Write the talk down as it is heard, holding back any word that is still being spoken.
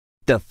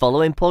The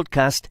following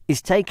podcast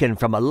is taken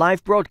from a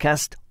live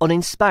broadcast on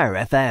Inspire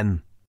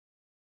FM.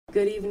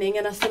 Good evening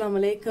and Assalamu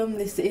alaikum.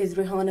 This is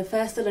Rehana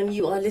Faisal and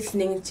you are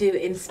listening to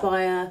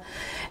Inspire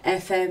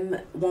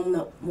FM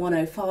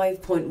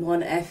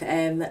 105.1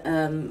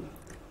 FM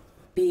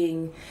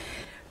being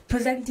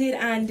presented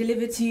and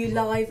delivered to you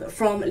live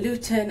from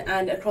Luton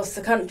and across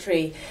the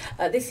country.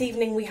 This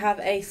evening we have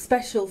a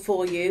special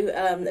for you,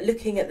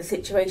 looking at the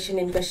situation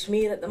in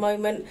Kashmir at the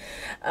moment.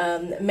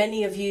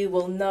 Many of you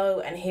will know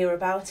and hear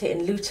about it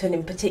in Luton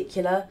in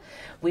particular.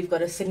 We've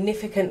got a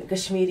significant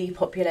Kashmiri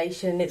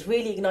population and it's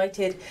really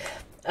ignited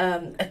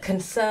a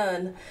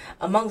concern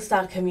amongst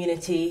our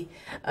community.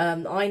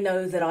 I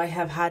know that I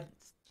have had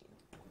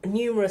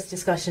numerous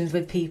discussions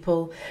with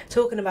people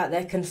talking about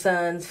their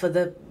concerns for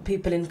the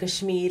people in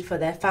Kashmir, for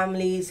their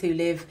families who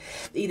live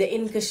either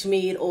in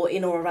Kashmir or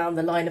in or around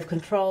the line of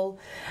control,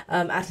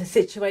 at a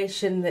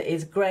situation that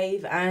is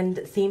grave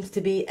and seems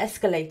to be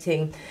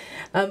escalating.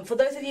 For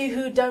those of you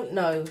who don't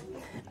know,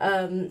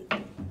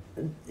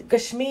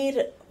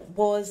 Kashmir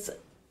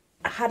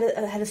had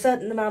a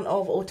certain amount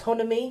of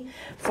autonomy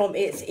from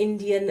the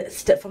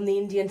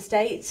Indian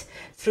state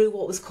through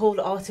what was called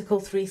Article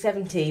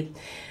 370.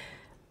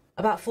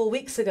 About 4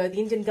 weeks ago, the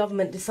Indian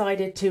government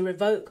decided to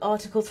revoke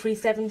Article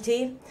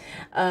 370,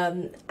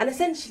 and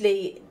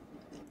essentially,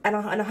 and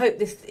I hope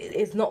this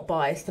is not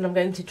biased, and I'm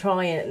going to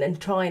try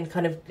and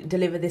kind of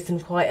deliver this in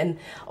quite an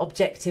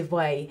objective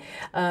way.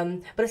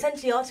 But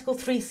essentially, Article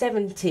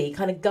 370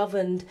 kind of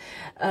governed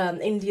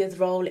India's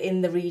role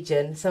in the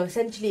region. So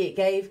essentially, it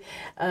gave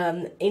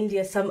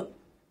India some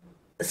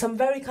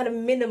very kind of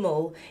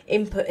minimal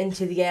input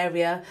into the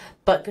area,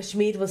 but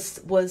Kashmir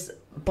was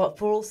but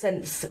for all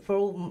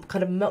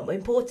kind of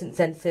important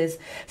senses,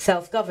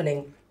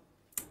 self-governing.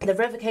 The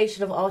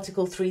revocation of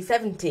Article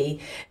 370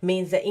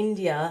 means that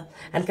India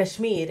and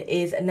Kashmir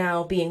is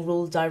now being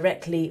ruled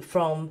directly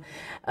from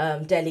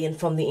Delhi and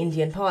from the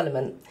Indian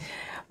Parliament.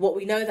 What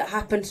we know that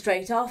happened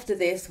straight after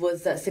this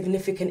was a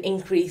significant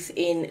increase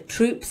in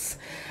troops,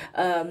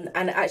 and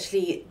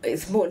actually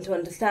it's important to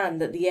understand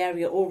that the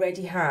area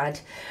already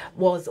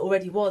was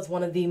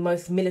one of the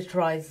most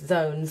militarized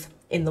zones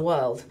in the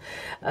world,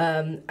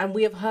 and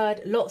we have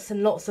heard lots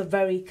and lots of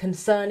very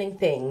concerning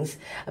things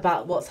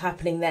about what's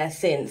happening there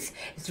since.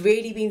 It's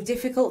really been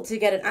difficult to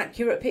get an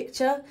accurate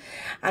picture.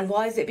 And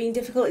why has it been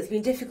difficult? It's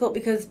been difficult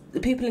because the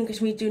people in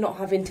Kashmir do not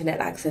have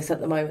internet access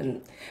at the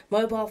moment.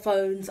 Mobile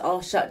phones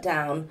are shut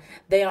down.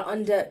 They are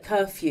under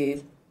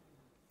curfew.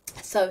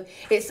 So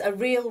it's a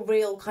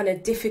real kind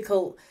of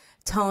difficult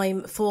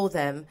time for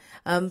them.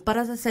 But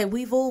as I say,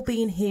 we've all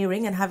been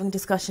hearing and having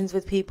discussions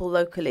with people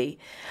locally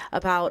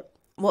about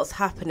what's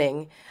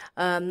happening.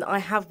 I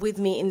have with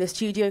me in the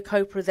studio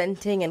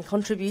co-presenting and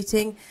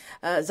contributing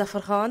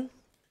Zaffar Khan.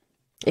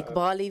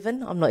 Iqbal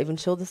even. I'm not even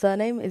sure the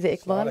surname. Is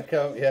it Iqbal?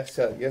 Yes.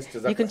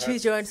 You can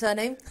choose your own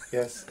surname.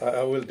 Yes,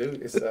 I will do.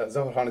 It's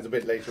Zaffar Khan is a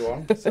bit later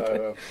on,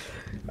 so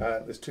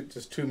there's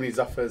just too many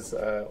Zaffars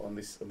on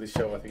this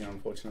show, I think,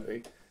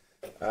 unfortunately.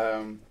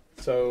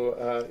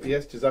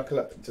 Yes,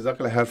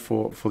 Jazakallah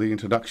for the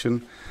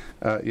introduction.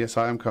 Yes,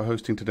 I am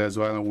co-hosting today as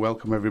well, and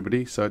welcome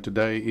everybody. So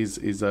today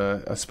is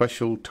a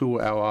special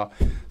 2-hour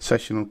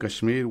session on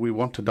Kashmir. We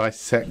want to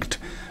dissect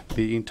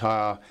the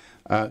entire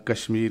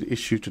Kashmir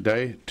issue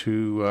today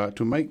to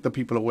make the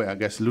people aware. I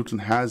guess Luton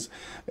has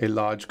a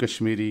large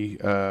Kashmiri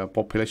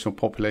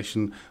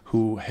population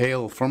who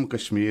hail from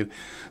Kashmir,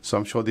 so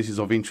I'm sure this is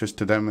of interest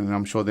to them, and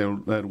I'm sure they'll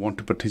want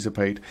to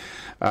participate.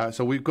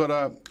 So we've got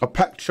a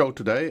packed show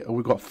today.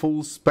 We've got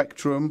full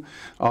spectrum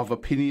of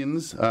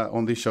opinions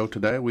on this show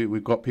today.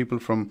 We've got people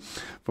from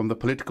the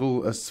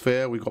political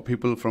sphere. We've got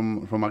people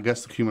from I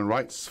guess the human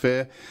rights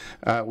sphere.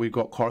 We've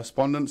got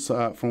correspondents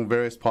from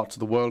various parts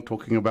of the world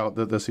talking about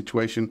the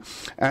situation,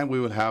 and we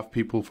will have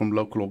people from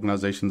local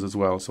organizations as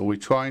well. So we're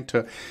trying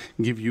to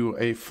give you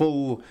a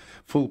full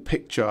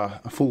picture,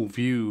 a full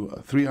view,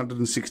 a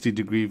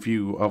 360-degree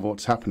view of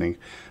what's happening,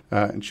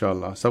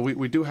 inshallah. So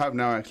we do have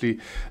now actually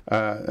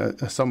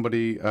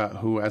somebody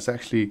who has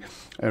actually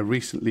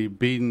recently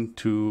been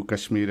to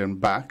Kashmir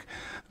and back.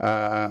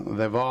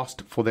 They've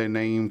asked for their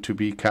name to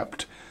be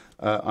kept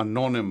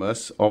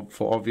anonymous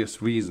for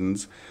obvious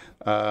reasons.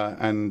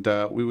 And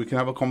we can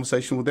have a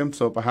conversation with them,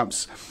 so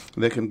perhaps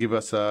they can give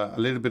us a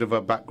little bit of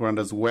a background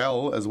as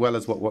well as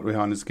what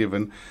Rehan has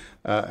given,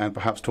 and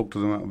perhaps talk to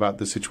them about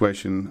the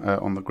situation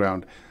on the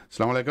ground.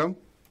 Assalamu alaikum.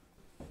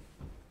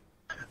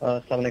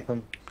 Assalamu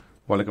alaikum.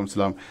 Wa alaikum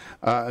salam.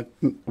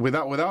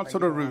 Without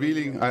sort of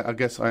revealing, I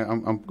guess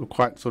I'm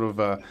quite sort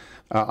of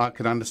I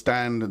can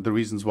understand the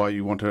reasons why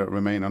you want to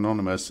remain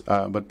anonymous,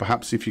 but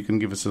perhaps if you can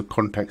give us a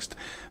context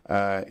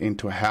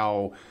into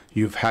how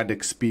you've had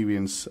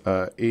experience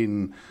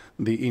in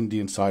the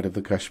Indian side of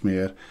the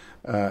Kashmir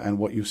and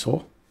what you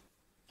saw.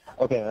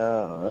 Okay,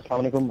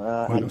 Assalamu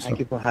alaikum, and thank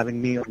you for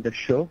having me on the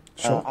show.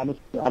 Sure.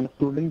 I'm a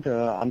student.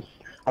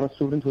 I'm a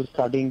student who's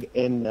studying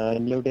in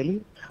New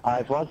Delhi.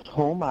 I was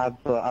home. I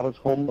was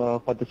home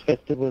for this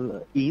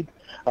festival Eid.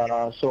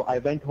 So I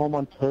went home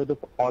on 3rd of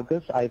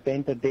August. I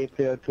went a day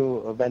prior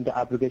to when the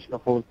abrogation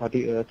of Whole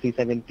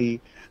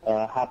 370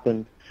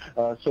 happened.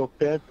 So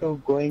prior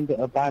to going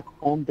back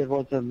home, there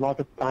was a lot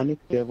of panic.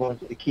 There was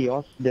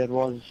chaos. There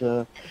was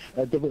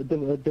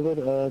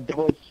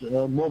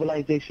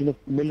mobilization of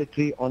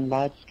military on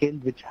large scale,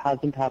 which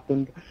hasn't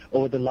happened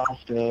over the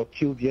last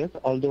few years.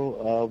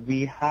 Although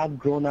we have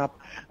grown up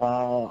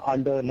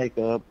under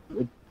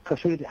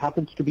Kashmir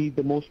happens to be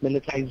the most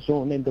militarized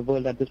zone in the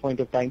world at this point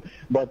of time,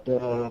 but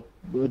the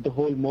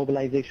whole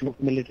mobilization of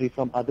military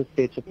from other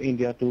states of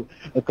India to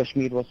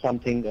Kashmir was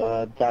something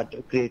that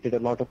created a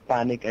lot of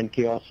panic and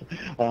chaos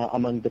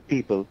among the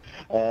people.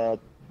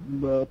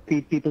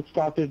 People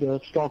started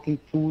stocking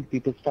food,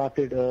 people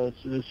started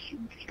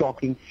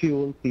stocking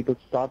fuel, people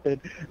started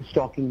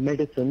stocking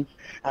medicines,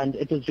 and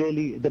it was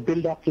really the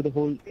build-up to the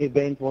whole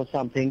event was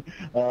something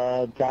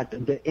that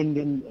the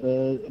Indian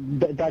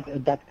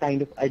that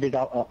kind of added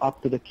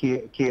up to the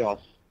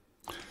chaos.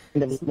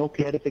 There was no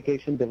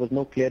clarification, there was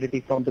no clarity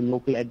from the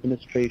local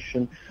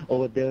administration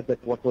over there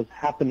that what was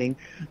happening.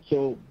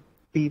 So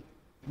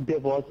there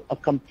was a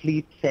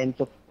complete sense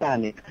of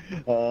panic.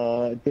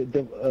 So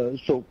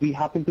we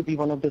happen to be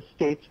one of the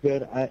states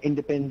where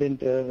independent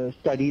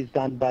studies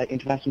done by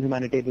international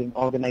humanitarian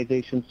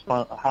organizations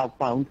have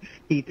found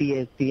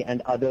PTSD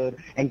and other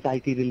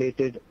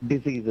anxiety-related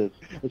diseases.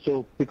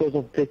 So because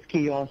of this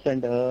chaos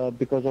and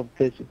because of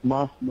this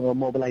mass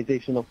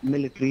mobilization of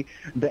military,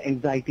 the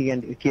anxiety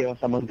and chaos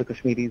among the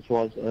Kashmiris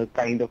was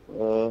kind of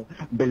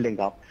building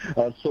up.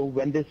 So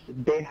when this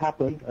day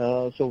happened,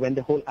 so when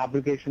the whole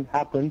abrogation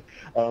happened,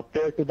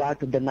 prior to that,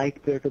 the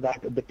night prior to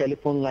that, the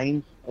telephone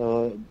lines,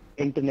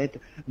 internet,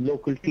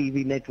 local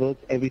TV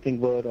networks,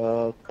 everything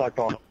were cut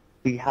off.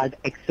 We had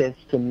access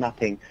to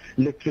nothing.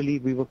 Literally,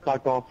 we were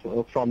cut off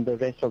from the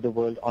rest of the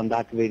world on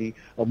that very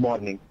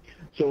morning.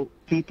 So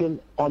people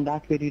on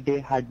that very day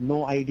had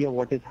no idea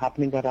what is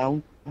happening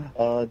around.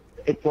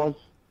 It was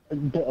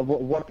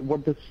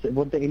what the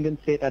Indian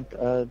state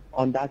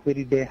on that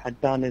very day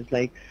had done is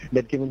like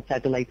they'd given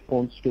satellite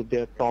phones to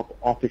their top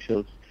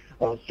officials.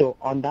 So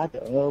on that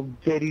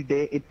very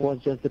day, it was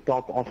just the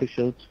top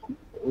officials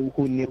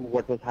who knew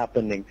what was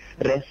happening.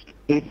 Rest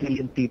 8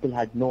 million people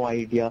had no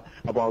idea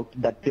about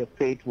that their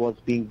fate was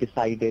being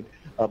decided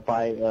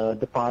by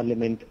the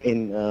parliament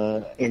in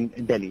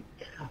Delhi.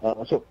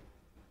 So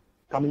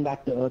coming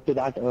back to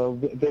that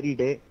very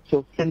day,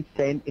 so since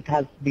then it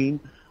has been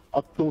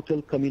a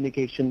total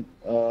communication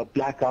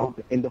blackout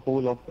in the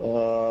whole of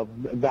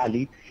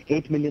valley.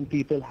 8 million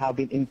people have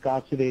been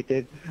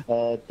incarcerated.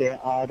 There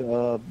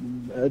are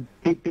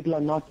people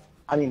are not.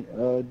 I mean,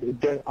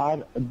 there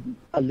are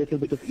a little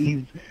bit of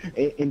ease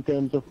in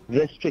terms of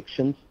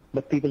restrictions,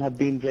 but people have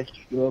been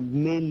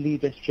mainly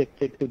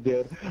restricted to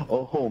their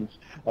homes.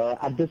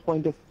 At this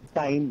point of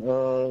time,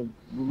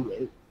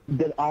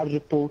 there are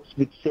reports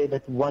which say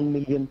that 1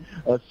 million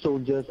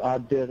soldiers are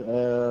there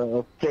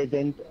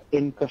present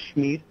in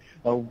Kashmir,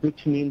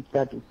 which means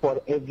that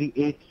for every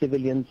 8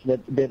 civilians that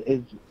there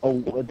is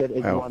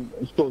one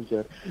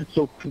soldier.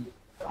 So,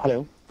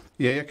 hello.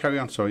 Yeah, carry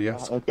on. Sorry,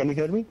 yes. Can you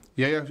hear me?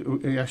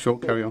 Yeah, sure.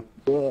 Carry on.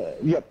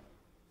 Yeah.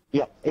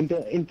 In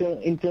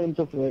terms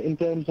of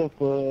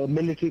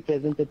military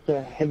presence, it's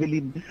a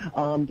heavily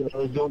armed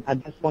zone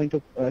at this point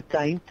of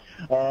time.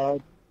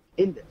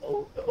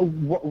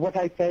 What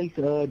I felt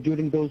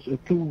during those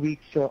 2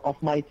 weeks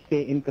of my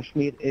stay in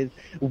Kashmir is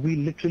we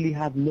literally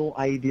have no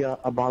idea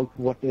about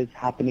what is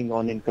happening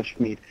on in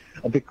Kashmir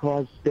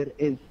because there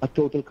is a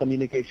total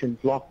communication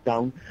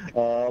lockdown.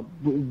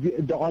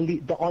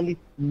 The only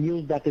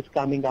news that is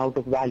coming out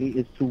of Valley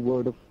is through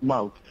word of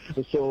mouth.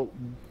 So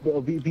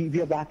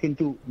we are back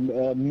into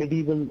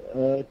medieval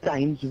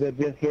times where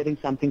we are hearing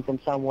something from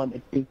someone,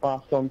 it's being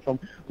passed on from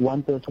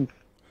one person.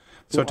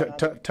 So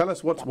tell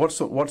us what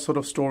sort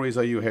of stories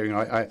are you hearing?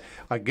 I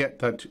get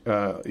that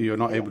you're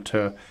not able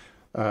to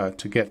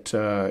get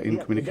in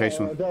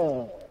communication.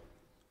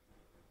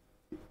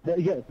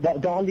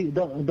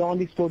 The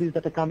only stories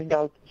that are coming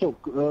out. So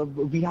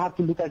we have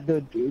to look at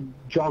the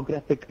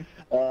geographic.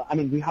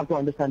 We have to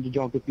understand the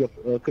geography of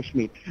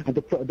Kashmir. And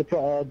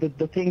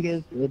the thing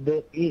is,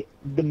 the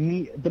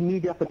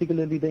media,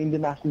 particularly the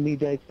international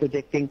media, is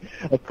projecting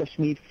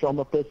Kashmir from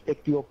a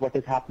perspective of what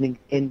is happening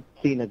in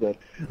Srinagar.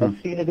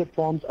 Srinagar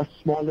forms a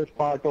smaller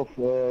part of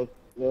the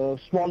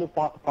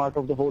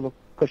whole of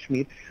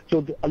Kashmir.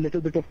 So a little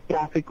bit of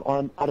traffic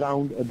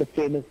around the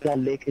famous Dal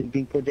Lake is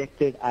being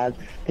projected as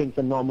things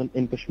are normal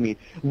in Kashmir.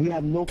 We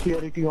have no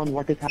clarity on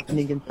what is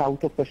happening in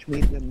south of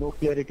Kashmir. We have no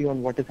clarity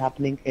on what is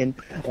happening in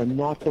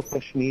north of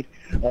Kashmir.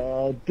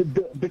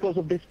 Because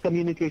of this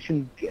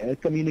communication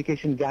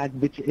gag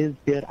which is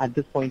there at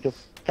this point of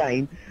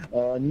time,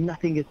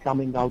 nothing is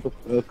coming out of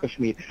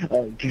Kashmir.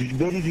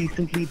 Very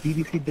recently,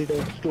 BBC did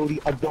a story.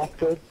 A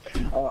doctor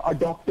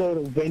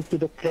went to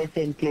the press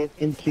enclave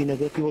in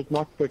Srinagar. He was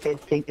not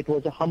protesting. It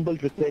was a humble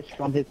request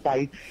from his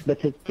side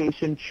that his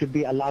patient should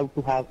be allowed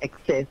to have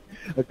access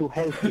to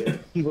healthcare.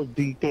 He was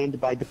detained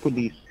by the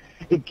police.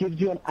 It gives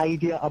you an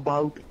idea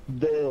about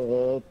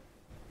the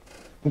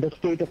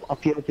state of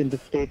affairs in the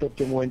state of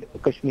Jammu and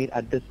Kashmir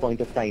at this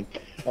point of time.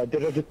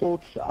 There are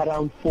reports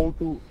around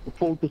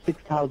 4,000 to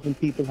 6,000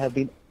 people have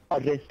been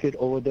arrested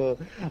over the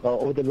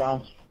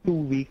last 2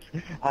 weeks.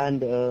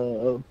 And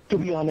to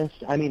be honest,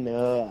 I mean,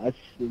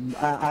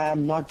 I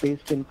am not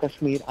based in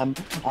Kashmir.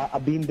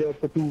 I've been there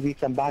for 2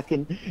 weeks. I'm back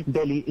in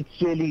Delhi.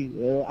 It's really,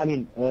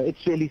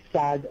 it's really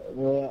sad,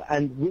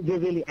 and we're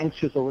really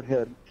anxious over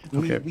here.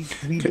 Okay.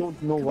 We don't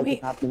know what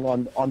is happening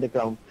on the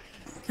ground.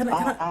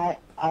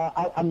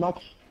 I'm not.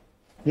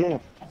 Yeah.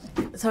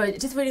 Sorry,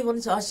 just really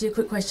wanted to ask you a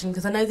quick question,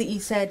 because I know that you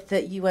said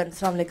that you went.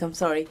 Assalamu alaikum,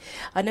 sorry.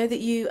 I know that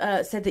you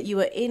said that you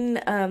were in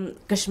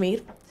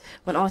Kashmir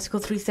when Article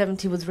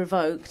 370 was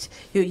revoked.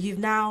 You've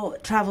now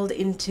travelled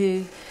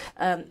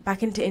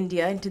back into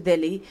India, into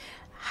Delhi.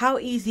 How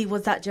easy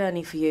was that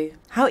journey for you?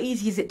 How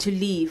easy is it to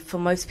leave for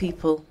most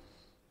people?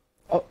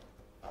 Oh,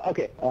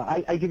 okay,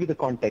 I'll give you the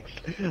context.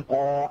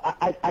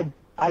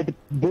 I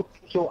booked,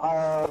 so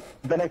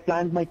when I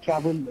planned my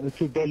travel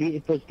to Delhi,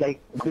 it was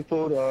like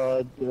before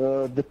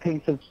the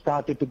things have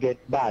started to get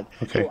bad.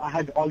 Okay. So I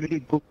had already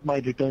booked my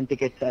return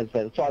tickets as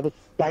well. So I was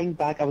flying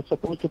back. I was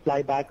supposed to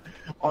fly back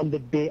on the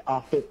day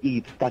after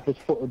Eid. That was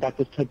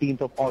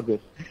 13th of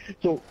August.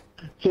 So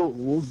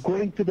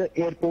going to the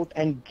airport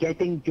and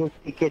getting your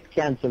ticket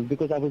cancelled,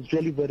 because I was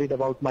really worried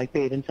about my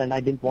parents and I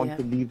didn't want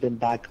to leave them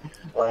back.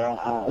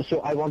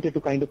 So I wanted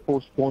to kind of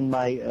postpone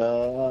my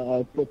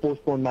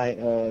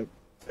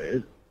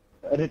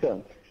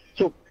return.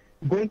 So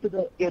going to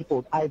the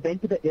airport, I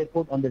went to the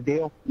airport on the day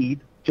of Eid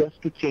just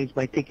to change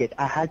my ticket.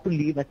 I had to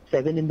leave at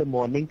 7 in the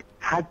morning,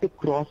 had to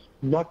cross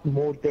not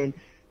more than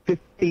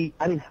 50,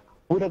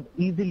 would have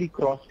easily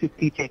crossed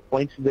 50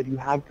 checkpoints where you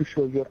have to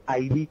show your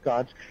ID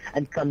cards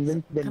and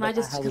convince them. Can I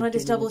just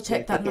double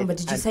check that number?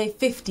 Did you say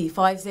 50,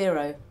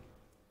 50?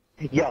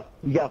 Yeah,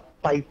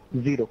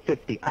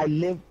 50. I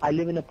live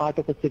in a part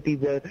of a city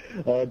where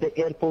the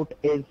airport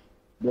is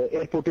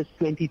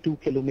 22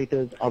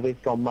 kilometers away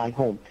from my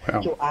home.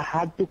 Wow. So I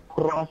had to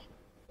cross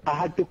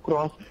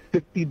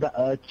 50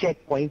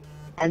 checkpoints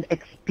and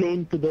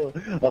explain to the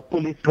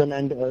policemen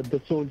and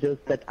the soldiers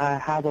that I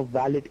have a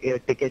valid air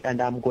ticket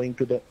and I'm going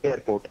to the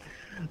airport.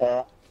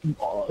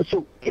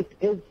 So it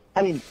is,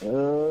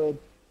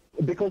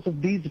 because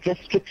of these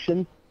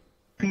restrictions,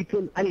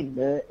 people,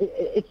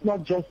 it's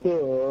not just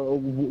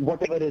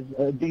whatever is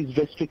these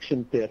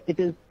restrictions there. It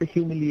is the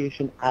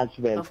humiliation as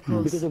well. Of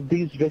course. Because of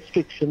these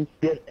restrictions,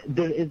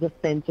 there is a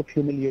sense of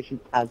humiliation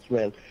as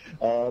well.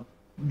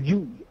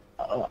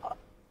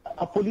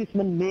 A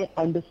policeman may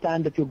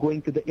understand that you're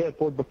going to the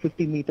airport, but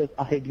 50 meters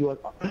ahead you are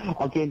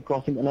again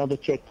crossing another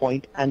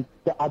checkpoint, and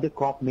the other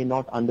cop may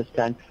not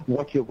understand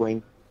what you're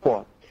going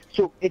for.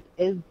 So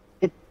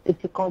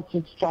it's a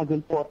constant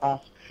struggle for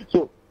us.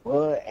 So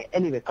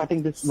anyway,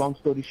 cutting this long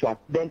story short,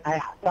 then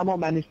I somehow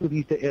managed to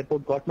reach the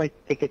airport, got my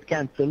ticket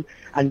cancelled,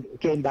 and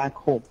came back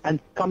home.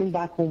 And coming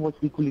back home was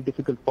equally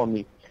difficult for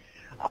me.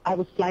 I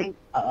was flying.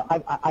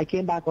 I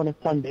came back on a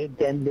Sunday.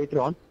 Then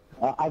later on,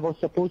 I was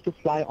supposed to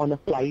fly on a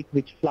flight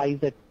which flies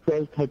at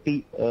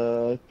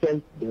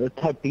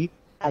 12:30.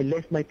 I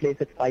left my place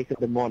at 5 in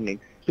the morning.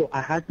 So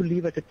I had to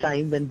leave at a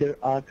time when there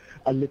are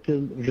a little,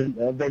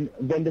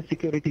 when the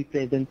security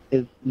presence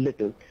is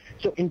little.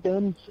 So in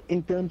terms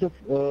of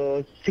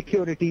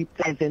security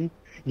presence,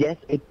 yes,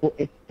 it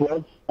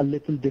was a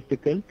little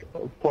difficult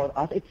for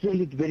us. It's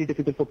really very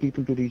difficult for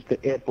people to reach the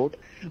airport.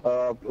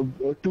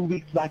 2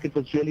 weeks back, it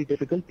was really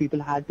difficult.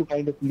 People had to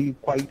kind of leave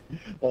quite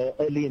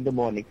early in the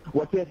morning.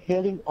 What we are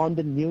hearing on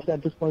the news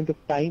at this point of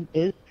time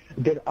is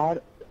the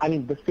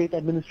state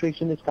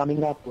administration is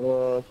coming up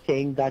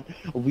saying that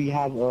we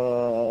have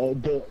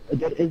there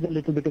is a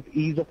little bit of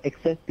ease of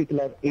access.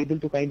 People are able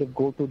to kind of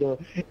go to the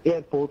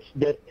airports.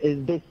 They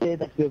say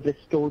that we have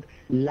restored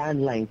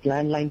landlines.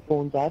 Landline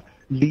phones are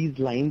lease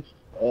lines.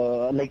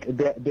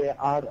 There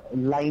are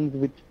lines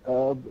which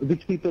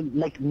people,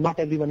 like, not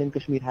everyone in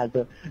Kashmir has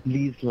a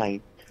lease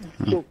line.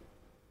 Mm-hmm. So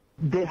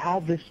they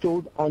have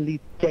restored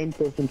only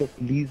 10% of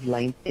lease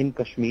lines in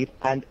Kashmir,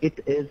 and it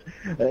is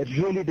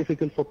really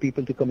difficult for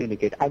people to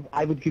communicate.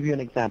 I would give you an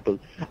example.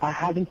 I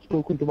hadn't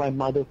spoken to my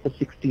mother for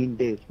 16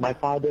 days. My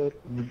father,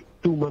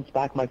 2 months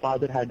back, my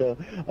father had a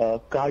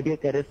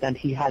cardiac arrest, and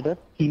he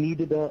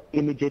needed an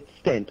immediate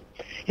stent.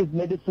 His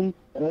medicine,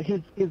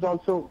 he's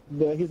also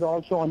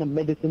on a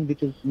medicine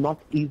which is not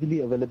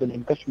easily available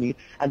in Kashmir,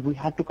 and we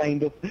had to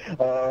kind of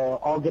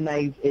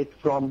organize it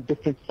from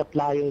different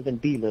suppliers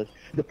and dealers.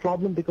 The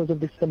problem, because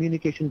of this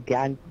communication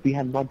gap, we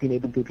have not been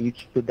able to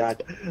reach to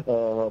that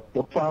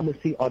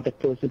pharmacy or the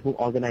person who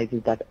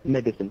organizes that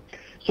medicine.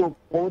 So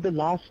over the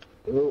last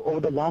over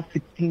the last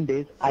 16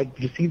 days, I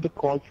received a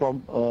call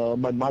from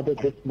my mother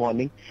this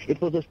morning.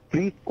 It was a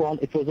brief call.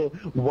 It was a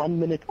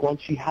 1-minute call.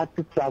 She had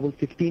to travel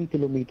 15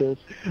 kilometers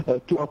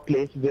to a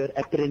place where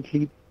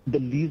apparently the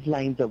lease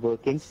lines are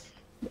working,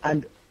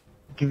 and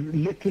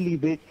literally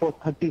wait for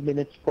 30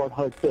 minutes for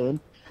her turn.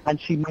 And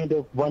she made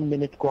a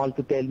 1-minute call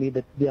to tell me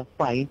that they are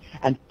fine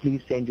and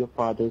please send your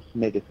father's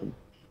medicine.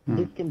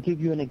 This can give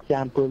you an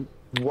example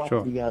what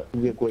we are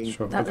going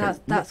through.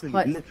 That's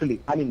quite literally.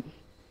 I mean,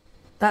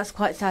 that's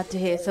quite sad to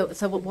hear. So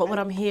what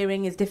I'm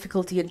hearing is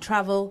difficulty in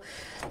travel,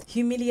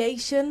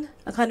 humiliation,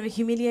 a kind of a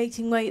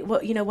humiliating way of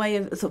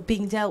sort of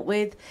being dealt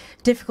with,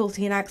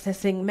 difficulty in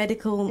accessing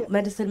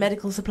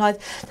medical supplies,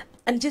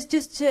 and just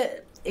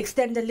to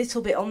extend a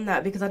little bit on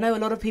that, because I know a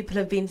lot of people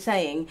have been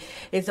saying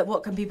is that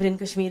what can people in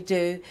Kashmir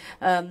do?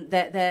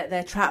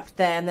 They're trapped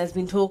there, and there's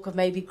been talk of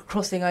maybe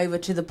crossing over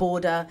to the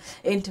border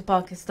into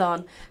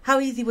Pakistan. How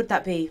easy would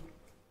that be?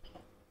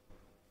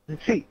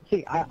 See,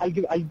 I'll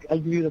give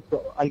you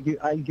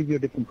a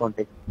different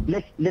context.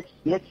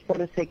 Let's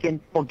for a second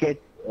forget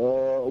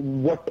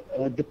what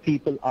the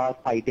people are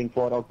fighting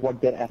for or what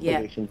their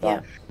aspirations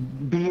are,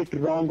 be it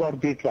wrong or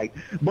be it right.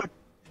 But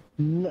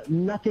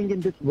nothing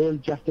in this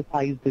world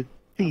justifies this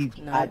siege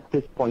at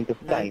this point of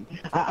time.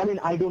 I mean,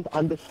 I don't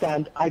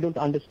understand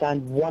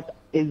what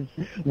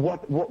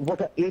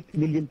are 8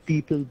 million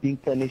people being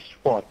punished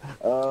for.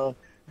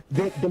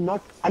 They're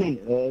not, I mean,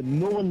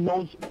 no one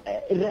knows,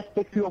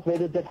 irrespective of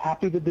whether they're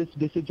happy with this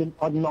decision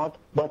or not,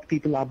 but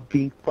people are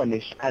being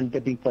punished, and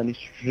they're being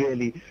punished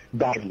really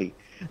badly.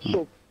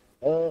 So,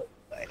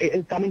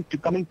 coming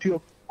to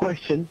your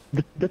question,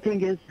 the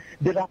thing is,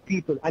 there are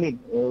people, I mean,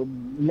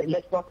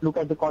 let's not look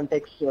at the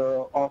context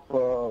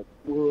of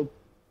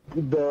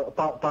the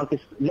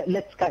Pakistan.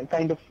 Let's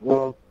kind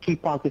of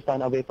keep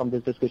Pakistan away from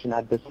this discussion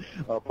at this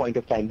point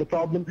of time. The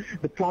problem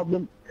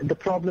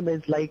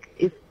is, like,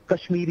 if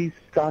Kashmiris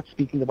start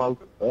speaking about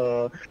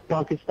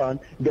Pakistan,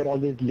 they're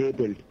always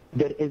labeled.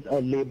 There is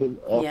a label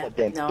for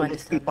them. So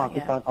let's keep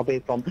Pakistan away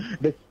from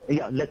this.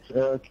 Yeah,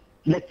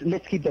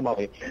 let's keep them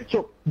away.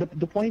 So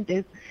the point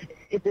is,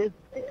 it is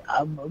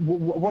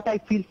what I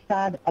feel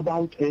sad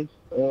about is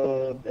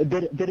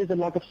there is a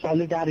lot of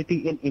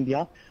solidarity in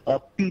India.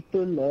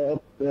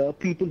 People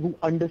who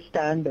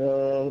understand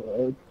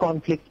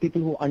conflicts,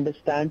 people who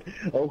understand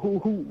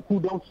who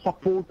don't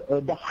support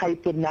the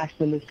hyper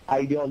nationalist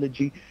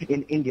ideology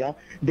in India.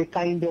 They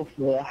kind of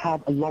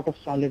have a lot of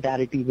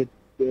solidarity with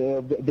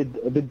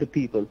the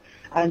people,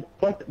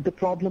 but the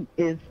problem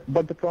is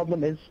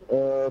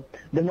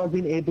they're not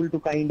being able to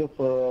kind of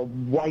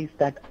voice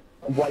that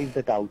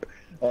out.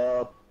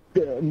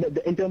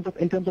 In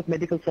terms of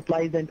medical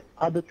supplies and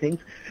other things,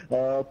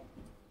 there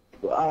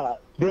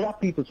are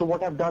people. So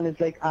what I've done is,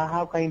 like, I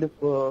have kind of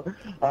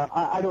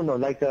I don't know,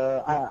 like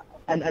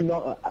and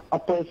a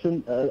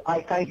person,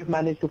 I kind of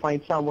managed to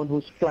find someone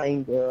who's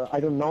flying, I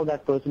don't know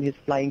that person, he's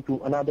flying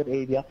to another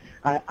area.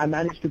 I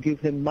managed to give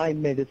him my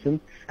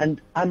medicines,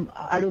 and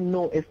I don't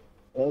know if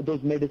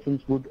those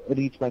medicines would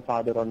reach my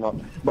father or not.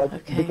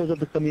 But because of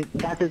the community,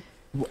 that is.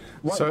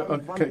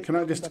 Can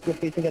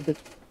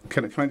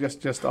I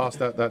just ask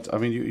that I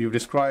mean, you've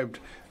described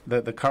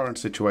the current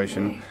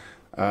situation,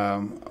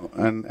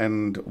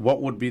 and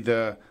what would be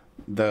the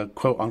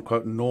quote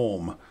unquote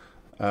norm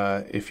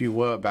if you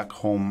were back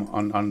home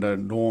under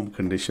norm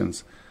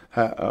conditions?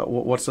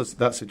 What's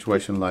that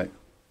situation like?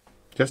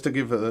 Just to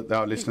give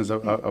our listeners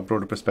a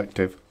broader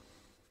perspective.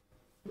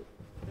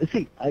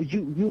 See,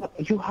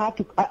 you have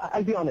to.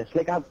 I'll be honest.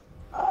 Like,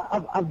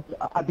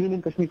 I've been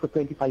in Kashmir for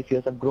 25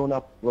 years. I've grown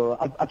up.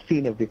 I've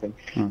seen everything.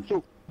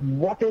 So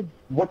what is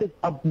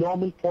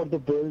abnormal for the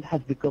world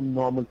has become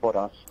normal for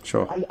us.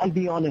 Sure. I'll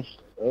be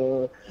honest.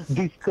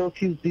 These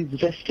curfews, these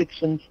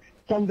restrictions,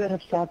 somewhere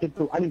have started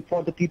to. I mean,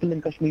 for the people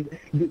in Kashmir,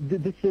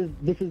 this is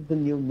the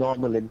new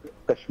normal in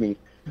Kashmir.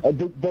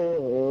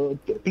 The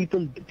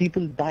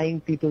people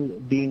dying, people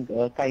being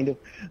kind of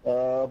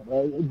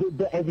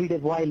the everyday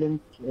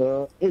violence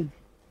is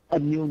a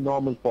new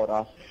normal for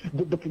us.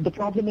 The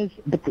problem is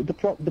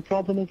the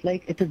problem is,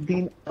 like, it has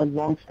been a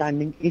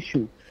long-standing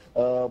issue.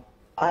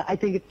 I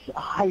think it's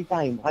high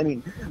time. I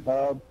mean,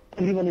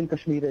 everyone in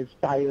Kashmir is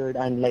tired,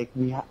 and, like,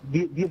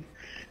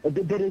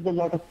 there is a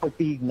lot of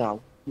fatigue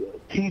now.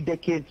 3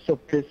 decades of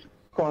this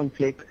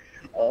conflict,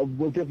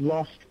 we've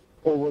lost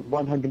over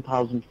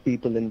 100,000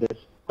 people in this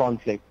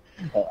conflict.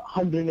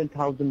 Hundreds and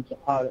thousands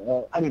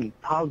are,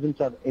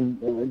 thousands are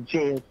in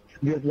jails.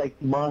 We have, like,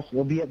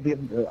 we have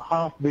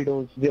half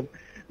widows. We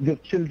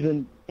have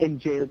children in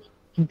jails.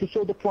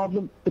 So the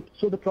problem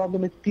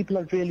is, people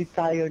are really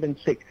tired and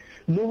sick.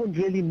 No one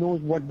really knows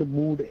what the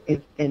mood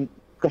is in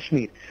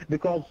Kashmir,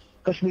 because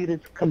Kashmir is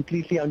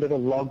completely under a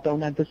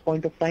lockdown at this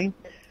point of time.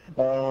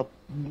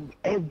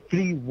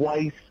 Every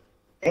voice,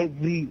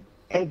 every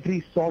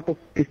sort of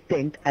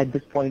dissent at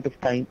this point of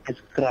time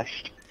is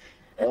crushed.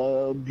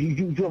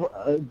 BBC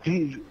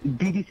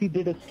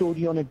did a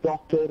story on a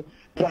doctor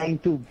trying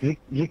to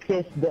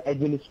request the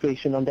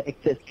administration on the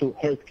access to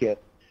healthcare.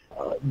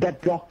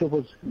 That doctor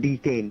was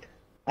detained.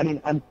 I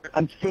mean,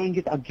 I'm saying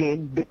it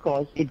again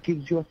because it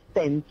gives you a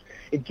sense,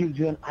 it gives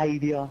you an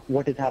idea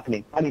what is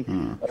happening. I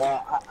mean,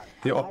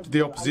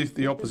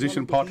 the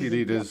opposition party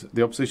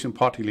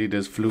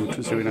leaders flew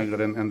to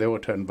Srinagar and they were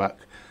turned back.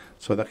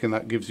 So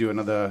that gives you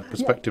another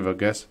perspective, I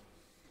guess.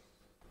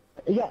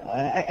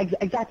 Yeah,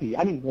 exactly.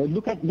 I mean,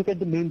 look at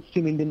the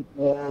mainstream Indian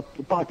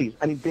parties.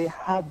 I mean,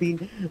 there've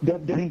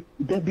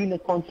been a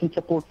constant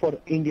support for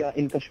India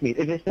in Kashmir,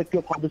 irrespective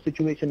of how the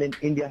situation in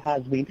India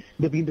has been.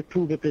 They've been the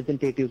true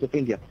representatives of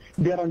India.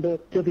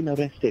 They've been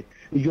arrested.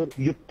 Your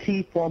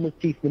 3 former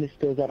chief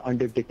ministers are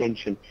under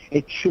detention.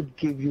 It should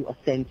give you a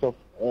sense of.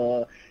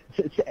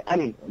 I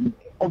mean,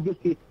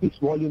 obviously, it speaks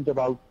volumes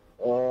about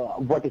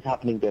what is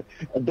happening there.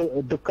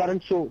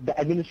 The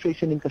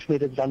administration in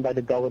Kashmir is run by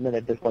the governor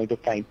at this point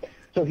of time.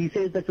 So he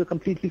says that we're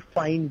completely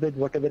fine with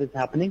whatever is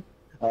happening.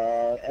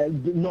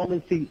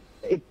 Normalcy,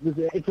 it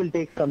will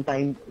take some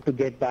time to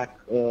get back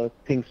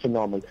things to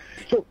normal.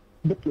 So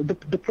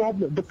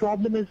the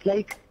problem is,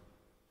 like,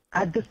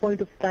 at this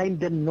point of time,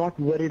 they're not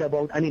worried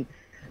about. I mean,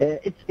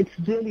 it's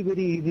really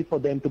very easy for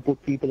them to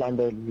put people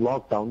under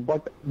lockdown,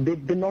 but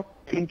they're not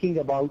thinking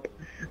about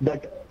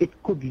that it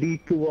could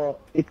lead to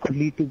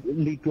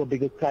a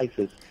bigger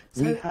crisis.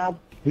 So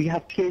we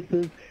have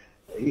cases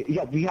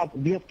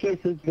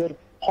where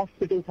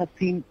hospitals have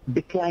seen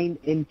decline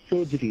in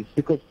surgeries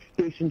because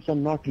patients are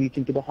not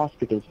reaching to the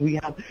hospitals. We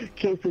have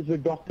cases where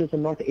doctors are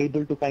not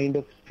able to kind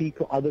of speak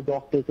to other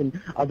doctors in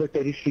other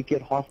tertiary care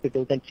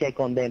hospitals and check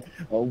on them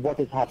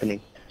what is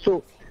happening.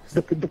 So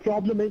the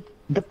problem is,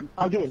 the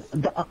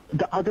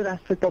other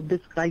aspect of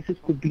this crisis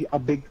could be a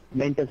big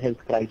mental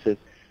health crisis.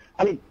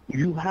 I mean,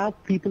 you have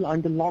people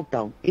under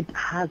lockdown. It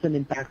has an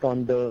impact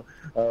on the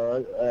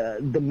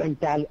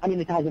mental. I mean,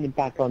 it has an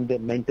impact on their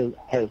mental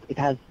health. It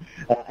has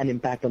an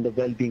impact on the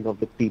well-being of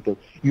the people.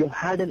 You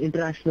had an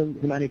international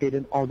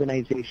humanitarian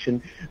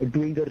organization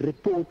doing a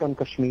report on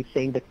Kashmir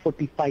saying that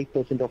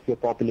 45% of your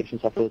population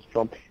suffers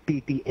from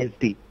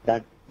PTSD.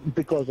 That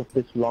because of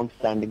this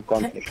long-standing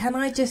conflict. Can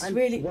I just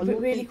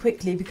really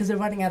quickly, because we're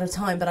running out of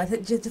time, but I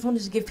think just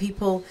wanted to give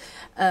people,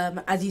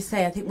 as you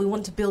say, I think we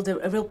want to build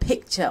a real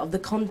picture of the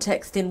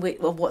context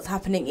of what's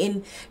happening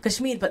in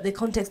Kashmir, but the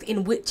context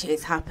in which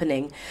it's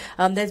happening.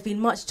 There's been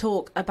much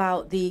talk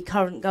about the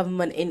current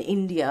government in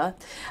India,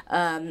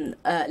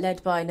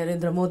 led by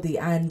Narendra Modi,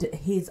 and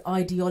his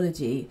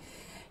ideology.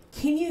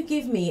 Can you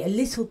give me a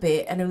little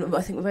bit, and I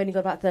think we've only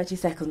got about 30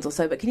 seconds or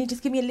so, but can you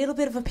just give me a little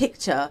bit of a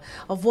picture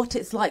of what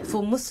it's like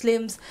for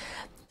Muslims,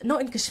 not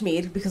in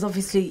Kashmir, because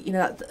obviously,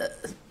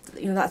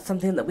 that's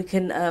something that we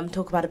can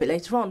talk about a bit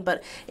later on,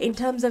 but in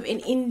terms of in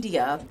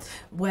India,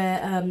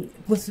 where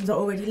Muslims are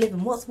already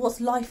living,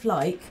 what's life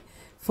like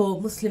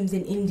for Muslims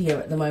in India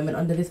at the moment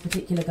under this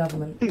particular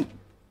government?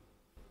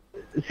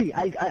 See,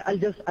 I'll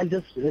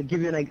just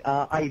give you an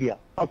idea.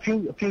 A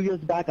few years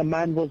back, a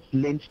man was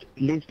lynched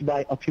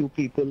by a few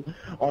people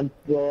on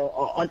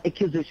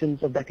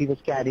accusations of that he was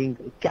carrying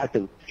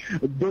cattle.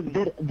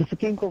 The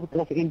Supreme Court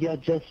of India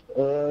just,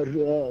 so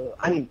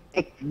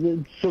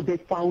they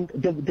found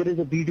there is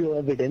a video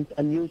evidence.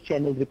 A news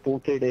channel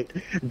reported it.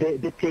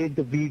 They played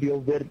the video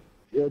where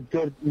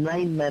there are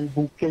 9 men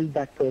who killed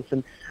that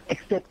person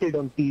accepted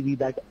on TV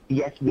that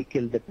yes, we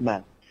killed that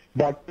man.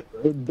 But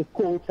the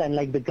courts and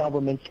the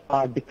governments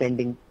are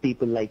defending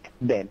people like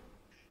them.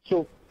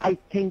 So I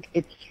think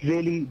it's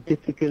really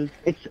difficult.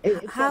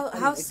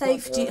 How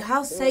safe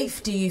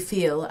do you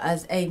feel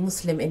as a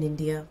Muslim in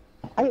India?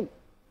 I mean,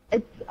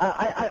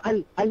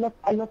 I'll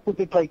not put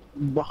it like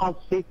how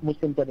safe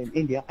Muslims are in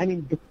India. I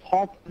mean, the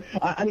thought.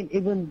 I mean,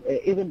 even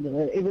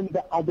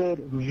the other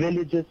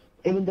religious.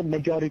 Even the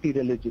majority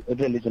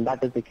religion,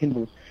 that is the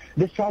Hindus,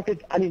 they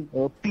started. I mean,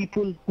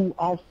 people who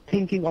are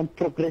thinking on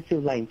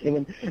progressive lines,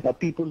 even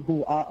people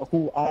who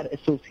are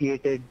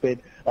associated with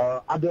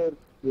other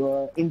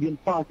Indian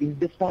parties,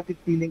 they started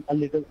feeling a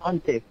little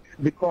unsafe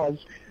because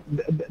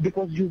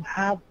you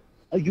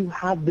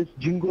have this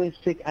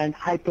jingoistic and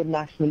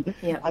hyper-national.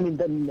 Yeah. I mean,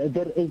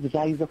 there is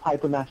rise of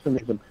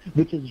hyper-nationalism,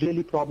 which is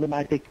really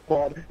problematic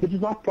which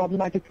is not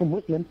problematic for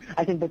Muslims,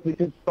 I think, but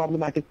which is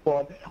problematic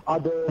for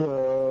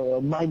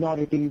other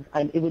minorities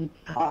and even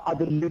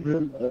other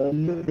liberal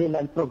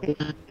and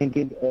progressive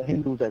thinking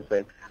Hindus as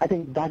well. I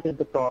think that is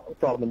the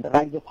problem. The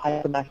rise of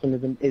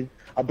hyper-nationalism is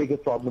a bigger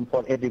problem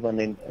for everyone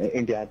in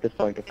India at this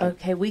point of time.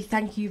 Okay, we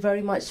thank you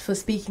very much for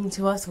speaking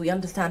to us. We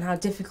understand how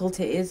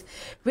difficult it is.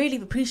 Really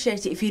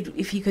appreciate it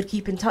if you could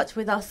keep in touch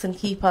with us and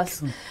keep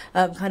us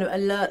kind of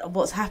alert of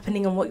what's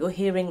happening and what you're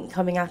hearing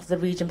coming out of the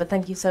region. But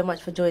thank you so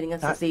much for joining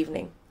us this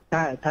evening.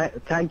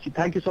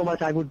 Thank you so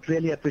much. I would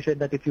really appreciate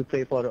that if you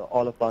pray for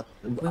all of us.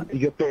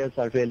 Your prayers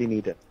are really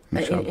needed.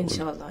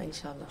 Inshallah.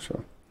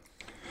 Sure.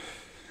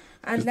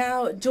 And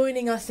now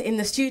joining us in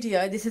the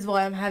studio, this is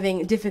why I'm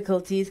having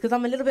difficulties, because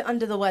I'm a little bit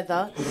under the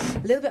weather,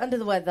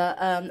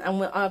 and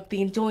I've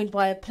been joined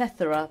by a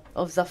plethora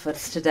of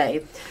Zaffars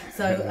today.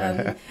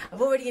 So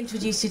I've already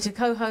introduced you to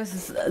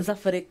co-host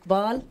Zaffar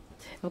Iqbal.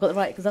 I've got the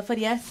right Zaffar,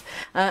 yes.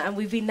 And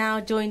we've been now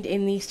joined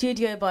in the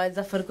studio by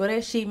Zaffar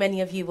Quraishi.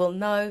 Many of you will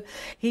know.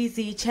 He's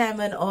the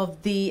chairman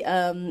of the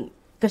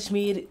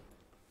Kashmir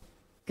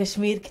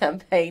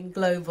Campaign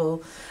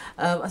Global.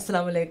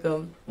 Assalamu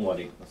alaikum. Wa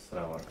alaikum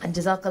assalam. And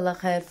Jazakallah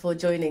khair for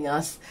joining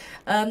us.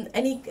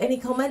 Any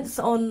comments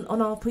on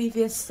our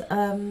previous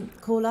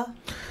caller?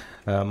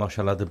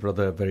 MashaAllah, the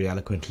brother very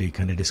eloquently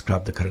kind of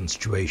described the current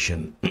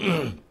situation.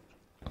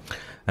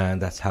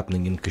 And that's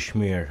happening in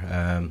Kashmir.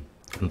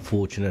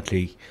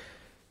 Unfortunately,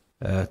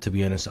 to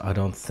be honest, I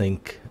don't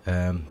think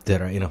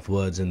there are enough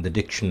words in the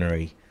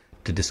dictionary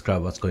to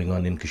describe what's going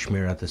on in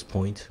Kashmir at this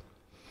point.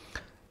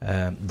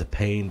 The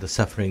pain, the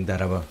suffering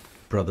that our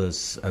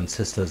brothers and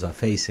sisters are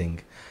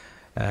facing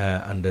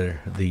under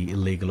the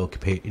illegal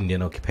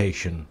Indian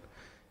occupation,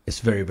 it's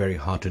very, very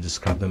hard to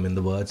describe them in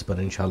the words, but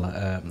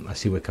inshallah, I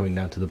see we're coming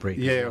down to the break.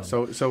 Yeah,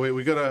 so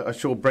we got a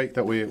short break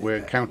that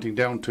we're counting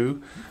down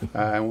to.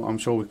 I'm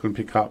sure we can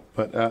pick up.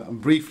 But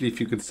briefly,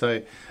 if you could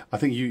say, I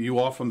think you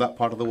are from that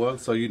part of the world,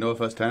 so you know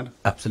firsthand.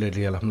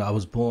 Absolutely, alhamdulillah. I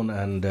was born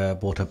and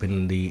brought up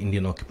in the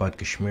Indian Occupied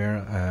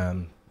Kashmir.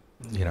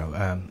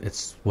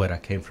 It's where I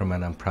came from,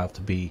 and I'm proud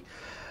to be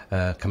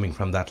coming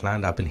from that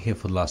land. I've been here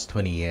for the last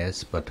 20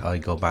 years, but I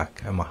go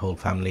back, and my whole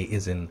family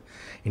is in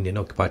Indian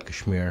Occupied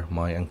Kashmir.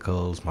 My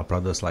uncles, my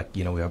brothers,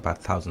 we have about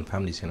 1,000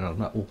 families.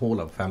 Not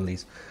all our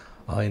families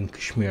are in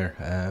Kashmir.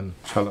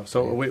 Inshallah.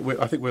 So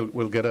I think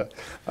we'll get a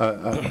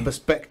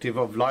perspective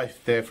of life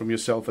there from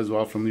yourself as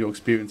well, from your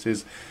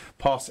experiences,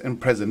 past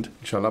and present,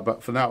 inshallah.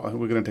 But for now,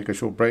 we're going to take a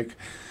short break.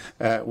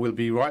 We'll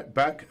be right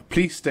back.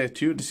 Please stay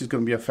tuned. This is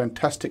going to be a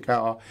fantastic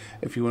hour.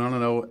 If you want to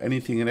know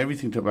anything and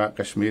everything about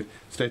Kashmir,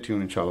 stay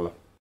tuned, inshallah.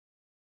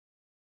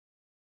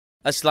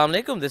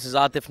 Assalamu alaikum, this is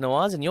Atif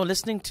Nawaz and you're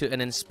listening to an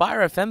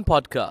Inspire FM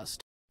podcast.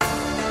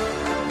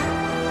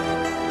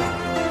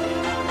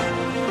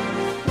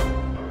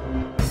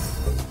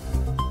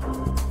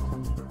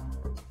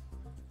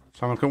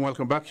 Assalamu alaikum,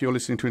 welcome back. You're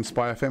listening to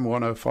Inspire FM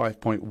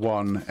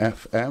 105.1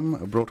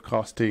 FM,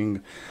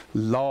 broadcasting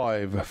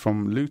live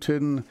from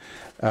Luton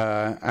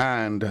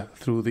and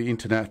through the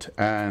internet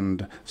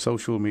and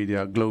social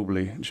media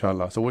globally,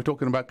 inshallah. So we're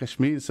talking about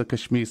Kashmir. It's a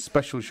Kashmir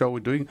Special show.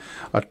 We're doing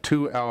a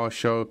 2-hour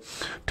show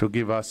to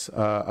give us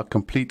a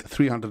complete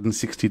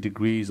 360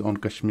 degrees on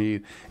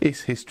Kashmir,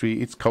 its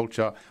history, its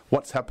culture,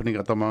 what's happening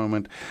at the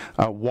moment,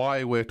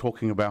 why we're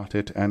talking about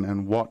it,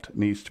 and what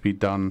needs to be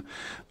done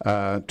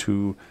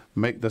to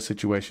make the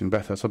situation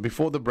better. So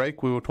before the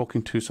break, we were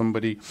talking to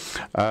somebody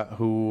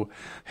who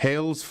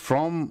hails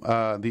from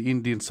the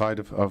Indian side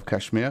of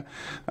Kashmir,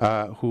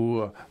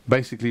 who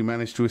basically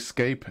managed to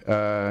escape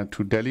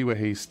to Delhi, where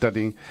he's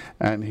studying,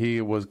 and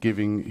he was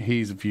giving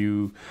his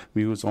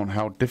views on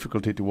how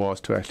difficult it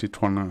was to actually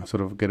try and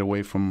sort of get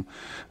away from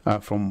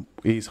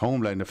his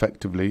homeland,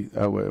 effectively,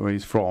 where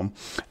he's from,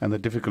 and the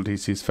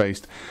difficulties he's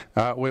faced.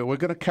 We're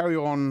going to carry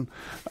on,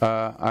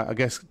 I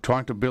guess,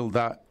 trying to build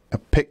that a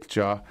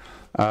picture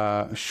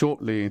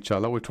shortly,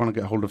 inshallah. We're trying to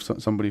get hold of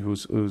somebody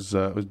who's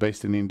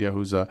based in India,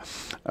 who's a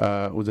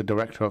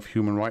director of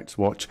Human Rights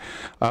Watch.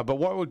 But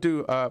what we'll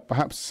do,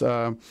 perhaps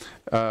Zaffar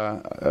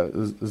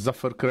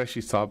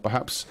Quraishi Saab,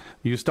 perhaps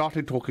you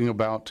started talking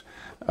about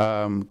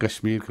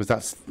Kashmir because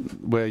that's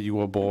where you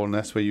were born,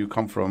 that's where you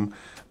come from.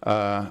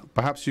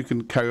 Perhaps you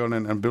can carry on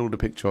and build a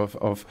picture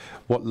of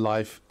what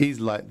life is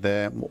like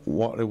there,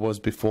 what it was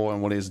before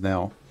and what it is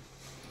now.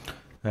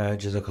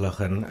 Jazakallah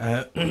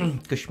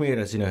khair. Kashmir,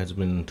 as you know, has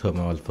been in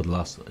turmoil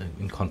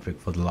in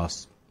conflict for the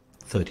last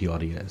 30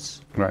 odd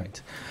years.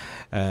 Right.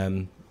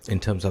 In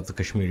terms of the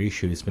Kashmir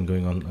issue, it's been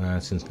going on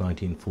since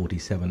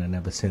 1947, and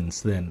ever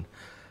since then,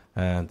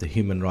 the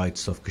human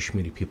rights of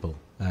Kashmiri people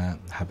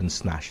have been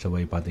snatched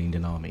away by the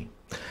Indian Army.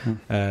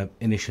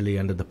 Initially,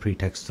 under the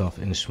pretext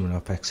of instrument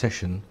of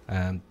accession,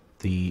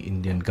 the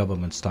Indian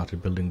government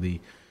started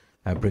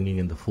bringing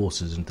in the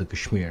forces into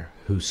Kashmir,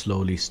 who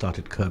slowly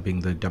started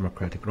curbing the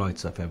democratic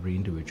rights of every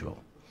individual.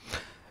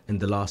 In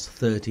the last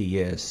 30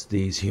 years,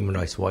 these human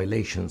rights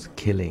violations,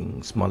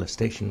 killings,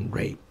 molestation,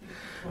 rape,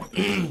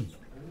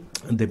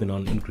 they've been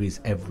on increase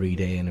every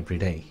day and every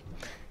day.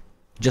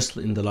 Just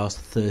in the last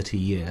 30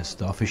 years,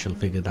 the official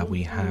figure that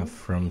we have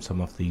from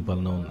some of the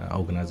well-known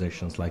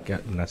organizations like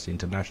Amnesty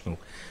International,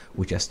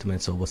 which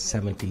estimates over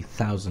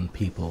 70,000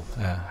 people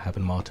have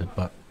been martyred,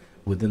 but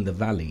within the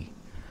valley,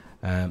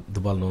 the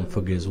well-known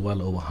figure is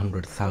well over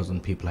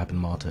 100,000 people have been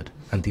martyred,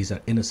 and these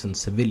are innocent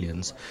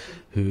civilians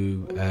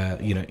who,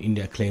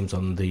 India claims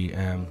on the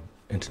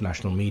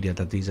international media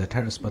that these are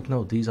terrorists, but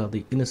no, these are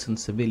the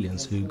innocent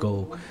civilians who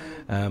go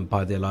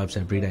by their lives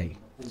every day.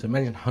 So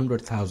imagine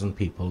 100,000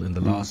 people in the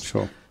last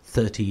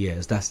 30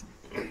 years. That's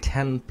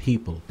 10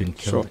 people being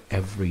killed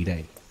every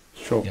day.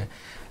 Sure.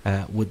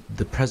 Yeah? With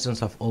the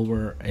presence of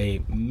over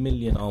 1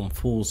 million armed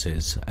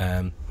forces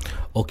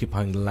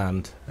occupying the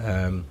land,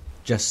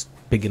 just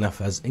big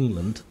enough as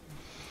England,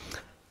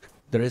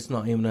 there is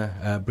not even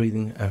a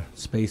breathing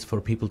space for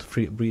people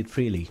to breathe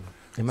freely.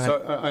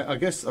 So I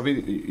guess,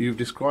 you've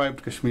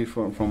described Kashmir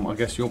from I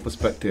guess, your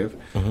perspective,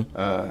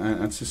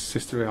 and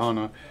Sister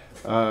Rehana.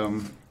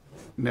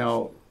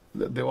 Now,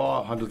 there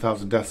are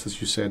 100,000 deaths,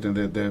 as you said, and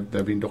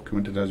they've been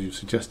documented, as you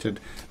suggested.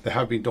 There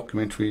have been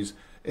documentaries.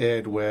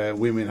 aired where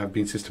women have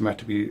been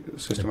systematically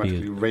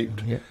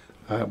raped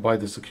by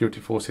the security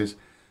forces.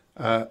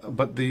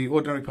 But the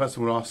ordinary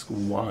person will ask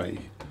why.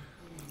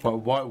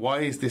 Why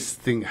is this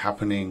thing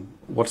happening?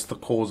 What's the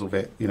cause of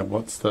it?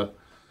 What's the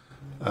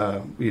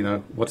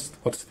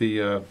what's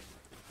the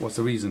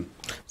reason?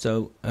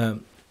 So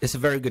it's a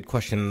very good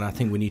question, and I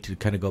think we need to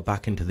kind of go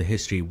back into the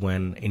history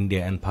when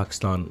India and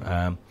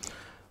Pakistan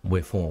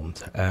were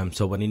formed.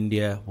 So when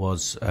India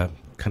was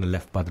kind of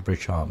left by the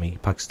British Army,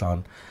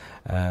 Pakistan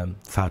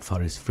fought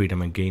for its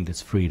freedom and gained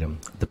its freedom.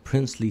 The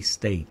princely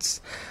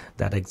states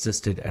that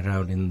existed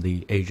around in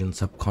the Asian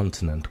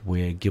subcontinent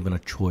were given a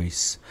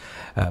choice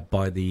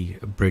by the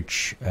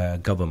British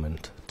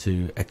government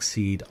to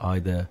accede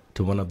either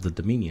to one of the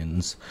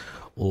dominions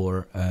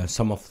or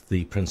some of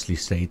the princely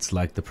states,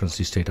 like the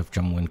princely state of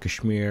Jammu and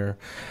Kashmir,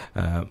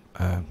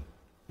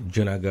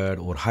 Junagadh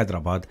or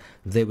Hyderabad.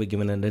 They were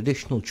given an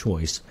additional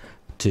choice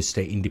to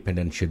stay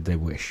independent should they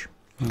wish.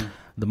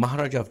 The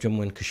Maharaja of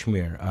Jammu and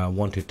Kashmir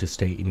wanted to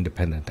stay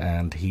independent,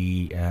 and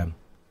he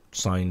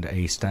signed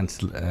a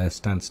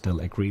standstill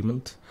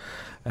agreement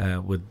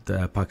with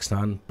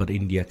Pakistan, but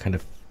India kind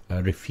of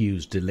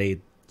refused,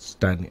 delayed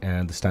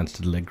the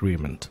standstill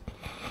agreement.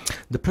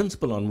 The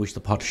principle on which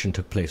the partition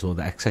took place, or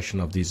the accession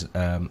of these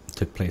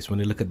took place, when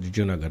you look at the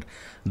Junagadh,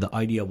 the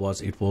idea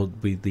was it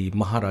would be the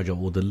Maharaja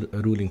or the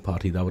ruling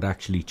party that would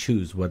actually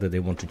choose whether they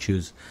want to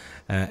choose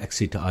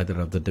accede to either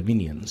of the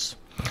dominions.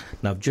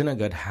 Now,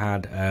 Junagadh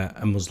had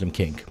a Muslim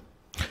king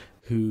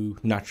who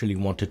naturally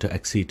wanted to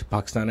accede to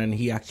Pakistan, and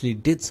he actually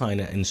did sign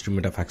an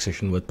instrument of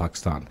accession with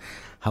Pakistan.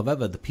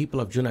 However, the people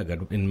of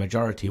Junagadh in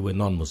majority were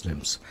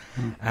non-Muslims,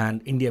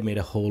 and India made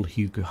a whole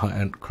hue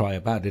and cry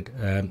about it,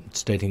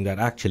 stating that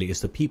actually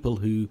it's the people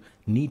who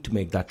need to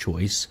make that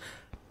choice,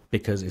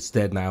 because it's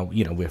there now,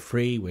 we're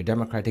free, we're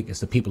democratic, it's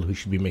the people who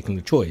should be making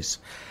the choice.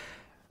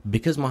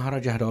 Because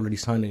Maharaja had already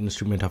signed an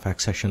instrument of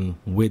accession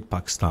with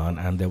Pakistan,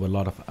 and there were a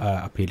lot of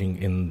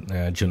appealing in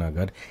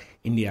Junagadh,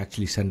 India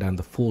actually sent down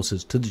the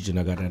forces to the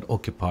Junagadh and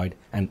occupied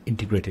and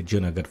integrated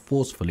Junagadh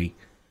forcefully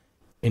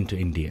into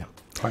India.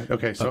 Right.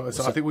 Okay. So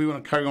I think we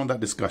want to carry on that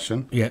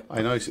discussion. Yeah.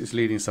 I know it's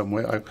leading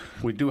somewhere.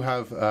 We do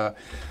have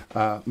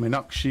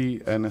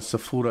Meenakshi and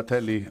Zaffar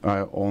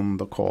Iqbal on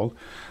the call.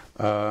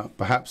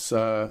 Perhaps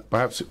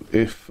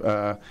if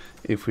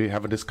we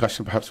have a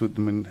discussion, perhaps with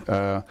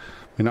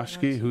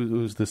Meenakshi,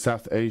 who's the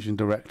South Asian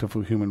Director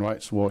for Human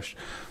Rights Watch.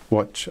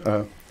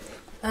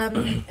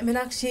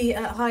 Meenakshi,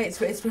 hi, it's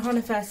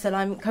Rehana Faisal.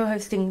 I'm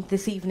co-hosting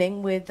this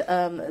evening with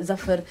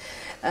Zaffar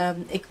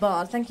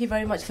Iqbal. Thank you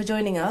very much for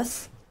joining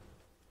us.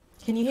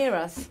 Can you hear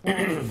us?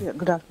 Yeah,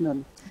 good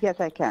afternoon. Yes,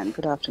 I can.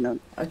 Good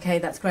afternoon. Okay,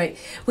 that's great.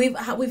 We've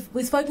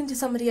spoken to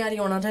somebody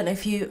earlier on. I don't know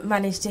if you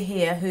managed to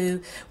hear,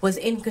 who was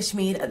in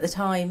Kashmir at the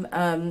time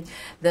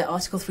the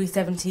Article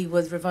 370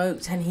 was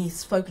revoked, and he's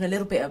spoken a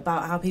little bit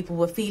about how people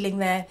were feeling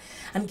there,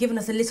 and given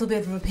us a little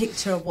bit of a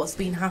picture of what's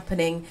been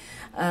happening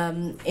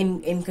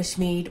in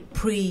Kashmir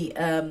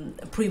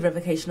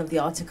pre-revocation of the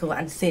article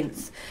and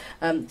since,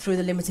 through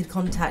the limited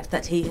contact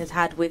that he has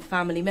had with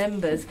family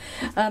members.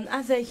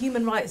 As a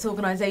human rights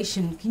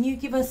organisation, can you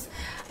give us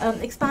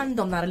expand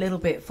on that a little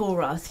bit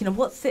for us?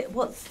 What's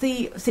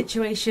the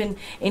situation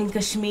in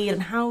Kashmir,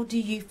 and how do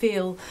you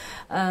feel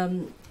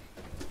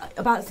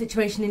about the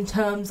situation in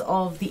terms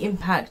of the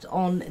impact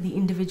on the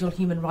individual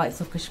human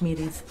rights of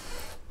Kashmiris?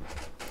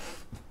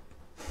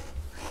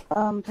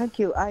 Thank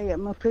you. I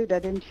am afraid I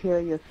didn't hear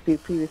your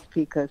previous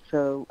speaker.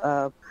 So,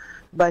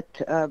 but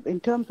in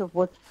terms of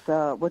what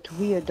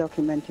we are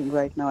documenting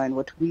right now and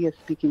what we are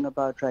speaking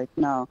about right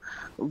now,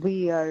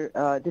 we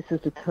are. This is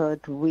the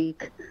third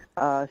week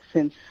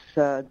since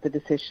the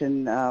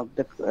decision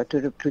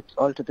to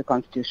alter the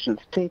constitutional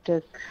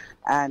status,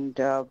 and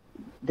there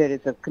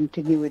is a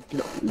continued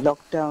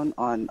lockdown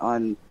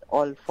on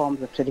all forms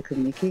of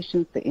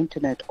telecommunications, the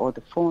internet or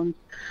the phones,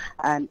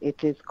 and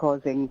it is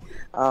causing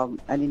an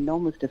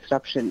enormous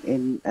disruption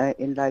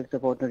in lives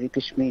of ordinary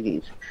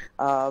Kashmiris.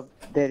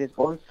 There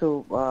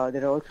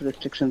are also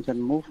restrictions on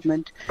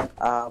movement,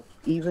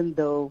 even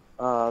though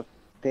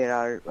there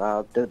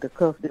are the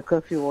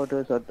curfew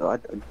orders are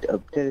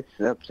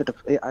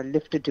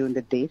lifted during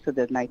the day, so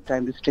there are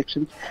nighttime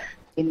restrictions.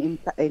 In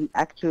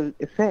actual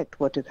effect,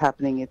 what is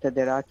happening is that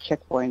there are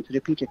checkpoints,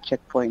 repeated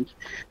checkpoints.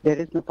 There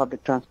is no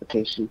public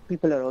transportation.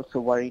 People are also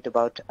worried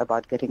about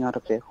getting out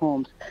of their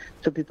homes,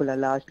 so people are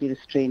largely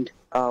restrained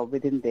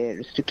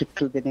restricted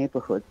to the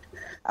neighborhoods.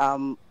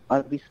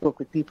 We spoke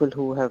with people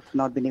who have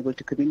not been able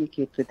to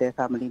communicate with their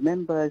family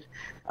members,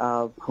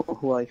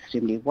 who are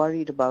extremely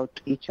worried about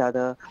each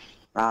other.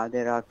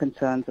 There are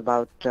concerns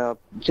about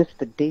just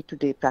the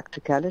day-to-day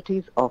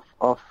practicalities of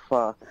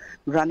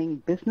running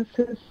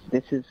businesses.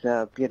 This is,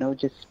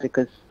 just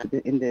because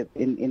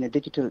in a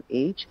digital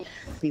age,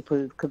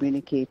 people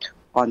communicate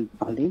on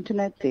the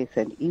internet. They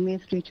send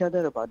emails to each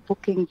other about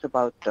bookings,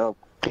 about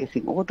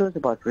placing orders,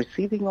 about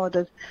receiving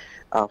orders,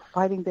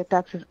 filing their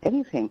taxes,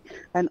 anything.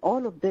 And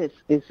all of this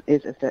is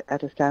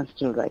at a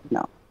standstill right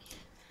now.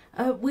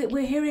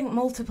 We're hearing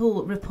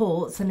multiple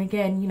reports, and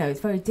again,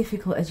 it's very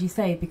difficult, as you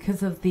say,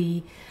 because of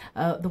the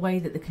way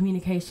that the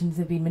communications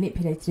have been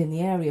manipulated in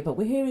the area. But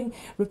we're hearing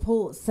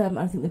reports.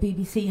 I think the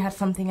BBC had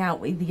something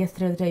out either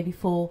yesterday or the day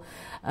before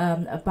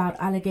about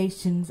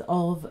allegations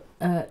of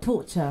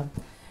torture.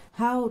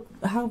 How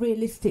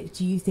realistic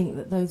do you think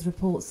that those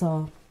reports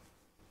are?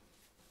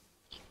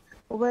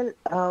 Well,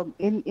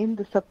 in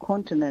the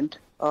subcontinent,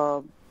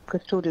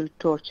 custodial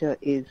torture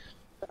is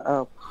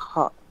a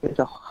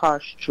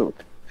harsh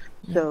truth.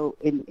 So,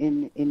 in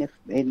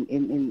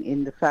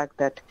the fact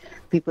that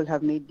people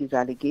have made these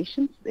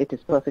allegations, it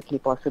is perfectly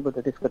possible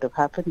that this could have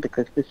happened,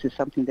 because this is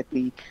something that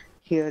we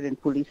hear in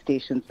police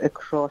stations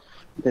across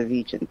the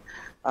region.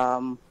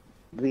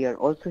 We are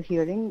also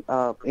hearing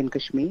in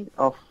Kashmir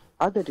of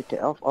other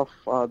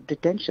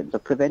detentions, or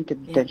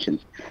preventive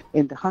detentions,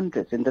 in the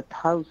hundreds, in the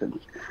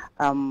thousands,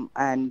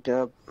 and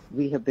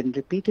we have been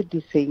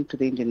repeatedly saying to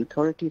the Indian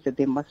authorities that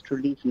they must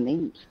release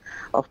names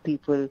of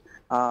people,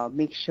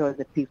 make sure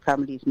that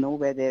families know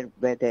where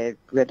their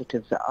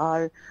relatives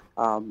are,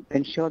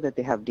 ensure that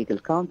they have legal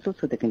counsel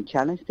so they can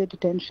challenge their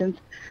detentions.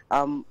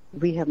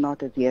 We have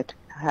not as yet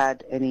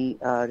had any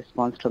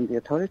response from the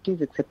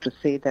authorities, except to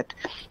say that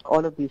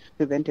all of these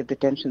preventive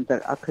detentions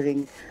are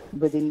occurring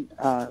within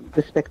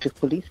respective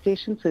police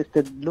stations, so it's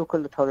the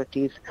local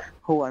authorities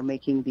who are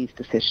making these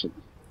decisions.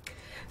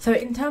 So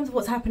in terms of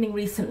what's happening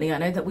recently, I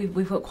know that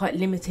we've got quite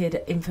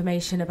limited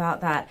information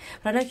about that,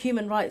 but I know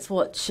Human Rights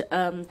Watch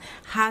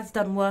has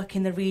done work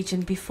in the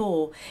region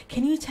before.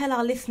 Can you tell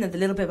our listeners a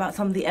little bit about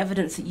some of the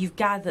evidence that you've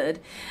gathered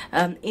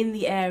in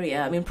the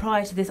area? I mean,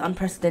 prior to this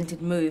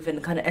unprecedented move and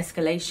the kind of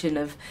escalation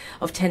of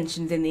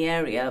tensions in the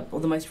area,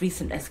 or the most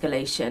recent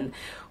escalation,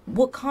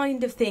 what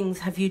kind of things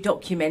have you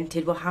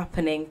documented were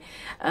happening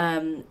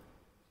in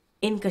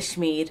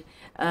Kashmir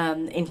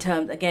in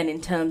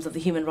terms of the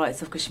human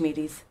rights of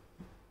Kashmiris?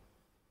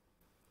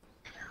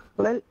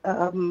 Well,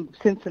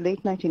 since the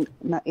late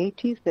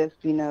 1980s, there's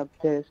been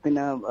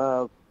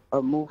a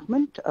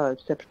movement, a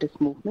separatist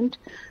movement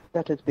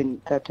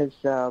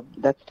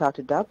that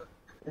started up,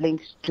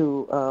 linked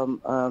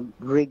to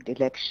rigged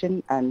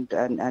election and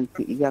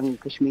young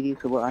Kashmiris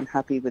who were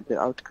unhappy with the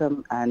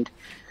outcome. And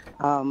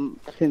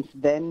since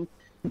then,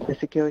 the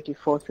security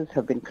forces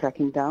have been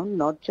cracking down,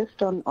 not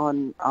just on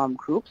armed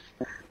groups,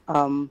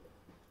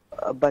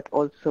 but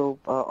also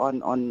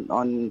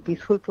on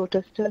peaceful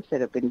protesters.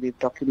 We've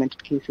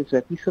documented cases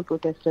where peaceful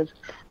protesters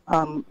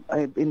in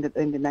the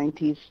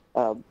 90s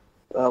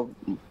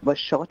were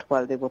shot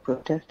while they were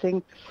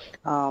protesting.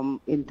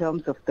 In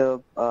terms of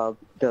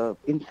the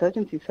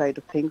insurgency side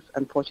of things,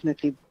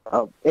 unfortunately,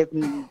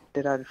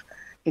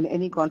 in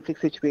any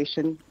conflict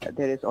situation,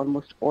 there is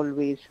almost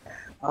always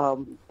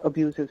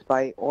abuses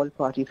by all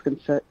parties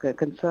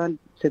concerned.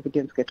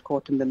 Civilians get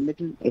caught in the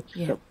middle. It's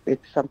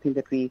something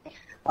that we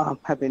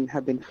have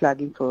been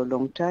flagging for a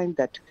long time.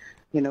 That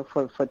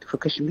for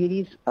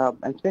Kashmiris,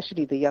 and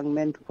especially the young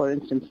men, for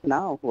instance,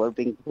 now who are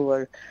being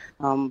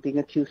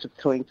accused of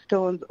throwing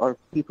stones, or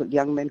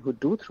young men who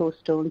do throw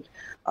stones.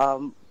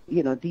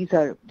 These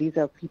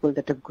are people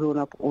that have grown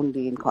up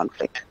only in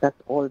conflict.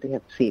 That's all they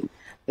have seen.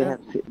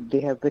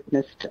 They have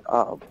witnessed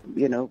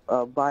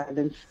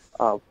violence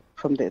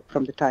from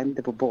the time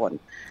they were born,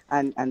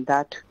 and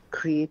that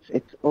creates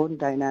its own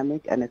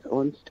dynamic and its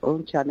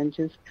own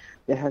challenges.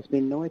 There has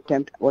been no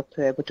attempt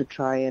whatsoever to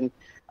try and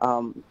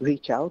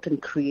reach out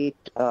and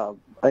create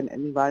an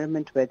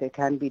environment where there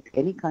can be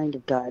any kind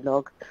of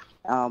dialogue.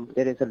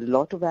 There is a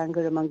lot of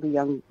anger among the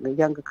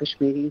younger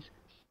Kashmiris.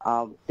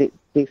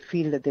 They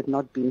feel that they've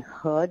not been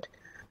heard.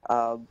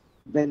 There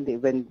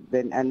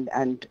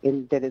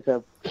is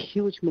a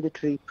huge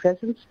military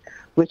presence,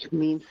 which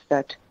means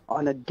that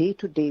on a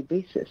day-to-day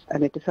basis,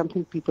 and it is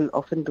something people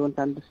often don't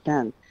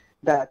understand,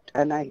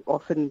 and I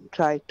often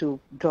try to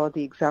draw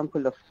the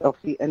example of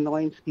the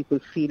annoyance people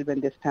feel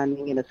when they're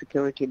standing in a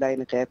security line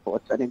at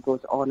airports, and it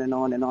goes on and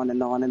on and on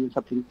and on, and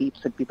something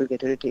beeps and people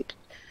get irritated.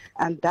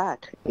 And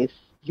that is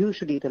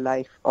usually the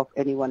life of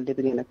anyone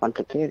living in a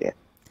conflict area.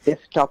 They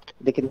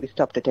can be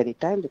stopped at any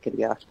time, they can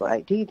be asked for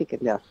ID, they can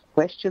be asked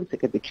questions, they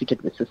can be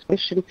treated with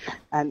suspicion,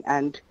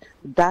 and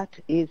that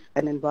is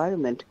an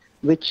environment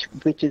which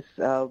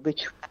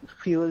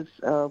fuels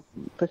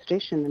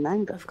frustration and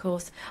anger. Of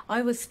course.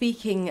 I was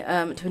speaking to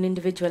an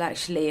individual,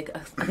 actually, I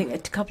think a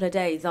couple of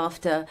days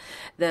after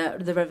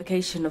the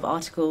revocation of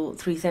Article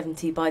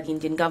 370 by the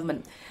Indian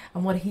government,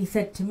 and what he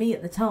said to me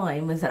at the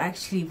time was that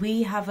actually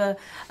we have a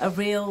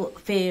real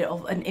fear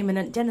of an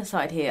imminent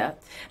genocide here.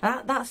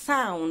 That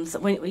sounds,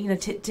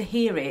 to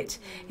hear it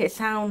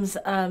sounds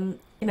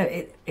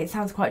it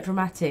sounds quite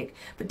dramatic.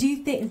 But do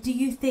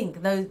you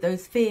think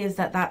those fears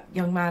that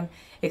young man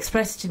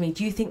expressed to me,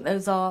 do you think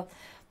those are,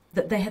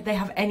 that they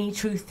have any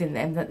truth in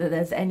them, that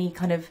there's any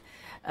kind of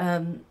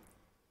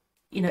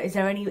is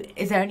there any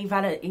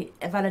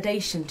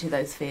validation to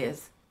those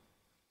fears?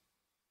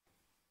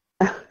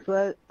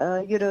 Well,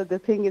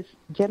 the thing is,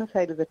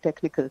 genocide is a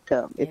technical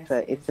term. It's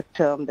a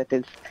term that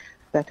is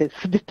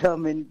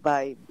determined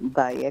by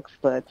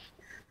experts.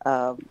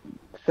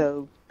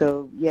 So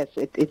yes,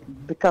 it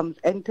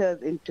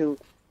enters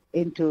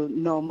into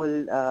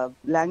normal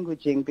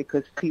languaging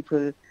because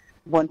people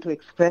want to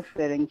express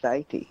their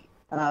anxiety.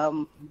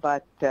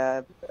 But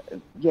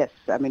yes,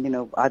 I mean,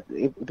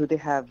 do they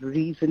have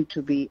reason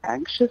to be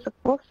anxious? Of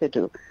course they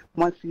do.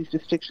 Once these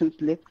restrictions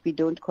lift, we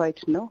don't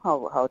quite know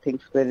how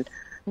things will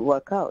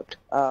work out.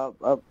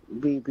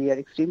 We are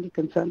extremely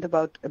concerned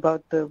about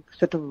the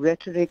sort of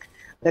rhetoric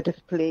that is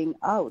playing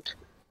out,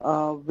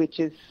 which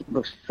is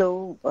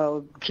so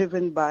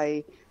driven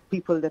by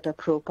people that are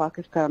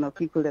pro-Pakistan or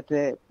people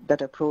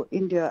that are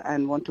pro-India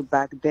and want to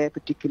back their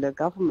particular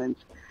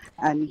governments.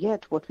 And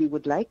yet what we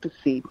would like to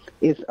see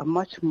is a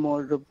much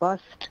more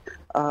robust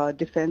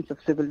defense of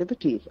civil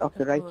liberties, of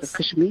the rights of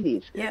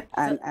Kashmiris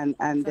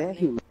and their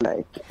human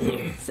rights.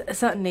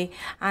 Certainly.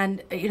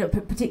 And,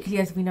 particularly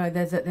as we know,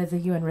 there's a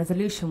UN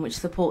resolution which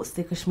supports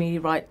the Kashmiri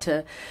right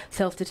to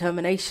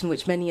self-determination,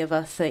 which many of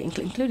us,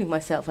 including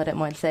myself, I don't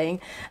mind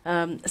saying,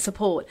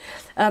 support.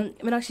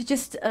 Meenakshi,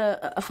 just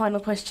a final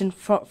question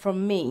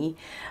from me.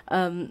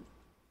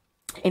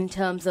 In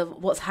terms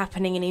of what's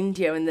happening in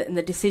India and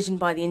the decision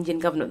by the Indian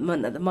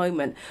government at the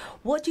moment,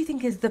 what do you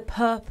think is the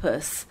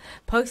purpose,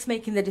 post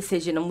making the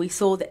decision, and we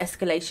saw the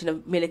escalation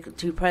of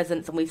military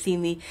presence and we've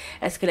seen the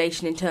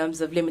escalation in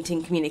terms of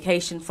limiting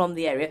communication from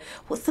the area,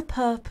 what's the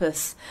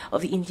purpose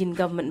of the Indian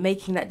government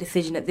making that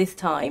decision at this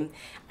time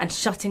and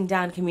shutting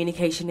down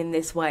communication in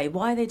this way?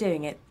 Why are they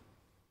doing it?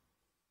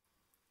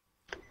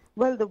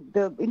 Well,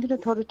 the Indian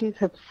authorities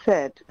have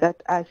said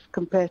that as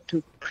compared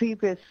to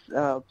previous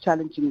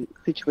challenging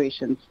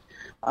situations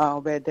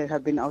where there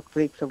have been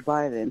outbreaks of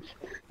violence,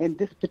 in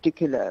this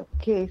particular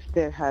case,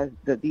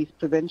 these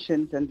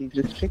preventions and these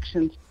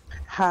restrictions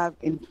have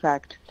in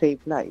fact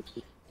saved lives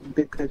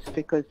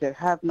because there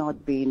have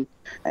not been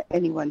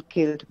anyone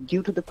killed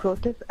due to the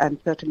protest and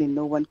certainly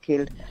no one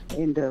killed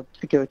in the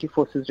security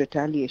forces'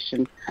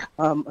 retaliation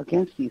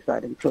against these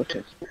violent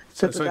protests.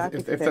 So to that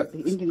extent,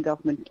 the Indian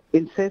government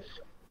insists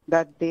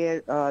that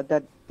their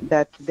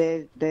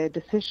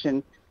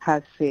decision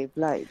has saved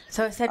lives.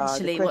 So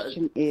essentially, the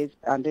question is,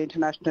 under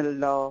international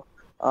law,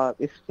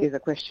 is a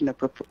question of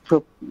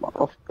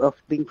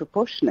being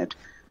proportionate,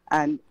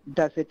 and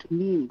does it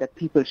mean that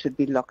people should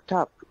be locked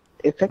up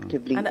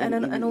effectively in their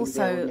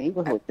own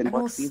neighborhoods?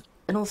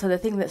 And also, the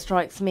thing that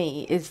strikes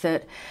me is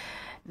that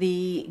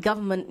the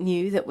government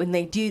knew that when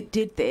they did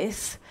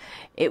this,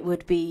 it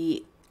would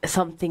be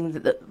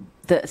something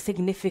that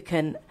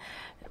significant.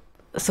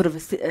 Sort of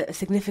a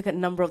significant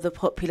number of the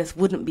populace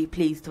wouldn't be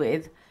pleased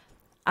with.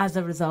 As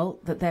a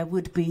result, that there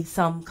would be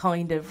some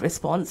kind of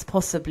response,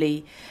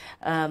 possibly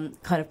kind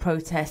of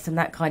protest and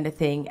that kind of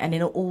thing. And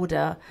in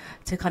order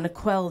to kind of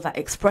quell that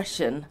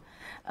expression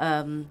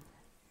of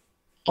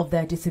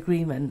their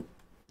disagreement,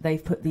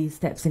 they've put these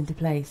steps into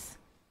place.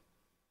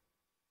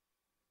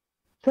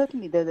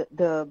 Certainly,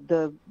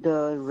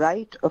 the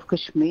right of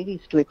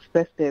Kashmiris to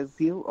express their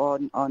view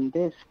on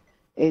this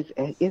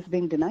is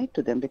being denied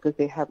to them because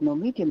they have no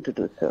medium to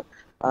do so.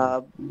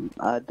 And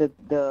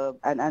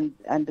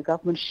the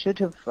government should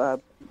have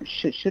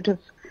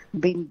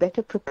been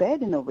better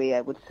prepared in a way,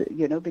 I would say,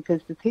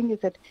 because the thing is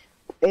that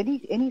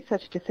any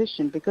such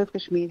decision, because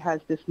Kashmir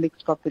has this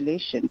mixed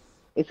population,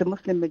 it's a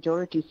Muslim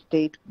majority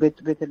state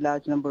with a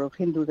large number of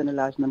Hindus and a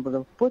large number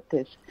of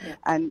Buddhists,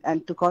 and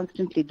to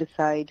constantly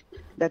decide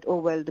that, oh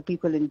well, the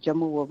people in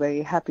Jammu were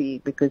very happy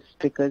because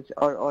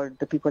or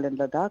the people in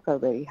Ladakh are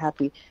very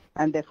happy,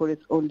 and therefore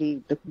it's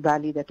only the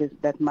valley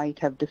that might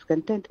have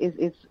discontent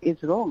is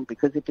wrong,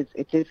 because it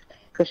is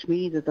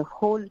Kashmir as a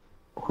whole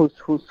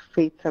whose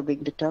fates are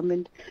being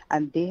determined,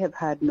 and they have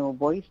had no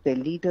voice. Their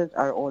leaders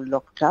are all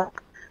locked up.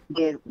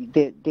 There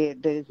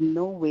is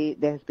no way.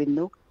 There has been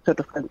no sort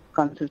of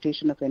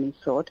consultation of any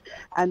sort,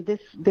 and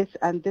this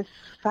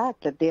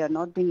fact that they are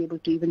not being able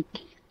to even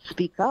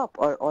speak up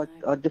or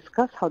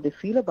discuss how they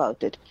feel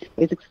about it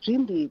is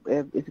extremely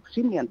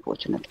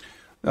unfortunate.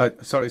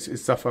 Sorry, it's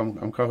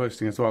Zaffar. I'm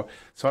co-hosting as well.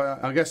 So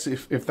I guess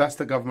if that's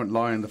the government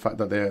line, the fact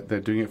that they're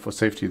doing it for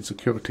safety and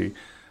security,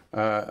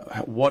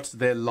 what's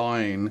their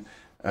line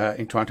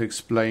in trying to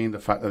explain the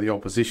fact that the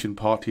opposition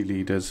party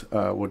leaders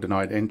were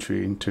denied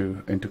entry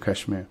into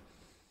Kashmir?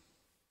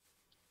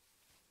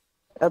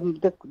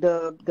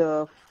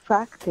 The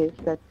fact is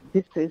that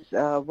this is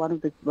one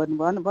of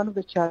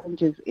the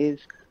challenges is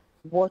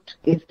what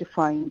is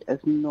defined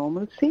as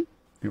normalcy,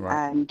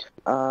 right. And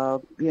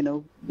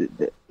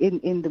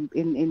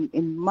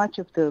in much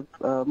of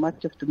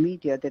the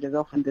media there is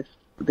often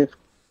this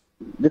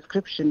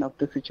description of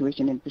the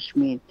situation in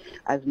Kashmir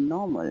as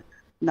normal.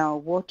 Now,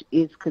 what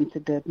is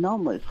considered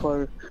normal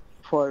for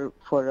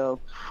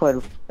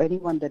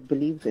anyone that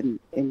believes in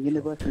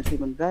universal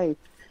human rights?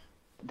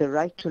 The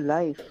right to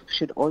life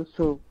should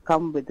also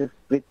come with the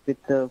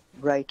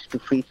right to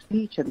free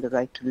speech and the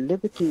right to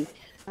liberty,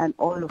 and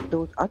all of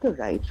those other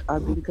rights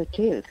are being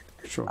curtailed.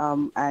 Sure.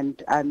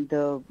 And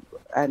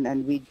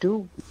we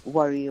do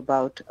worry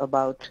about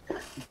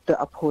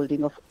the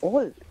upholding of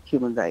all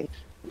human rights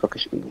for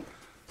Kashmir.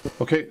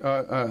 Okay,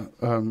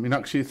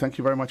 Meenakshi, thank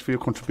you very much for your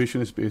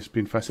contribution. It's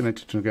been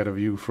fascinating to get a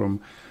view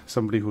from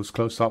somebody who's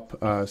close up,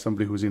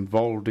 somebody who's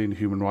involved in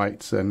human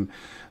rights, and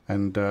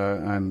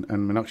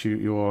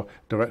Meenakshi, you're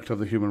director of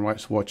the Human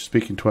Rights Watch,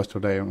 speaking to us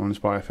today on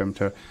Inspire FM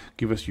to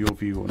give us your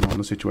view on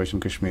the situation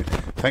in Kashmir.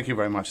 Thank you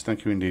very much.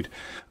 Thank you indeed.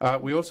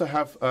 We also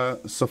have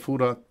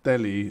Safura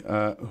Teli,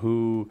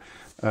 who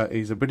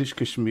is a British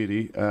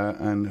Kashmiri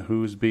and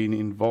who's been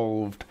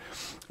involved,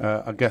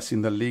 I guess,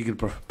 in the legal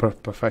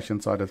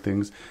profession side of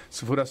things.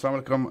 Safura,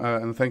 assalamu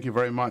alaikum, and thank you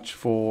very much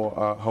for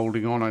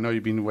holding on. I know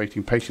you've been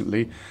waiting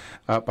patiently.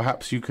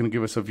 Perhaps you can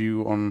give us a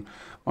view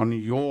on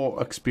your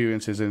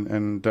experiences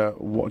and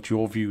what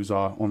your views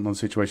are on the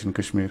situation in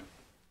Kashmir.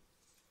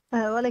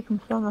 Walaikum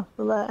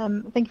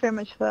assalam. Thank you very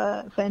much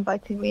for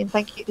inviting me, and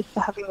thank you just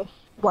for having this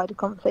wider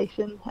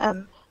conversation.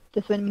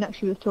 Just when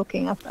Meenakshi was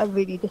talking, I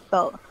really just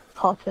felt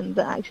heartened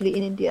that actually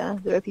in India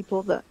there are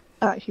people that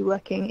are actually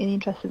working in the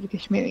interests of the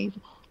Kashmiris,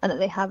 and that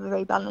they have a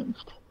very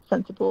balanced,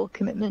 sensible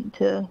commitment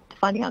to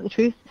finding out the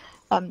truth.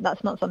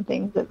 That's not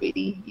something that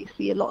really you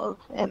see a lot of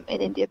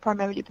in India,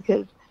 primarily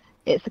because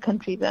it's a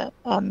country that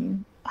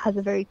has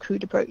a very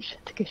crude approach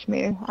to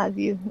Kashmir, as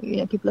you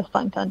know, people are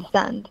starting to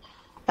understand.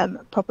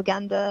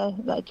 Propaganda,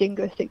 like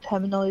jingoistic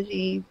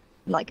terminology,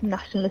 like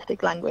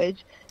nationalistic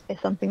language, is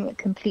something that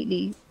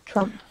completely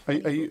trumps.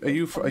 Are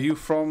you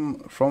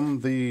from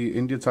the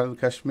Indian side of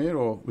Kashmir,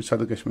 or which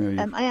side of Kashmir are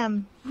you? I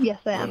am. Yes,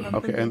 I am.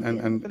 Okay,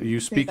 and you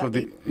speak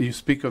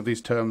of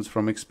these terms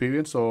from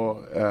experience,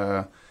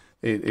 or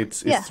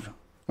it's yeah.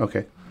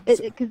 Okay.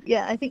 Because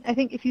I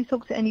think if you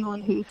talk to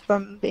anyone who's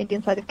from the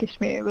Indian side of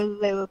Kashmir, whether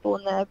they were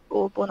born there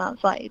or born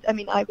outside. I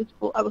mean, I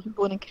wasn't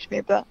born in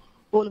Kashmir, but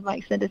all of my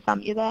extended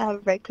family are there. I have a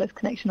very close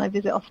connection. I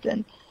visit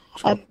often.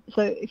 Sure.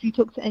 So if you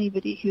talk to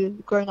anybody who's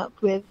grown up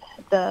with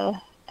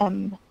the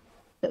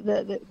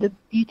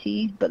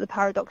beauty, but the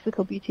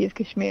paradoxical beauty of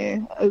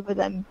Kashmir over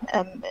them,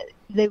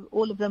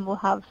 all of them will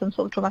have some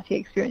sort of traumatic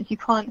experience. You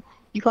can't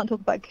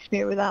talk about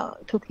Kashmir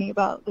without talking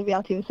about the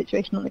reality of the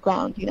situation on the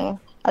ground. You know,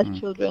 as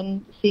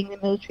children, seeing the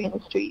military in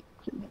the streets,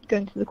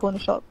 going to the corner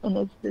shop,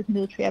 and there's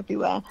military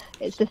everywhere.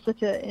 It's just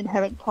such an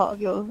inherent part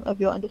of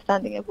your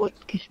understanding of what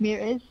Kashmir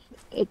is.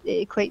 It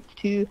equates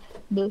to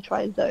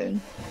militarized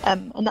zone,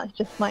 and that's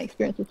just my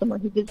experience as someone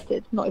who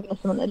visited, not even as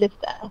someone that lived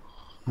there.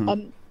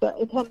 But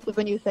in terms of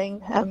when you were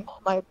saying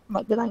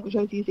the language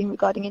I was using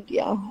regarding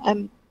India,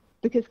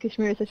 because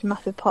Kashmir is such a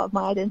massive part of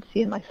my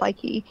identity and my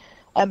psyche,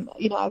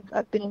 you know,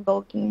 I've been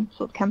involved in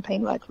sort of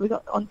campaign work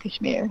on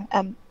Kashmir,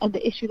 and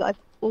the issue that I've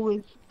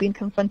always been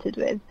confronted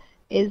with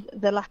is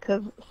the lack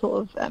of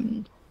sort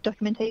of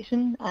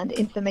documentation and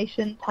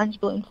information,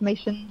 tangible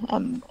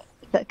information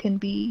that can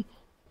be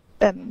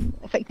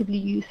effectively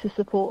used to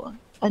support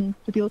and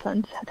for people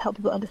to help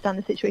people understand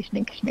the situation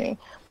in Kashmir.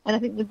 And I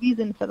think the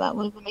reason for that,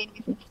 one of the main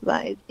reasons for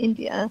that, is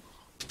India,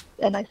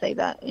 and I say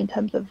that in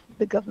terms of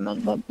the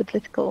government, the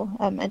political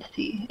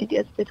entity,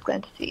 India's political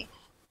entity,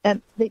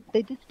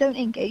 they just don't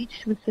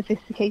engage with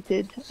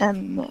sophisticated,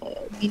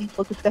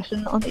 meaningful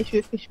discussion on the issue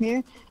of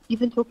Kashmir.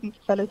 Even talking to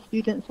fellow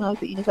students when I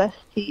was at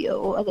university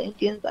or other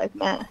Indians that I've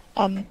met,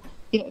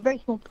 you know, a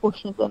very small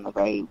proportion of them are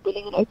very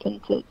willing and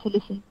open to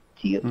listen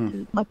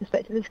to my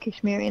perspective as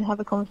Kashmiri and have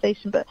a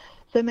conversation. But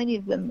so many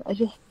of them are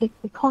just, they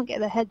can't get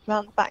their heads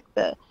around the fact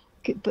that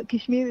but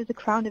Kashmir is the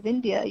crown of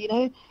India. You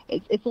know,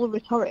 it's all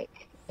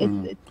rhetoric.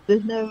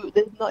 There's no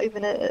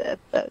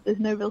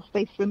real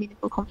space for a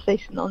meaningful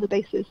conversation on the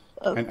basis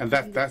of. And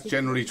that's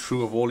generally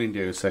true of all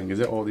India, you're saying, is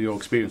it, or your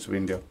experience of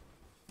India?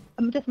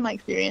 Just my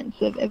experience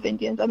of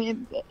Indians. I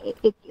mean,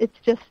 it's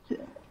just,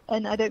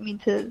 and I don't mean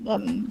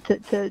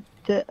to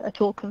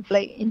at all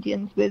conflate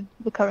Indians with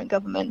the current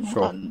government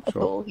at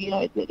all. You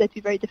know, they're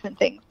two very different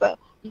things. But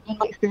even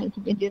my experience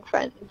of Indian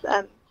friends,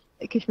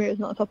 Kashmir is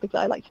not a topic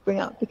that I like to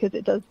bring up because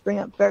it does bring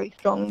up very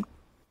strong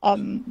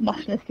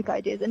nationalistic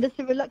ideas, and just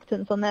a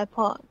reluctance on their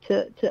part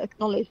to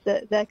acknowledge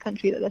that their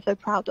country that they're so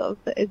proud of,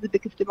 that is the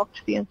biggest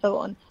democracy and so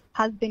on,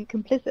 has been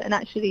complicit and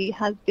actually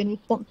has been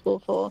responsible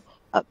for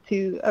up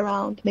to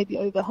around maybe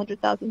over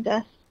 100,000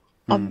 deaths,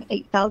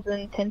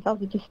 8,000,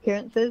 10,000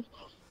 disappearances.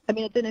 I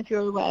mean, I don't know if you're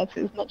aware, if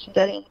it was mentioned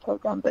earlier in the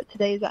programme, but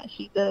today is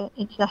actually the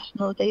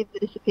International Day of the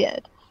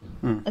Disappeared.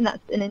 And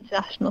that's an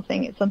international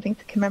thing. It's something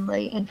to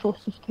commemorate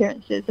enforced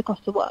disappearances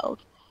across the world.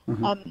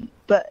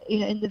 But, you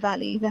know, in the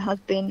valley there has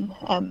been,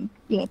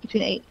 you know,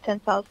 between 8,000 to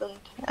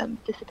 10,000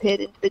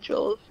 disappeared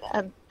individuals.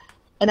 And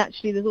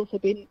actually there's also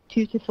been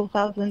 2,000 to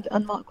 4,000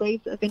 unmarked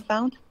graves that have been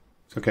found.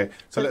 Okay,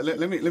 so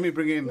let me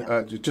bring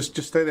in,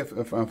 just stay there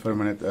for a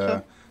minute,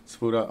 Sure.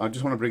 Safura. I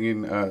just want to bring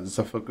in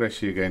Zaffar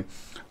Quraishi again.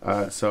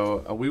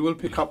 So we will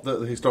pick up the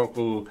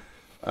historical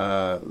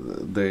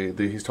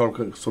the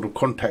historical sort of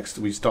context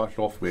we started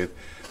off with,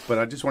 but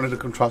I just wanted to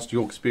contrast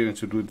your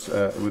experience with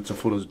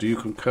Zaffar's. Do you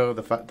concur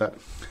the fact that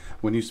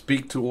when you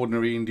speak to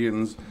ordinary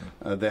Indians,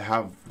 they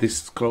have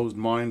this closed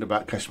mind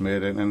about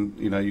Kashmir, and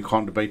you know, you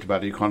can't debate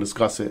about it, you can't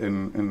discuss it,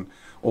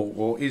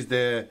 or is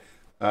there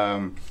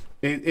was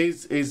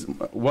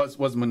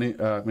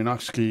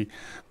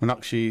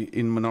Meenakshi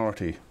in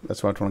minority?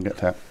 That's what I'm trying to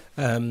get at.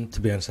 To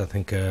be honest, I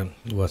think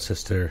what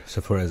Sister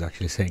Safura is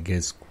actually saying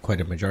is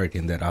quite a majority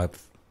in that I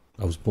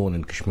was born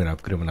in Kashmir,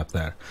 I've grown up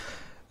there.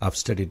 I've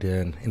studied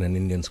in an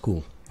Indian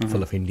school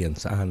full of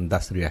Indians, and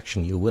that's the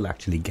reaction you will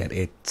actually get.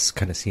 It's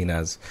kind of seen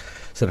as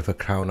sort of a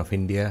crown of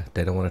India.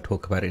 They don't want to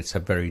talk about it. It's a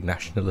very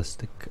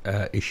nationalistic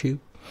issue.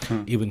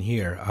 Even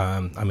here,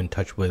 I'm in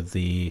touch with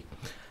the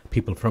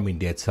people from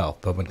India itself,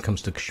 but when it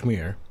comes to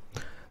Kashmir,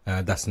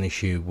 that's an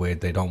issue where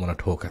they don't want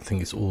to talk. I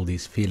think it's all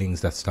these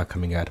feelings that start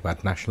coming out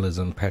about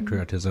nationalism,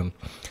 patriotism.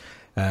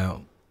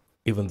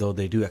 Even though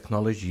they do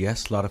acknowledge,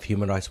 yes, a lot of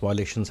human rights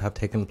violations have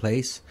taken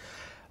place,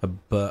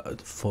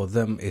 but for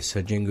them it's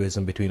a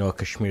jingoism between,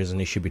 Kashmir is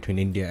an issue between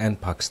India and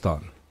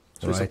Pakistan.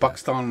 So right? It's a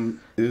Pakistan,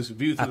 is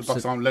viewed through the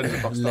Pakistan lens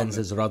of Pakistan.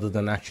 Lenses rather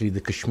than actually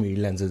the Kashmir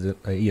lenses,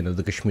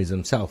 the Kashmiris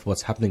themselves.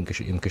 What's happening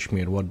in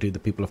Kashmir? What do the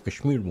people of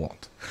Kashmir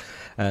want?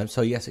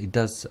 So yes, it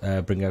does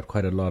bring out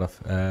quite a lot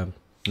of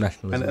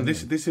nationalism. And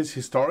this is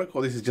historic,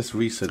 or this is just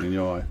recent in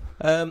your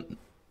eye?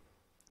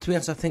 To be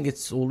honest, I think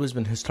it's always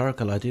been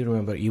historical. I do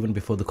remember even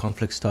before the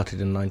conflict started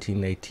in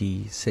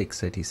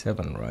 1986,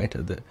 87, right?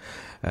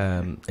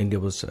 India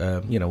was,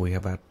 we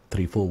have had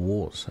 3-4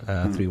 wars,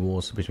 3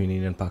 wars between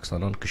India and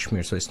Pakistan on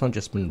Kashmir. So it's not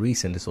just been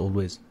recent, it's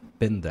always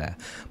been there.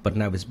 But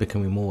now it's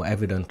becoming more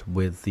evident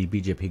with the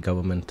BJP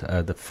government,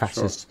 the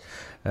fascist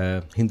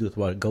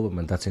Hindutva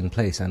government that's in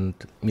place. And,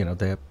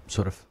 they're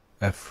sort of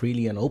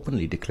freely and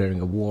openly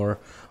declaring a war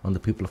on the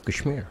people of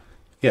Kashmir.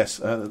 Yes,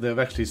 they've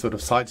actually sort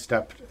of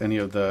sidestepped any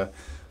of the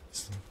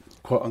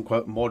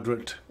quote-unquote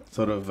moderate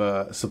sort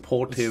of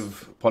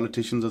supportive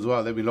politicians as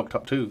well. They'll be locked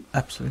up too.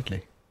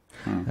 Absolutely.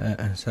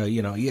 So,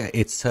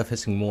 it's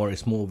surfacing more,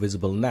 it's more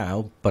visible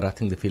now, but I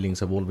think the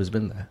feelings have always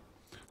been there.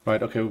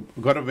 Right, okay,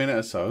 we've got a minute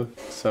or so.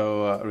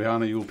 So,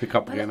 Rehana, you'll pick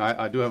up again.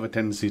 I do have a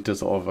tendency to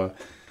sort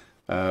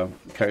of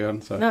carry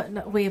on. So.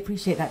 No, we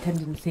appreciate that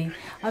tendency.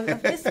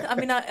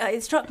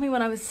 It struck me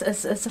when I was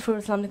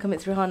Zaffar Iqbal,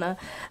 it's Rehana.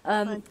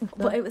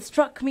 But it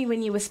struck me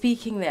when you were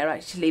speaking there,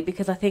 actually,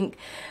 because I think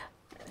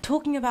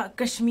talking about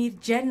Kashmir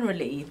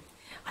generally,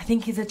 I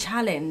think is a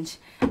challenge.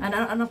 And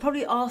I'll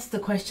probably ask the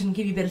question,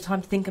 give you a bit of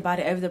time to think about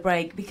it over the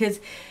break, because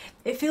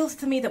it feels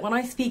to me that when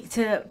I speak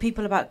to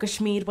people about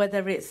Kashmir,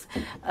 whether it's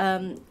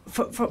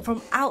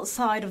from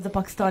outside of the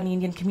Pakistani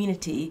Indian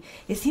community,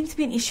 it seems to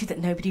be an issue that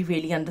nobody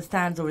really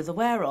understands or is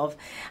aware of.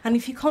 And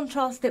if you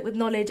contrast it with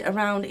knowledge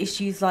around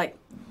issues like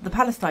the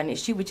Palestine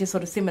issue, which is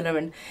sort of similar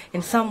in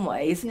some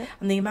ways,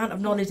 and the amount of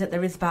knowledge that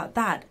there is about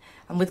that,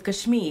 and with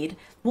Kashmir,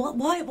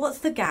 what's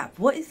the gap?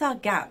 What is our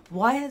gap?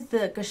 Why has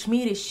the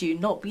Kashmir issue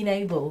not been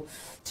able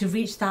to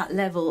reach that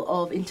level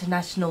of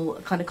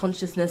international kind of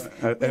consciousness?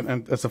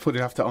 And as a foot,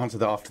 you have to answer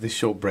that after this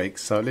short break.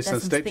 So listen,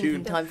 stay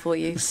tuned. Time for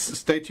you.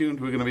 Stay tuned.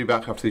 We're going to be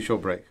back after this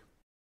short break.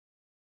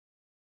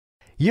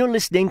 You're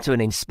listening to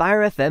an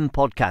Inspire FM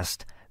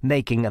podcast,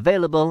 making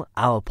available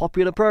our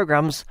popular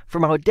programs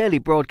from our daily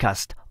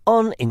broadcast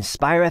on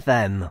Inspire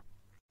FM.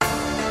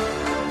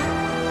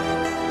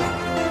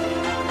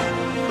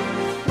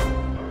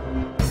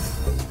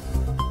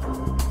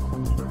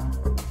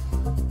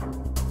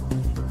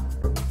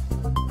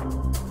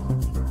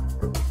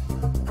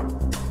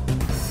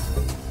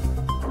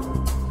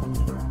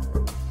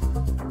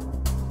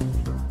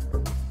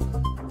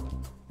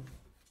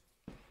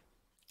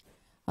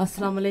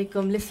 Assalamu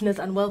alaikum, listeners,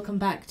 and welcome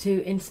back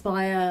to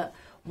Inspire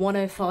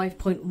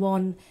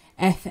 105.1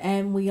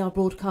 FM. We are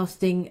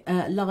broadcasting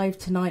live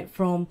tonight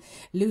from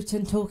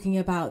Luton, talking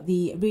about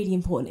the really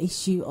important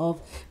issue of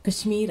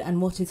Kashmir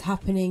and what is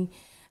happening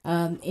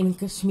in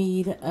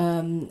Kashmir.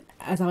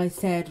 As I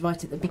said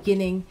right at the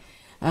beginning,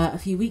 a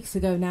few weeks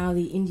ago now,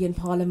 the Indian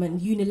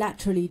Parliament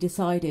unilaterally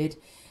decided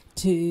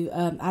to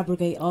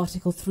abrogate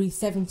Article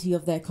 370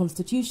 of their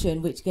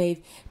constitution, which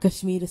gave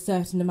Kashmir a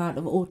certain amount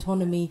of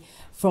autonomy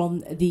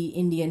from the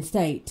Indian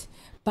state.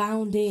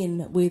 Bound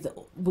in with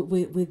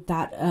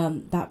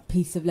that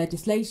piece of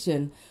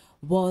legislation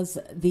was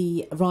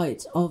the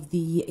right of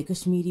the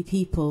Kashmiri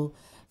people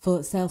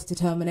for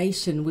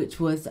self-determination, which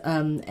was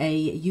a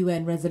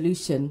UN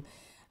resolution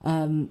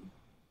that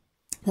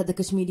the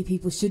Kashmiri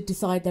people should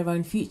decide their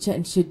own future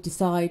and should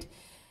decide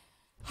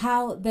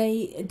how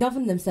they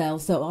govern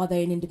themselves. So are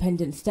they an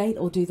independent state,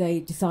 or do they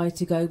decide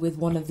to go with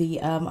one of the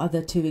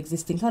other two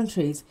existing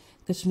countries?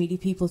 Kashmiri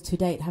people to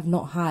date have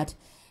not had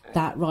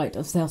that right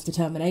of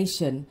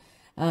self-determination.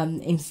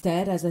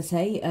 Instead, as I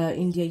say,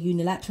 India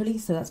unilaterally,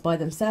 so that's by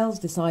themselves,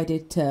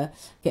 decided to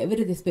get rid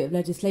of this bit of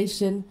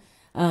legislation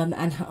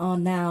and are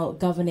now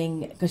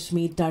governing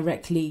Kashmir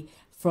directly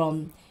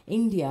from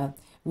India.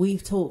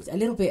 We've talked a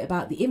little bit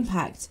about the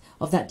impact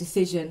of that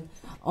decision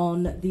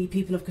on the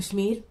people of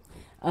Kashmir.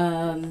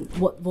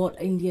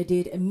 What India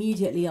did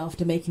immediately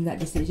after making that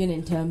decision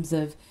in terms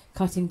of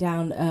cutting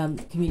down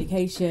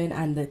communication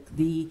and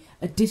the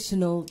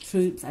additional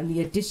troops and the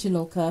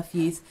additional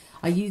curfews.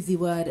 I use the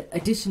word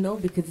additional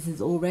because this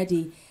is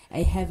already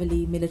a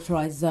heavily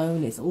militarized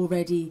zone. It's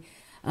already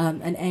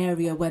an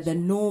area where the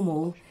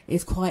normal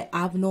is quite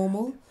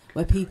abnormal,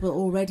 where people are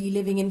already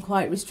living in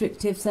quite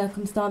restrictive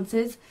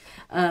circumstances.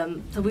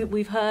 So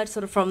we've heard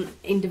sort of from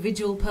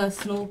individual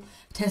personal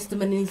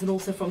testimonies and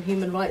also from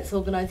human rights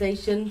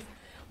organisations.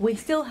 We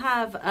still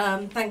have,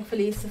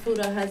 thankfully,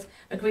 Safura has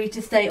agreed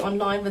to stay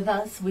online with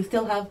us. We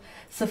still have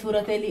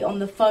Safura Teli on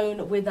the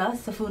phone with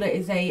us. Safura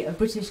is a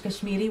British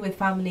Kashmiri with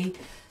family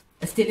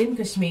still in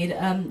Kashmir.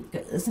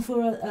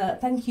 Safura,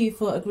 thank you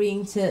for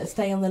agreeing to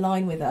stay on the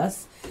line with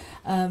us.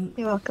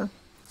 You're welcome.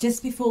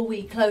 Just before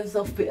we close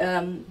off,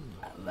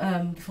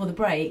 before the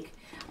break,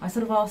 I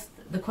sort of asked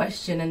the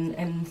question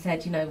and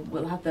said,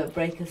 we'll have the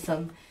break as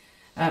some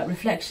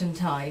reflection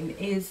time,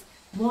 is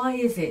why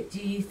is it, do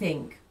you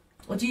think,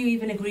 or do you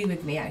even agree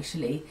with me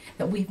actually,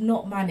 that we've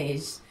not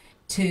managed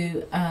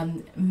to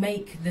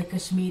make the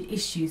Kashmir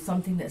issue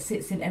something that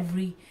sits in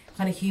every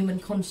kind of human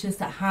conscious,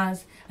 that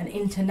has an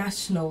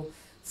international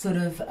sort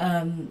of,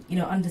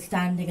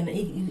 understanding and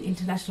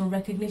international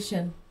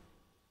recognition?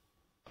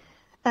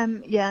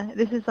 Yeah,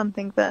 this is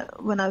something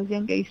that when I was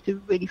younger used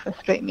to really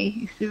frustrate me,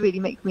 used to really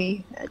make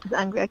me just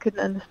angry. I couldn't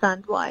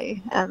understand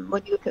why,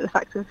 when you look at the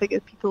facts and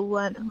figures, people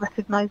weren't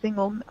recognising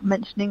or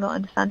mentioning or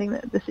understanding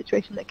the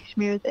situation that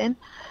Kashmir is in.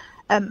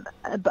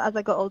 But as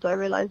I got older, I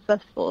realised,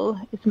 first of all,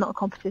 it's not a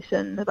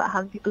competition about how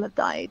many people have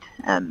died.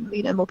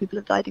 More people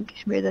have died in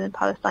Kashmir than in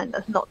Palestine.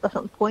 That's not the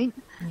point.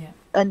 Yeah.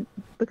 And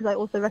because I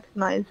also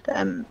recognised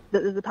that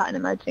there's a pattern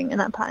emerging, and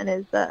that pattern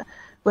is that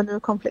when there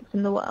are conflicts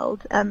in the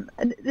world, and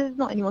this is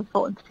not anyone's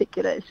fault in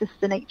particular, it's just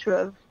the nature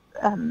of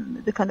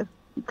the kind of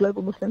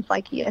global Muslim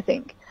psyche, I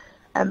think.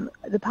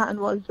 The pattern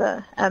was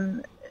that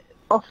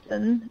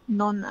often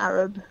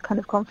non-Arab kind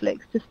of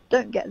conflicts just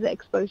don't get the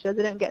exposure,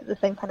 they don't get the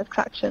same kind of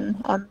traction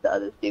that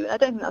others do. And I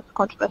don't think that's a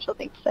controversial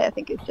thing to say. I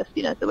think it's just,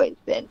 the way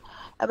it's been.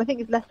 I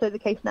think it's less so the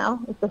case now,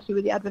 especially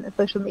with the advent of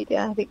social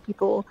media. I think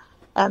people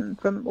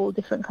from all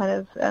different kind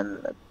of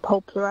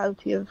whole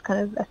plurality of kind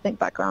of ethnic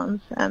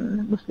backgrounds,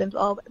 Muslims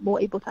are more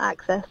able to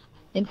access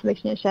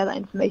information and share that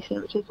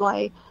information, which is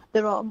why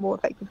there are more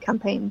effective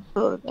campaigns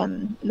for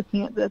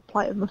looking at the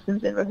plight of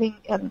Muslims in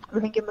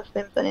Rohingya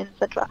Muslims and in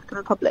Central African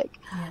Republic.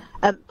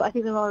 Yeah. But I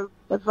think there are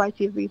a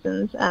variety of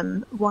reasons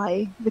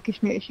why the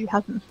Kashmir issue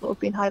hasn't sort of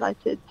been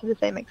highlighted to the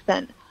same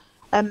extent.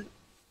 And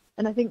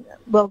I think,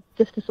 well,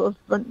 just to sort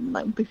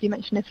of briefly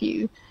mention a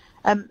few,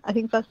 I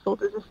think first of all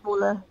there's a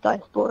smaller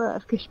diaspora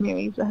of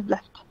Kashmiris that have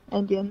left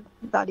Indian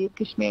Valley of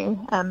Kashmir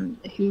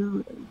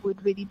who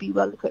would really be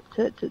well equipped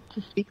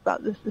to speak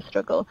about the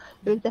struggle.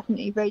 There is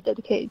definitely very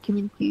dedicated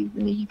communities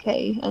in the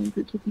UK and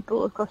groups of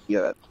people across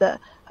Europe that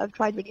have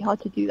tried really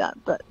hard to do that,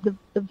 but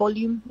the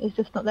volume is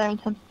just not there in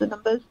terms of the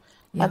numbers.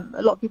 Yeah.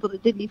 A lot of people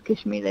that did leave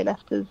Kashmir, they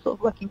left as sort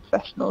of working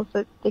professionals,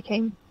 so they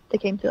came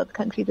to other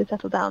countries, they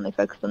settled down, they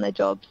focused on their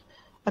jobs,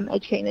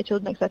 educating their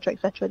children, etc.,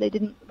 etc. They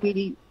didn't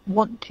really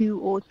want to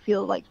or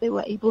feel like they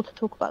were able to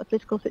talk about the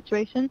political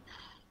situation.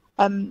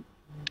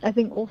 I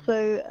think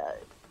also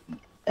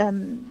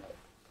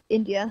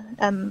India,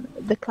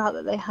 the clout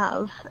that they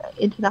have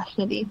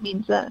internationally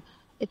means that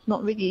it's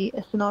not really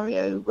a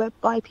scenario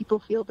whereby people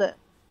feel that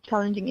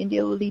challenging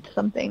India will lead to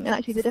something. And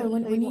actually, they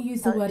don't. When you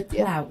use the word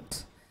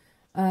clout,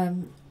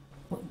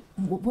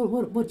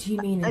 what do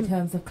you mean in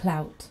terms of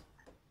clout?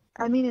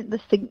 I mean, the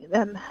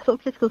sort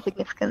of political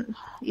significance.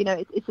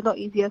 It's a lot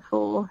easier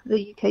for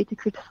the UK to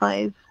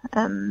criticise,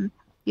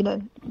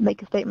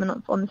 make a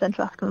statement on the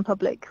Central African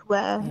Republic,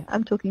 where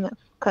I'm talking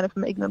kind of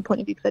from an ignorant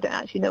point of view because I don't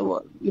actually know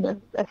what,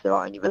 if there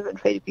are any relevant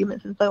trade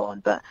agreements and so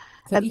on. But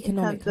so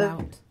economic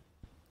clout.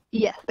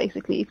 Yes,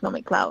 basically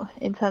economic clout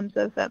in terms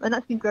of, and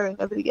that's been growing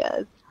over the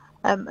years.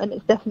 And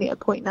it's definitely a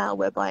point now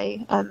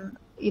whereby,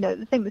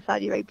 the same with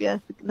Saudi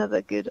Arabia,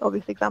 another good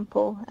obvious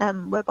example,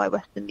 whereby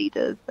Western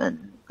leaders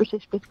and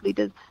British political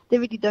leaders, they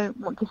really don't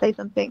want to say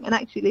something. And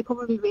actually, they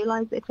probably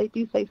realise that if they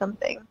do say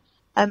something,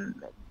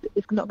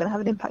 it's not going to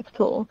have an impact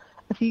at all.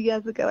 A few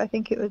years ago, I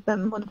think it was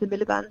one of the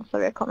Miliband,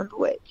 sorry, I can't remember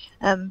which,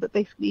 but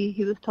basically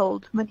he was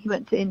told when he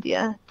went to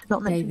India to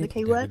not mention the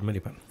K word.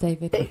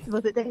 David.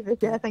 Was it David?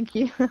 Yeah, thank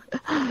you.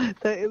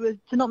 So it was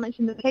to not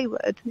mention the K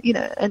word,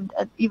 and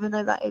even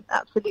though that is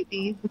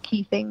absolutely the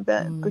key thing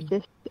that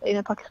British,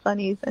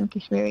 Pakistanis and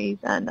Kashmiris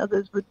and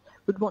others would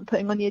want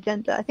putting on the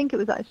agenda. I think it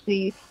was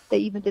actually, they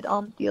even did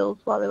arms deals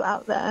while they were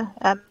out there.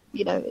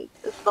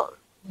 It's not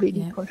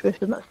really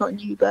controversial, that's not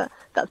new, but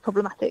that's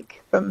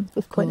problematic from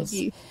this point of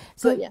view.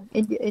 So yeah,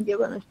 India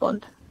won't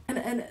respond.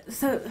 And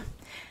so,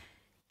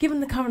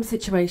 given the current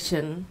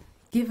situation,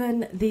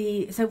 given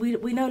so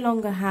we no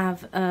longer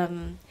have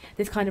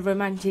this kind of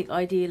romantic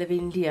ideal of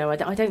India.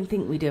 I don't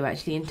think we do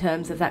actually, in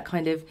terms of that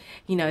kind of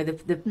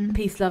the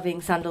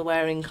peace-loving,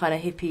 sandal-wearing kind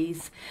of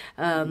hippies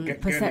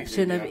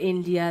perception of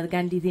India, the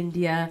Gandhi's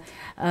India.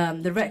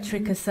 The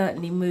rhetoric has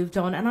certainly moved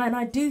on, and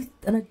I do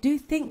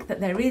think that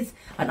there is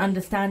an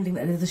understanding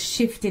that there's a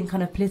shift in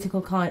kind of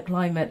political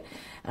climate.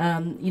 With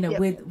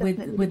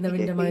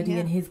Narendra Modi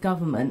and his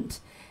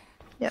government.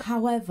 Yep.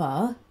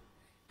 However,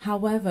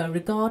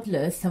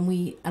 regardless,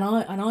 and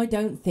I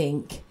don't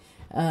think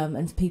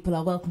and people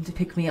are welcome to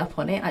pick me up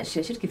on it.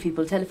 Actually, I should give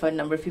people a telephone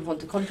number if you want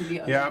to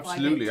contribute. Yeah,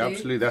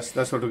 absolutely. That's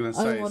what we're going to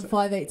say.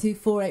 01582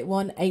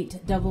 481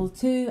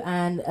 822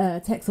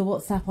 and text or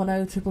WhatsApp on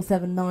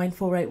 07779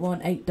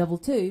 481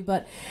 822.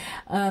 But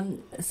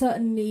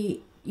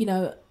certainly,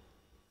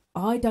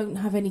 I don't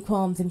have any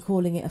qualms in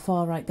calling it a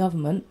far-right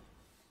government.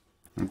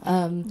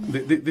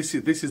 This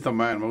is the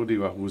man, Modi,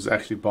 who was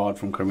actually barred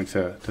from coming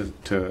to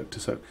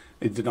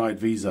a denied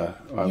visa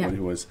when he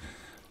was,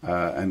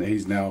 and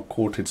he's now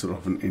courted sort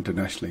of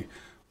internationally.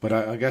 But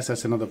I guess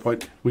that's another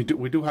point. We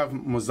do have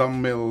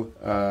Muzzammil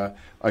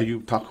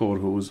Ayyub Thakur,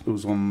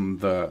 who's on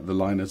the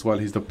line as well.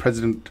 He's the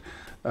president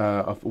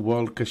of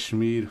World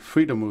Kashmir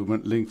Freedom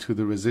Movement, linked to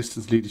the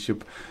resistance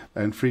leadership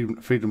and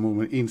freedom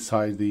movement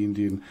inside the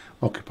Indian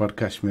Occupied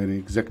Kashmir,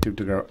 executive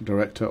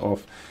director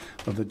of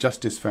the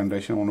Justice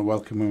Foundation. I want to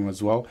welcome him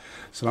as well.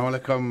 Assalamu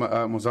alaikum,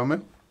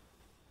 Muzzammil.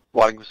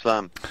 Wa alaikum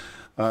assalam.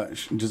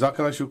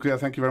 Jazakallah shukriya.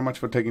 Thank you very much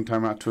for taking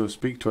time out to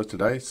speak to us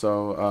today.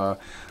 So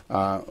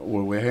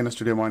we're here in the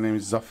studio. My name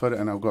is Zaffar,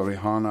 and I've got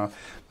Rehana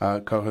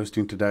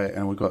co-hosting today,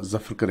 and we've got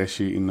Zaffar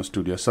Quraishi in the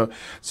studio. So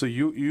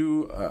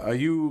you are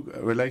you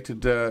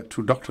related to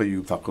Dr.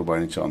 Ayyub Thakur by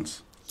any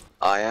chance?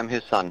 I am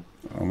his son.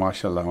 Oh,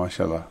 mashallah,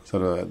 mashallah.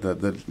 So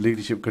the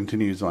leadership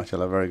continues,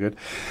 mashallah. Very good.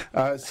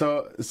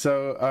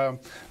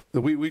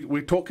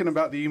 We're talking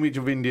about the image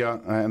of India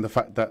and the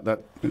fact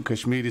that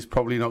Kashmir is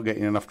probably not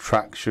getting enough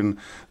traction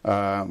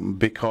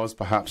because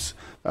perhaps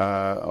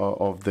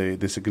of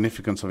the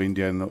significance of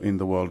India in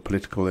the world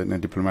political and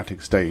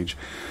diplomatic stage.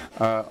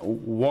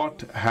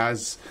 What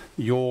has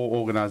your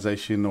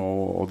organisation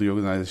or the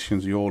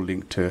organisations you're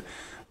linked to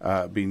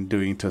been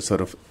doing to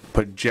sort of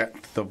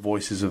project the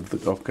voices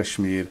of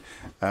Kashmir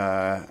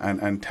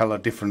and tell a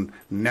different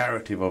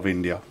narrative of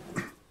India?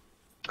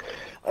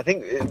 I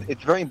think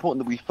it's very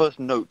important that we first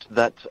note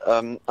that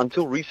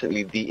until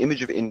recently, the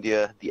image of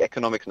India, the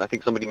economics, and I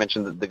think somebody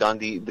mentioned that the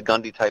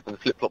Gandhi type and the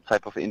flip-flop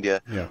type of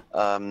India,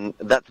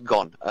 that's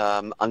gone.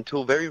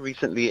 Until very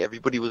recently,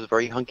 everybody was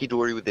very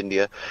hunky-dory with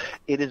India.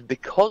 It is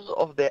because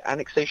of their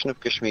annexation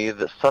of Kashmir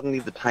that suddenly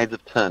the tides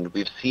have turned.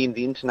 We've seen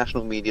the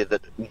international media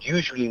that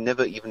usually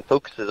never even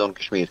focuses on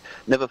Kashmir,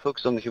 never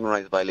focuses on the human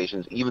rights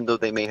violations, even though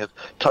they may have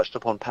touched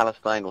upon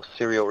Palestine or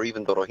Syria or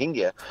even the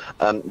Rohingya.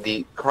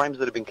 The crimes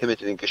that have been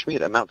committed in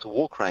Kashmir amount to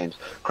war crimes,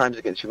 crimes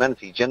against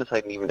humanity,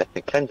 genocide, and even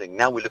ethnic cleansing.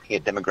 Now we're looking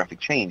at demographic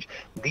change.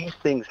 These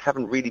things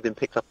haven't really been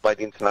picked up by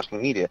the international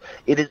media.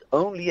 It is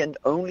only and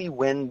only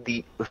when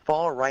the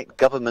far-right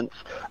government's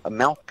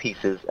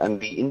mouthpieces and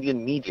the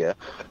Indian media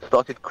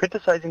started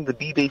criticizing the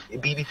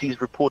BBC's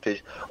reportage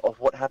of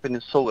what happened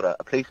in Sora,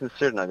 a place in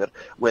Srinagar,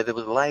 where there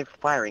was live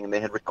firing and they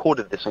had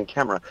recorded this on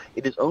camera.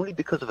 It is only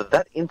because of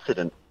that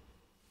incident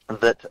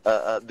that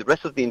the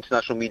rest of the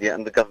international media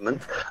and the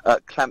government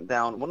clamped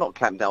down, well, not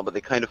clamped down, but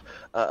they kind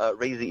of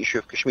raised the issue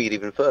of Kashmir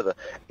even further.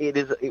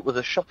 It was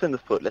a shot in the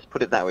foot, let's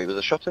put it that way. It was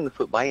a shot in the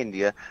foot by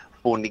India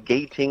for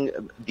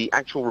negating the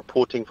actual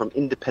reporting from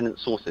independent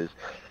sources.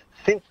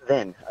 Since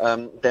then,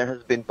 there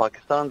has been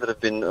Pakistan that have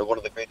been one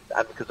of the greatest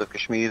advocates of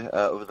Kashmir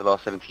over the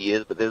last 70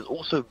 years, but there's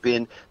also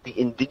been the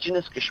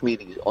indigenous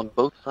Kashmiris on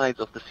both sides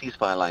of the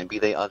ceasefire line, be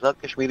they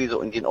Azad Kashmiris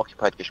or Indian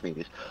Occupied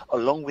Kashmiris,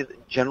 along with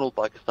general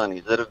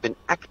Pakistanis that have been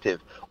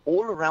active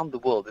all around the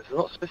world. This is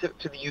not specific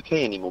to the UK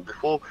anymore.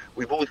 Before,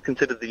 we've always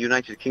considered the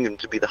United Kingdom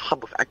to be the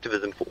hub of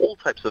activism for all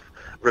types of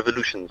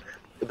revolutions.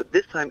 But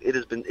this time it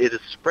has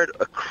spread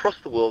across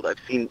the world. I've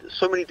seen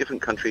so many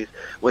different countries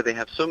where they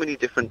have so many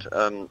different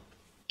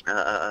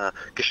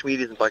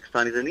Kashmiris and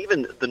Pakistanis, and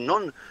even the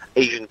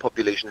non-Asian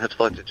population have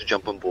started to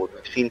jump on board.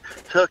 We've seen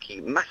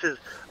Turkey, masses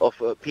of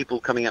people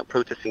coming out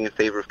protesting in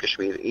favor of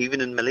Kashmir, even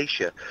in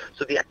Malaysia.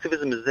 So the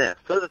activism is there.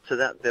 Further to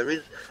that, there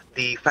is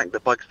the fact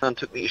that Pakistan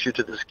took the issue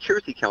to the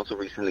Security Council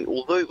recently,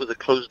 although it was a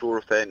closed-door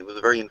affair and it was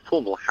very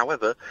informal.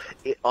 However,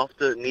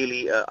 after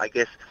nearly,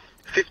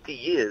 50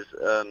 years,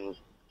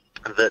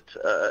 that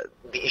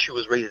the issue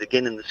was raised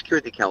again in the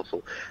Security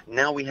Council.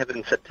 Now we have it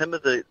in September.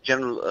 The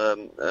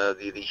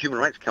the Human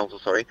Rights Council,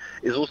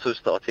 is also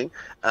starting.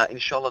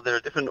 Inshallah, there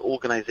are different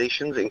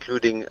organizations,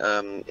 including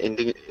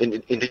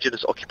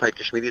indigenous occupied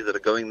Kashmiris, that are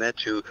going there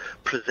to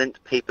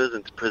present papers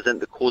and to present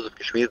the cause of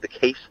Kashmir, the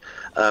case,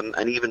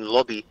 and even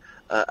lobby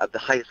at the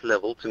highest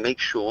level to make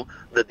sure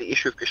that the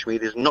issue of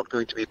Kashmir is not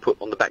going to be put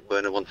on the back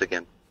burner once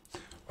again.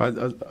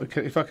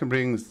 If I can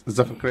bring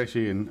Zaffar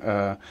Quraishi in.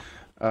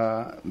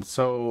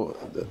 So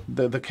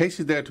the case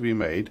is there to be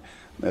made.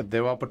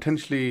 There are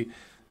potentially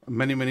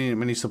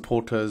many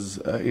supporters,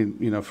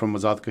 from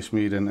Azad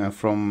Kashmir and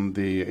from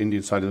the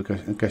Indian side of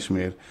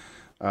Kashmir.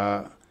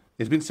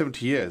 It's been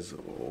 70 years.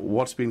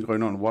 What's been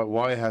going on?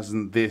 Why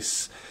hasn't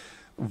this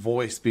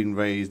voice been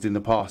raised in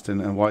the past,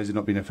 and why has it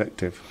not been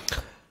effective?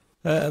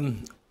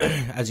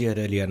 As you heard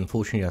earlier,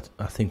 unfortunately,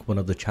 I think one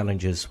of the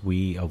challenges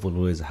we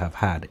always have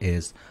had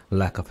is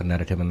lack of a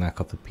narrative and lack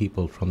of the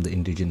people from the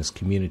indigenous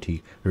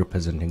community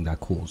representing that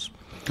cause.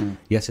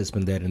 Yes, it's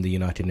been there in the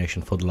United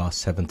Nations for the last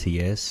 70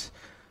 years,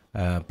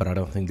 but I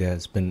don't think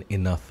there's been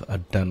enough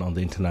done on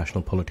the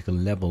international political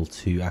level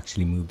to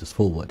actually move this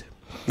forward.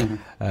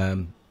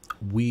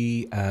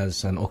 we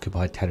as an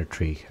occupied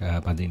territory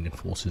by the Indian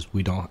forces,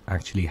 we don't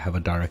actually have a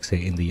direct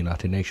say in the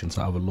United Nations.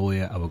 Our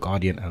lawyer, our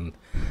guardian, and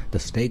the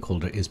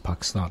stakeholder is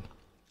Pakistan.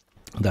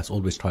 That's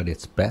always tried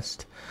its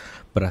best,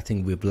 but I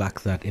think we've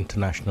lacked that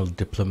international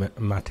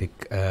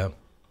diplomatic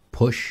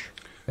push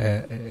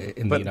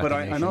in the United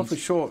Nations.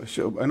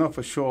 I know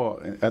for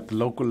sure at the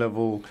local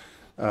level,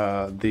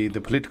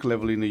 the political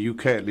level in the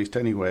UK, at least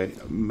anyway,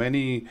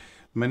 many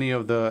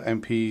of the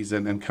MPs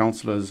and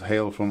councillors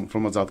hail from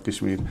Azad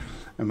Kashmir,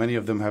 and many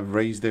of them have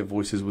raised their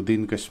voices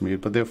within Kashmir,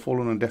 but they've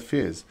fallen on deaf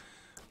ears.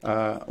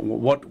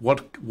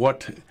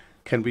 What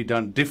can be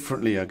done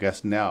differently, I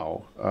guess,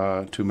 now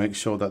to make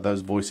sure that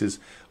those voices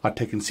are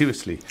taken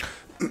seriously?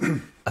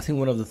 I think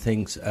one of the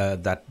things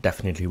that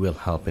definitely will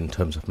help in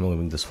terms of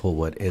moving this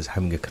forward is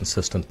having a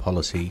consistent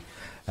policy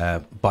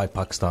by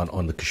Pakistan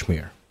on the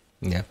Kashmir.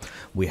 Yeah,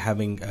 we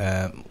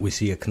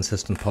see a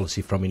consistent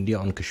policy from India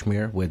on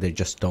Kashmir, where they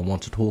just don't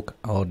want to talk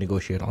or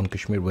negotiate on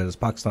Kashmir, whereas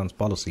Pakistan's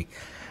policy,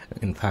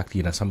 in fact,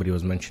 somebody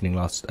was mentioning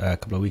last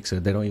couple of weeks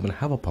ago, they don't even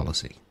have a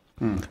policy.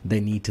 They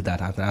need to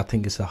that. I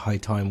think it's a high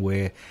time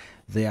where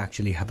they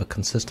actually have a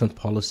consistent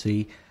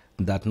policy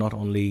that not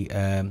only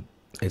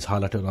is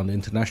highlighted on the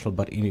international,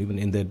 but even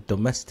in their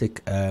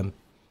domestic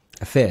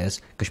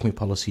affairs, Kashmir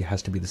policy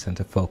has to be the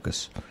center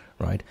focus,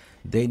 right?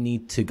 They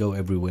need to go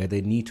everywhere.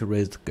 They need to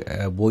raise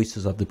the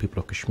voices of the people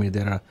of Kashmir.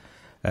 There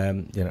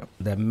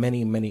are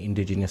many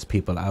indigenous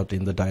people out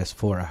in the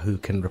diaspora who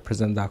can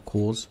represent that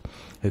cause,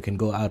 who can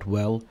go out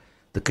well.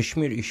 The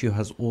Kashmir issue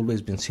has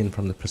always been seen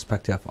from the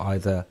perspective of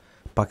either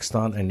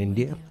Pakistan and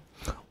India,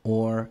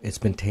 or it's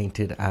been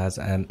tainted as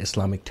an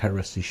Islamic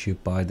terrorist issue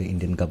by the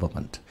Indian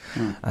government.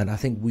 And I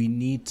think we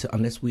need to,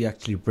 unless we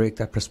actually break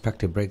that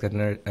perspective, break that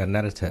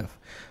narrative,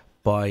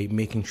 by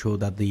making sure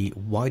that the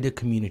wider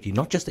community,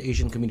 not just the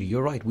Asian community,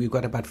 you're right, we've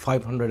got about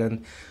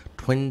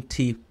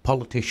 520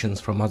 politicians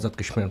from Azad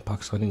Kashmir and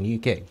Pakistan in the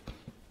UK.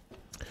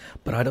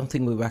 But I don't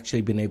think we've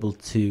actually been able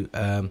to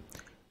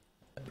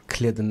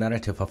clear the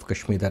narrative of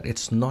Kashmir, that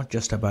it's not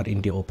just about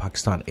India or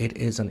Pakistan. It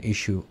is an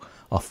issue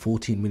of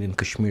 14 million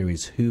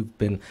Kashmiris who've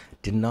been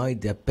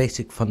denied their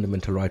basic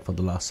fundamental right for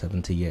the last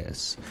 70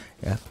 years.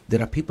 Yeah?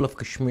 There are people of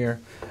Kashmir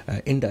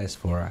in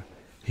diaspora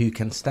who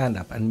can stand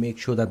up and make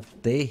sure that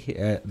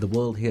the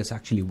world hears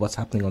actually what's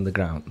happening on the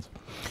ground.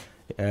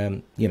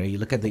 You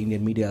look at the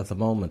Indian media at the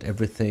moment,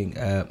 everything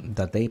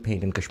that they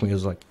paint in Kashmir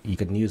is like, you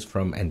get news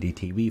from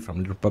NDTV,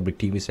 from Republic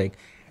TV saying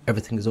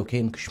everything is okay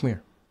in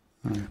Kashmir.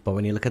 But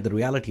when you look at the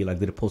reality, like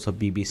the reports of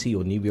BBC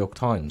or New York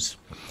Times,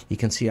 you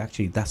can see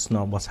actually that's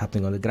not what's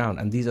happening on the ground.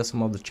 And these are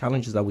some of the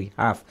challenges that we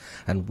have,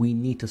 and we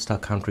need to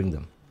start countering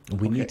them.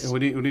 We need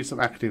some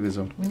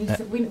activism. We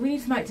need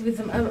some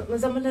activism.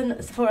 Muzzammil and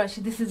Zaffar,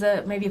 actually, this is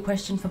maybe a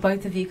question for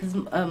both of you, because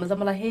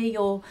Muzzammil, I hear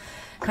your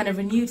kind of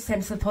renewed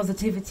sense of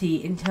positivity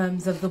in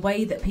terms of the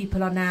way that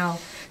people are now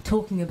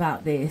talking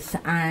about this,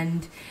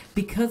 and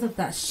because of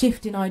that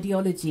shift in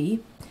ideology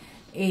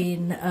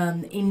in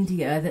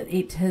India, that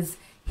it has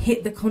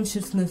hit the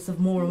consciousness of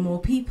more and more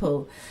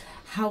people.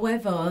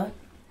 However,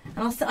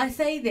 and I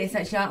say this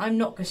actually, I'm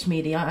not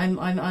Kashmiri. I'm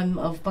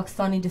of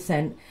Pakistani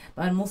descent,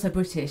 but I'm also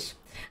British,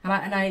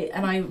 and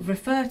I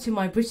refer to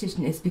my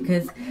Britishness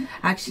because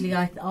actually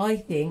I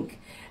think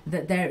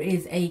that there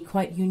is a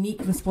quite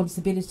unique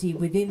responsibility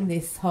within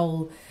this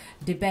whole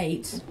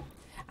debate,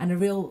 and a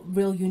real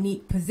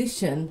unique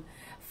position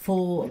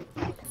for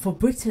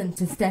Britain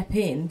to step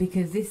in,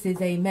 because this is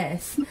a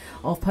mess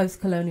of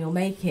post-colonial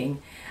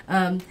making.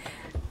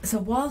 So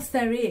whilst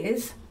there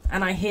is,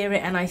 and I hear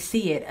it and I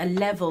see it, a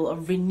level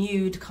of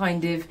renewed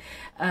kind of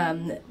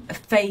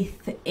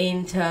faith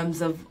in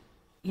terms of,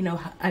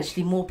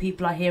 actually more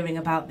people are hearing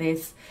about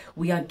this,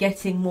 we are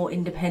getting more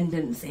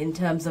independence in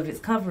terms of its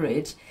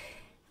coverage,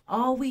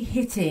 are we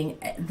hitting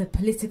the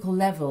political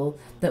level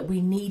that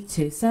we need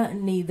to?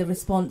 Certainly the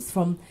response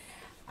from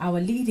our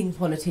leading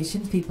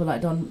politicians, people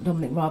like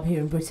Dominic Raab here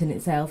in Britain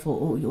itself,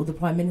 or the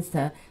Prime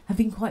Minister, have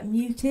been quite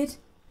muted.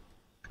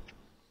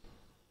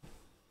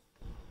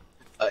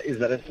 Is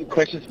that a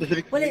question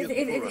specific? Well,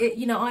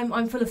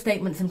 I'm full of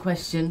statements and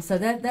questions, so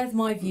there's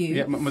my view.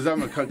 Yeah,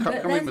 Muzzammil, come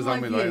in,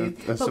 Muzzammil.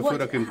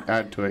 Zaffar can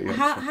add to it.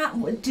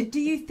 Yes. Do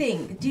you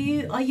think? Do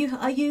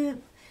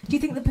you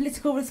think the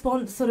political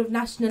response, sort of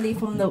nationally,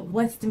 from the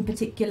West in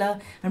particular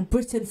and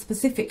Britain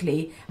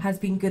specifically, has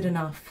been good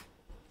enough?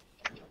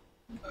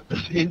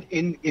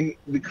 In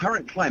the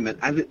current climate,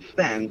 as it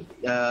stands,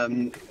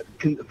 from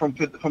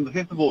the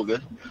 5th of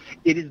August,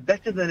 it is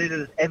better than it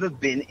has ever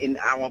been in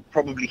our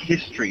probably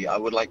history, I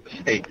would like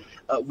to say.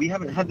 We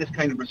haven't had this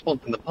kind of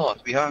response in the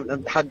past. We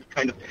haven't had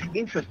kind of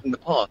interest in the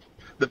past.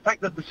 The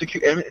fact that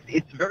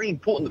it's very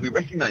important that we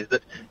recognize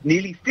that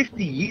nearly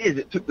 50 years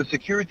it took the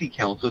Security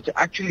Council to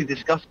actually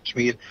discuss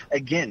Kashmir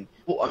again.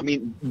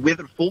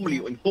 Whether formally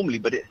or informally,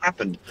 but it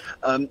happened.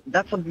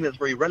 That's something that's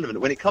very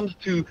relevant. When it comes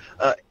to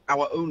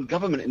our own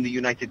government in the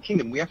United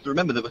Kingdom, we have to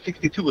remember there were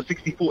 62 or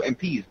 64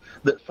 MPs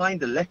that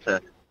signed a letter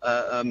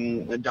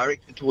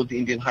directed towards the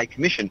Indian High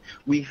Commission.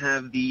 We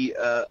have the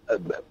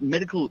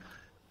medical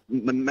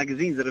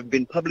magazines that have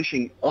been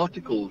publishing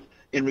articles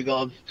in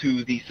regards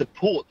to the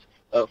support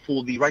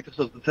for the right of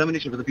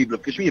self-determination for the people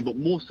of Kashmir, but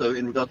more so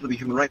in regards to the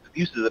human rights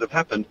abuses that have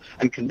happened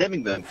and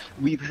condemning them.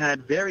 We've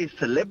had various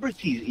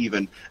celebrities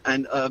even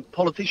and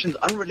politicians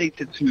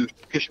unrelated to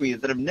Kashmir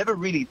that have never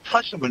really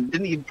touched them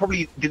and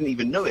probably didn't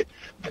even know it.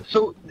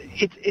 So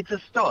it's a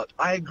start.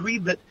 I agree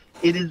that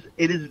it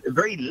is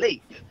very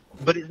late,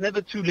 but it's never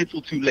too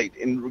little too late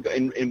in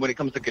when it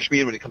comes to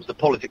Kashmir, when it comes to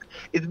politics.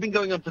 It's been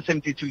going on for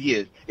 72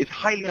 years. It's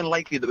highly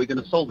unlikely that we're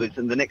going to solve this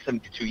in the next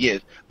 72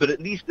 years, but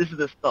at least this is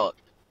a start.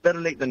 Better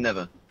late than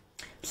never.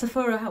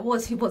 Safura,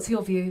 what's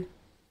your view?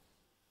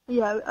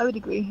 Yeah, I would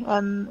agree.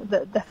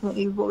 That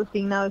definitely what we're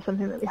seeing now is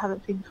something that we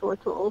haven't seen before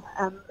at all.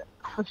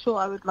 For sure,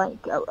 I would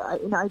like,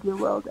 in an ideal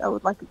world, I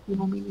would like it to be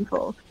more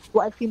meaningful.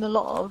 What I've seen a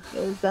lot of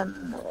is,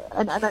 and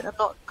I'm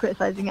not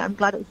criticising it, I'm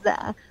glad it's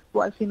there.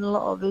 What I've seen a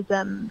lot of is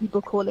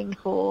people calling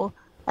for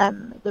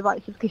the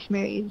rights of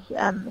Kashmiris,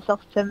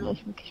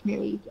 self-determination of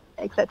Kashmiris,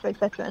 etc.,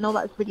 and all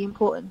that's really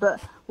important. But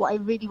what I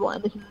really want,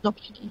 and this is an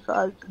opportunity for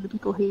us, the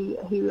people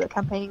who are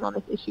campaigning on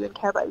this issue and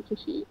care about this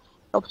issue,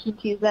 the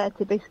opportunity is there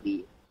to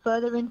basically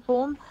further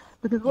inform,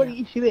 because what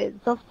the issue is,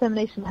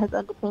 self-determination has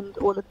underpinned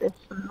all of this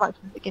right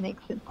from the beginning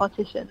since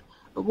partition.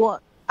 But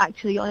what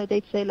actually on a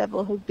day-to-day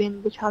level has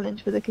been the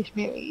challenge for the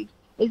Kashmiris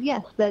is,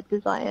 yes, their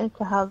desire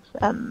to have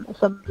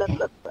some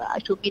level of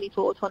actual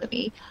meaningful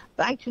autonomy,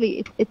 but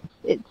actually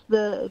it's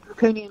the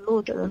draconian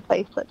laws that are in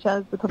place, such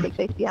as the Public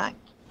Safety Act,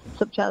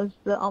 such as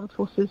the Armed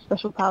Forces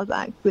Special Powers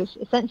Act, which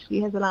essentially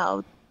has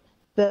allowed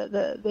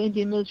the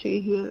Indian military,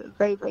 who are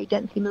very, very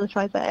densely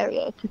militarized that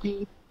area, to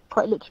do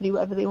quite literally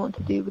whatever they want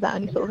to do without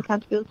any sort of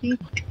accountability.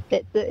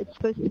 It's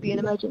supposed to be an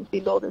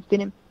emergency law that's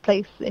been in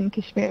place in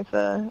Kashmir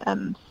for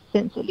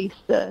since at least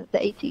the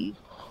 80s.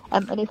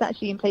 And it's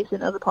actually in place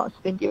in other parts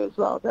of India as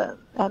well.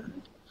 For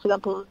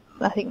example,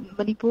 I think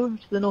Manipur,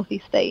 which is the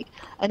northeast state,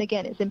 and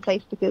again, it's in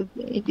place because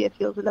India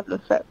feels a level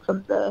of threat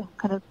from the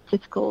kind of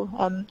political,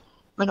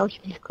 minority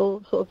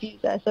political sort of views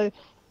there. So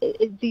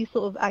it's these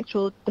sort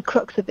of the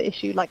crux of the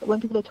issue. Like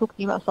when people are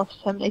talking about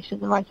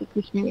self-determination, the rights of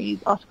Kashmiris,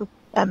 Article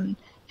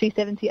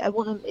 370, I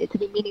want it to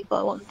be meaningful.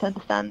 I want them to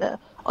understand that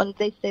on a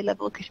day-to-day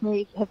level,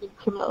 Kashmiris have been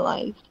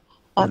criminalized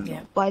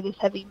by this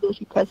heavy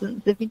military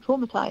presence. They've been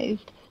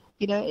traumatized.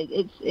 You know,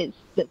 it's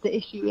that the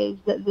issue is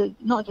that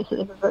not just that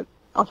they've revoked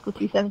Article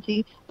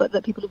 370, but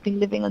that people have been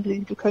living under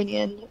these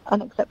draconian,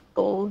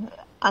 unacceptable,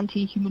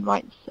 anti-human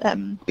rights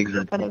kind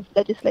of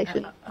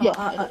legislation.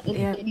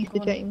 It needs to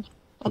change.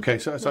 Okay,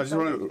 so I just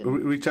want to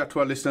reach out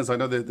to our listeners. I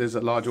know that there's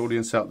a large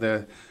audience out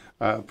there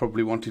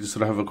probably wanting to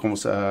sort of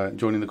have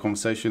join in the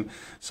conversation.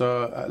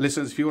 So,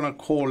 listeners, if you want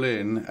to call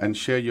in and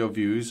share your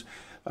views,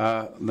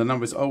 the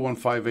number is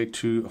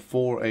 01582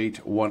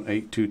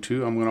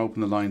 481822. I'm going to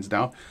open the lines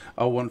now.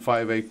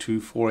 01582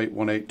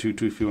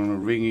 481822 if you want to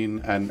ring in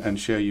and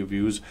share your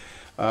views.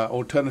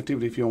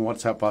 Alternatively, if you want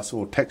to WhatsApp us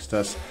or text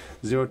us,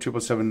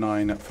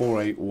 07779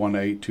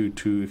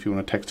 481822 if you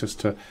want to text us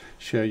to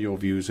share your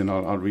views, and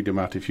I'll read them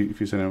out if you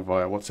send them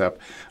via WhatsApp.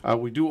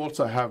 We do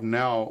also have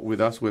now with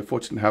us, we're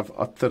fortunate to have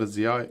Ather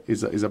Zia,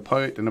 is a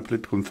poet and a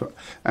political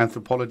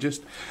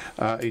anthropologist.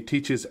 He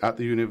teaches at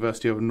the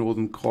University of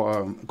Northern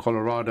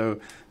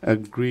Colorado,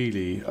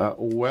 Greeley.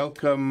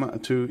 Welcome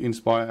to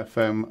Inspire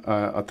FM,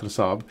 Ather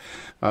Saab.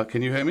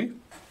 Can you hear me?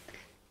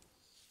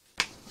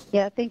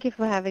 Yeah, thank you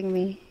for having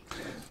me.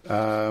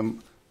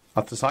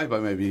 Ather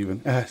Saiba, maybe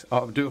even.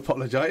 I do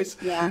apologise.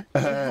 Yeah,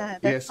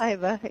 that's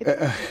Saiba.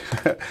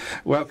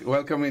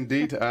 Welcome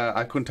indeed.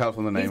 I couldn't tell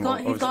from the name.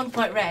 He's gone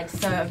quite red,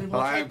 so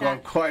I have gone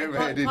quite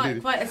red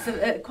indeed.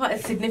 Quite a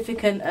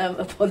significant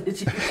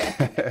apology.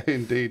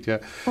 Indeed, yeah.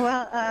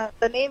 Well,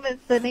 the name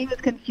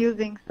is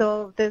confusing,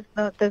 so there's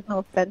no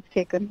offence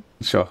taken.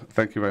 Sure.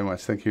 Thank you very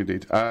much. Thank you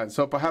indeed.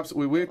 So perhaps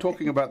we were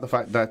talking about the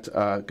fact that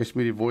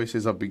Kashmiri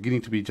voices are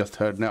beginning to be just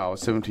heard now,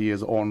 70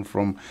 years on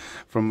from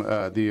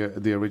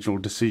the original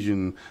decision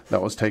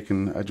that was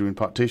taken during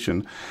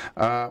partition.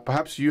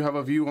 Perhaps you have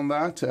a view on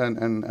that,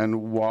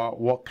 and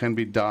what can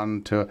be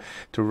done to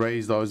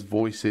raise those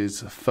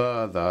voices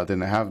further than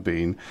they have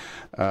been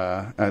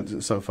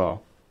so far.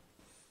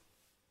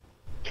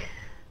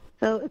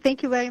 So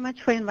thank you very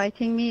much for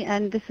inviting me,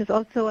 and this is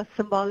also a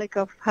symbolic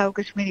of how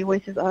Kashmiri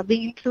voices are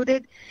being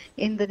included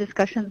in the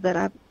discussions that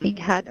are being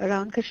had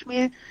around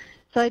Kashmir.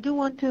 So I do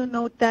want to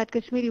note that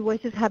Kashmiri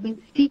voices have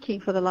been speaking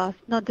for the last,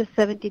 not just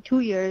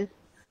 72 years,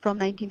 from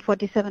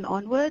 1947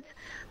 onwards,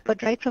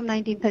 but right from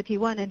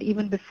 1931 and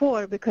even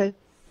before, because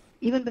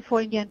even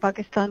before India and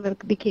Pakistan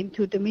became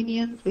two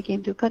dominions,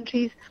 became two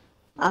countries,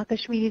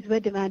 Kashmiris were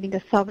demanding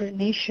a sovereign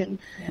nation.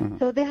 Mm-hmm.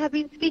 So they have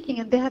been speaking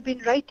and they have been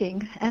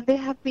writing and they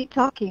have been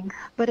talking,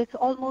 but it's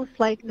almost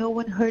like no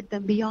one heard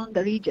them beyond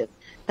the region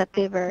that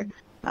they were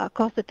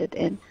closeted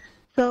in.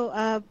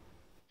 So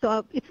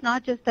it's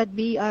not just that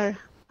we are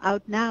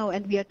out now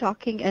and we are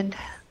talking and,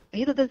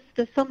 there's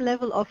some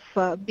level of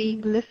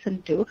being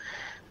listened to.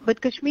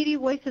 But Kashmiri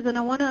voices, and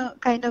I want to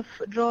kind of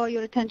draw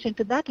your attention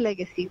to that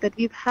legacy, that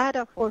we've had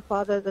our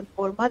forefathers and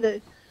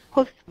foremothers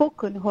who have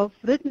spoken, who have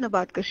written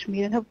about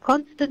Kashmir, and have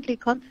constantly,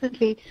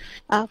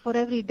 for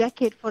every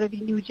decade, for every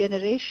new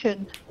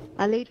generation,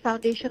 laid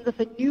foundations of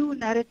a new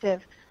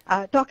narrative,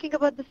 talking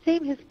about the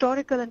same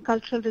historical and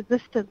cultural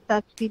resistance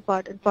that's been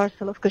part and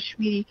parcel of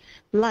Kashmiri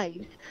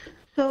lives.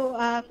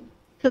 So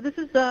this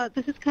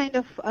is kind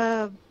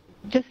of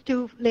just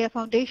to lay a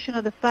foundation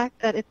of the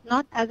fact that it's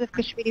not as if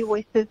Kashmiri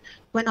voices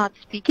were not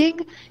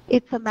speaking.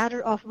 It's a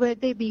matter of were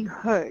they being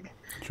heard.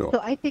 Sure. So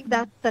I think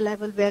that's the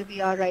level where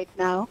we are right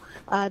now.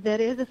 There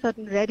is a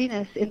certain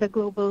readiness in the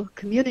global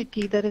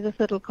community. There is a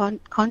certain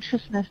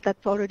consciousness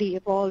that's already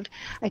evolved.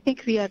 I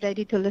think we are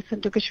ready to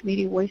listen to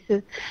Kashmiri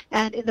voices.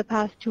 And in the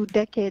past 2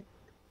 decades,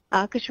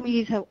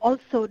 Kashmiris have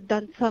also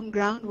done some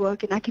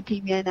groundwork in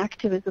academia and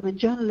activism and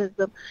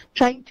journalism,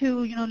 trying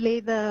to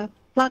lay the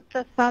plant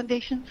trust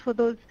foundations for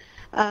those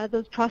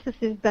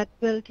processes that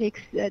will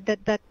take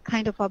that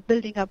kind of are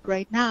building up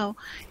right now.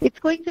 It's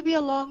going to be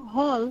a long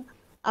haul,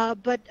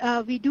 but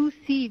we do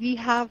see we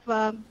have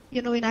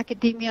in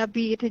academia,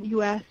 be it in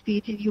US, be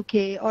it in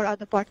UK or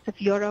other parts of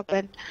Europe,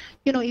 and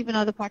even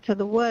other parts of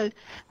the world,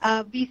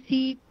 we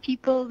see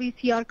people, we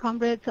see our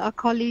comrades, our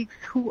colleagues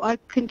who are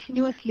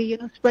continuously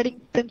spreading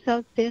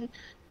themselves thin,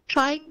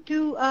 trying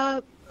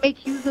to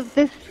make use of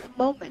this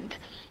moment,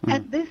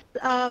 and this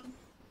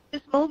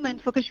moment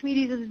for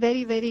Kashmiris is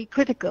very, very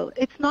critical.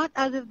 It's not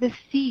as if this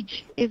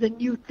siege is a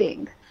new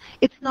thing.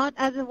 It's not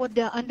as if what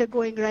they're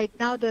undergoing right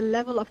now, the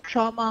level of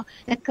trauma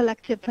and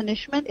collective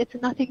punishment, it's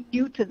nothing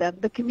new to them.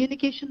 The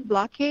communication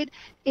blockade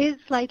is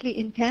slightly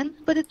intense,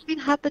 but it's been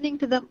happening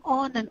to them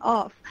on and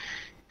off.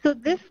 So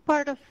this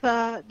part of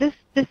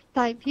this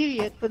time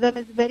period for them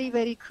is very,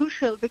 very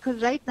crucial,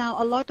 because right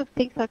now a lot of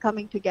things are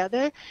coming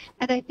together,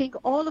 and I think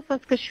all of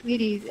us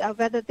Kashmiris,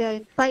 whether they're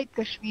inside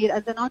Kashmir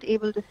and they're not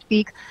able to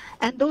speak,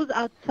 and those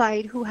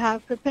outside who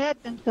have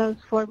prepared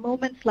themselves for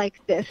moments like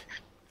this,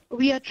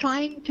 we are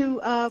trying to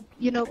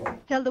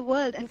tell the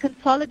world and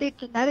consolidate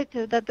the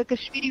narrative that the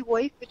Kashmiri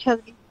voice, which has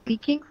been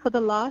speaking for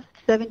the last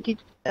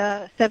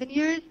 77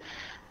 years,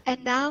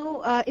 and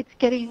now it's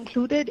getting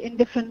included in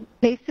different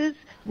places,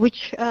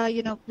 which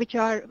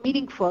are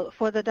meaningful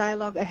for the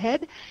dialogue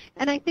ahead.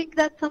 And I think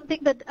that's something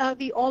that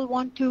we all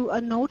want to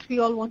note, we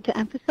all want to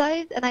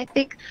emphasize. And I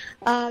think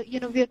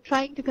we are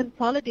trying to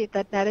consolidate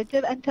that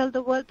narrative and tell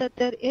the world that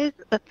there is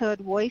a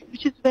third voice,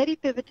 which is very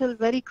pivotal,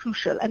 very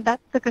crucial, and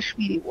that's the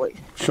Kashmiri voice.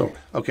 Sure.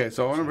 Okay,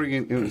 so I want to bring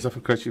in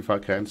Zaffar Quraishi if I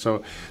can.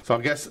 So I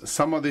guess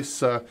some of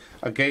this,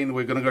 again,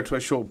 we're going to go to a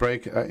short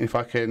break. If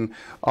I can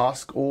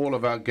ask all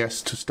of our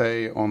guests to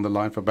stay on the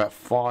line for about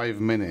 5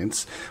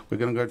 minutes. We're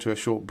going to go to a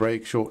short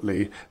break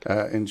shortly,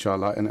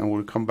 inshallah, and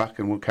we'll come back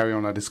and we'll carry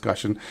on our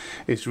discussion.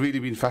 It's really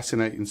been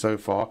fascinating so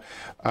far.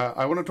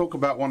 I want to talk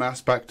about one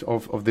aspect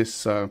of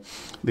this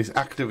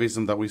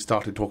activism that we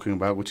started talking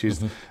about, which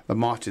is the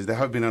marches. There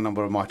have been a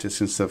number of marches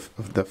since the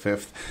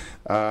 5th.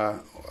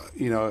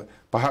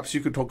 Perhaps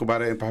you could talk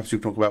about it, and perhaps you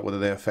could talk about whether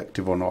they're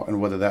effective or not,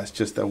 and whether that's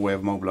just a way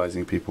of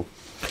mobilizing people.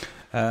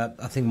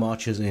 I think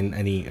marches in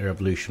any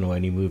revolution or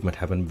any movement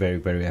have been very,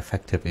 very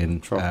effective in,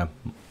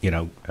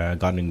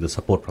 garnering the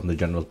support from the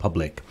general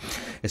public,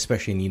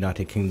 especially in the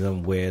United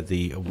Kingdom, where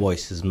the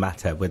voices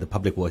matter, where the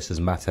public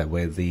voices matter,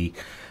 where the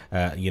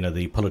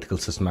political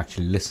system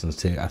actually listens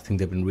to. I think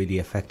they've been really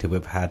effective.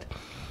 We've had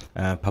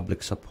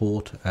public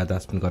support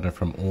that's been gotten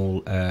from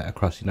all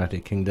across the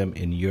United Kingdom,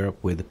 in Europe,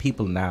 where the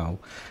people now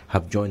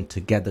have joined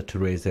together to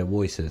raise their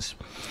voices.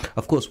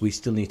 Of course, we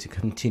still need to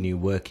continue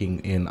working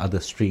in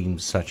other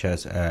streams, such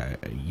as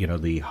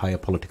the higher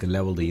political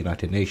level, the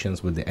United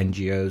Nations, with the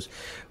NGOs,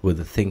 with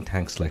the think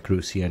tanks like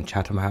Rusi and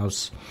Chatham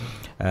House.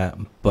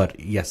 But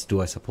yes,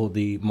 do I support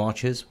the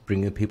marches,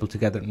 bringing people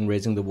together and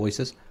raising the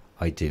voices?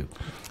 I do.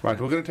 Right,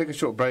 we're going to take a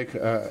short break,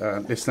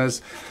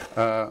 listeners.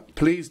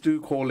 Please do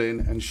call in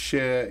and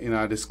share in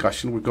our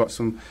discussion. We've got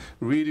some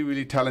really,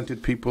 really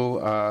talented people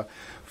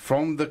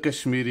from the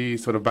Kashmiri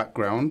sort of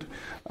background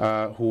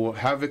who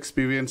have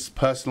experience,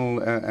 personal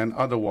and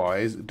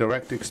otherwise,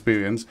 direct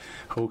experience,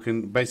 who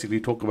can basically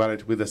talk about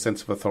it with a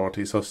sense of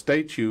authority. So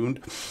stay tuned.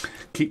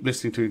 Keep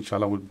listening to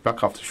Inshallah. We'll be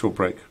back after a short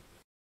break.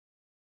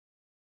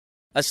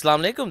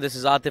 Assalamu alaikum, this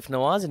is Atif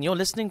Nawaz and you're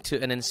listening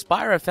to an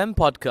Inspire FM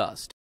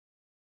podcast.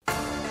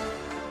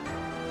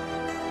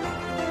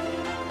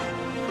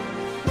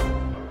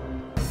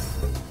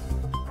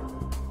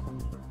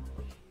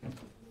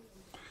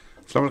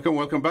 Assalamu alaikum,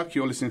 welcome back.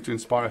 You're listening to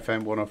Inspire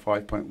FM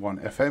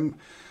 105.1 FM.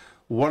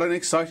 What an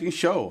exciting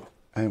show,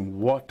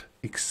 and what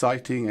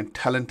exciting and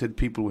talented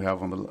people we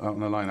have on the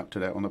lineup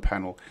today, on the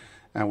panel.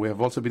 And we have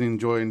also been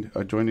joined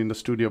in the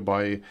studio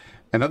by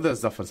another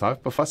Zaffar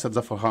Sahib, Professor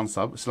Zaffar Khan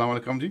Sahib. Assalamu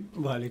alaikum ji.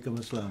 Wa alaikum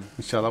assalam.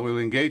 Inshallah, we will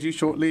engage you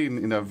shortly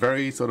in a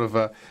very sort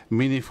of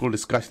meaningful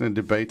discussion and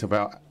debate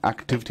about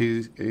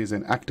activities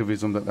and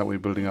activism that we're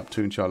building up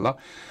to, inshallah.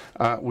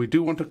 We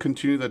do want to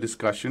continue the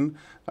discussion.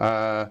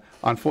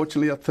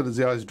 Unfortunately, Ather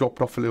Zia has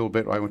dropped off a little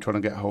bit. We're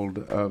trying to get hold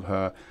of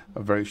her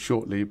very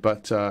shortly.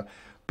 But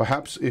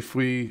perhaps if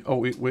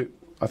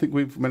I think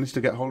we've managed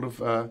to get hold of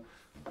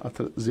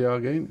Ather Zia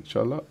again,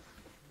 inshallah.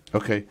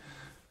 Okay.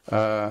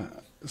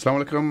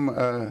 Assalamu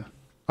alaikum,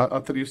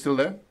 Ather, you still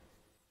there?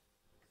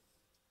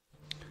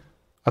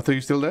 Ather,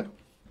 you still there?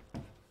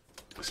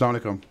 Assalamu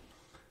alaikum.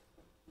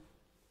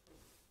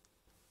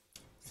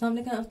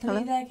 Assalamu alaikum. Ather, are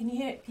you there?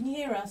 Can you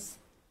hear us?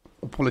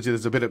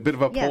 Apologies, there's a bit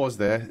of a pause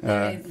there.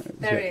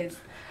 There is.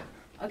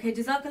 Okay,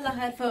 Jazakallah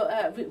khair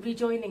for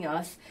rejoining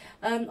us.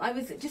 I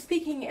was just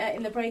speaking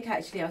in the break.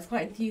 Actually, I was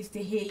quite enthused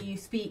to hear you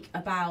speak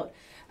about,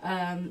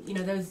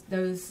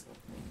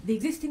 the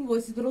existing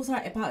voices, but also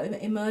about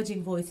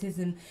emerging voices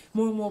and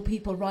more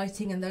people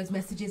writing and those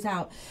messages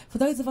out. For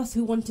those of us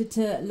who wanted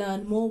to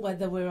learn more,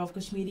 whether we're of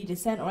Kashmiri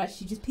descent or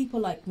actually just people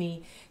like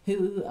me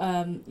who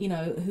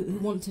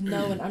want to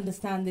know and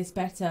understand this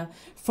better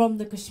from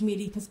the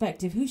Kashmiri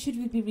perspective, who should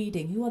we be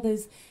reading? Who are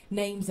those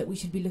names that we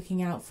should be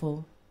looking out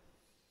for?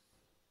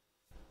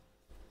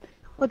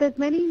 Well, there's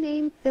many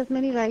names, there's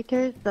many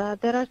writers.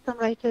 There are some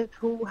writers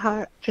who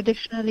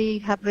traditionally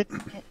have written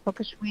for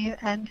Kashmir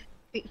and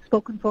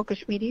spoken for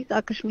Kashmiris,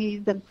 are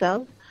Kashmiris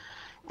themselves.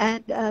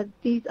 And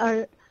these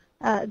are,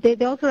 they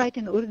also write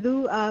in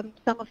Urdu.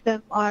 Some of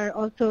them are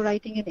also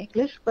writing in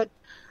English, but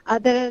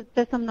there's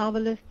some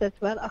novelists as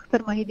well.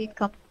 Akhtar Mahideen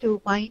comes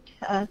to mind,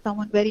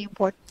 someone very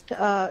important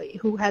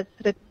who has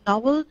written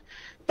novels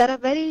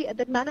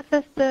that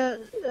manifest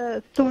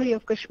the story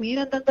of Kashmir.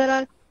 And then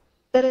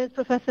there is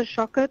Professor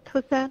Shaukat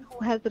Hussain,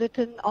 who has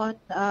written on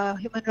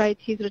human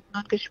rights. He's written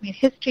on Kashmir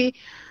history.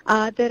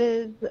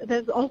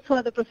 There's also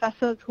other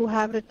professors who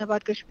have written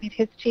about Kashmir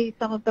history.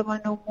 Some of them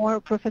are no more.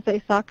 Professor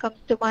Issa comes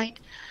to mind.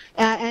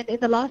 And in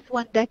the last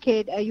 1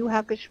 decade, you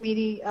have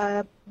Kashmiri,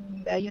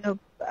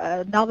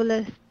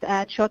 novelists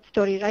and short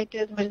story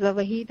writers. Mirza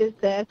Waheed is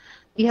there.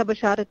 We have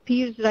Basharat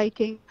Peer's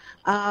writing.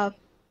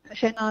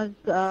 Shehnaz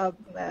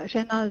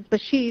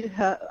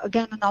Bashir,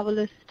 again a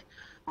novelist.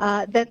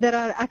 Then there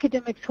are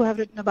academics who have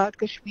written about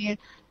Kashmir,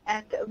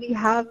 and we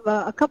have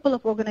a couple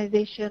of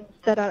organizations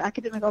that are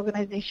academic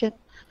organizations,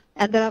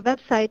 and there are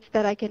websites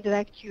that I can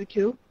direct you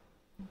to.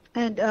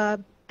 And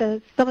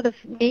some of the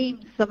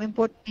names, some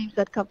important names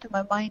that come to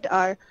my mind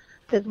are,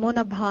 there's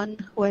Mona Bhan,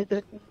 who has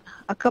written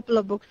a couple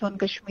of books on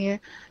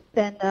Kashmir.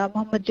 Then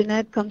Muhammad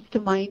Junaid comes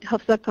to mind.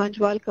 Hafsa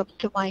Kanjwal comes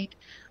to mind.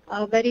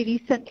 Very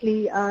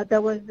recently,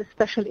 there was a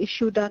special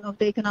issue done of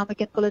the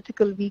Economic and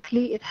Political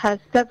Weekly. It has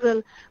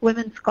several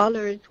women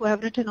scholars who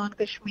have written on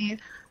Kashmir.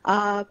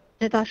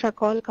 Natasha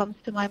Kaul comes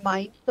to my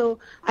mind. So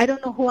I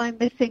don't know who I'm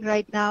missing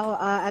right now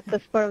at the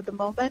spur of the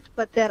moment,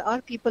 but there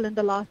are people in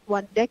the last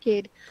 1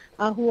 decade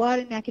who are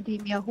in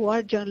academia, who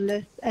are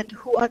journalists, and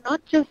who are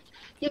not just,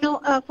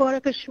 for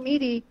a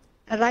Kashmiri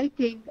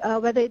writing,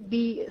 whether it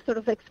be sort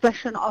of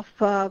expression of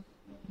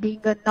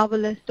being a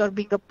novelist or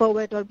being a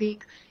poet or being,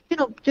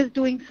 just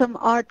doing some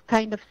art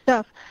kind of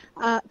stuff.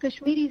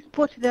 Kashmiris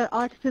put their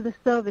art to the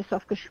service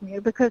of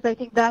Kashmir, because I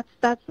think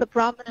that's the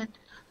prominent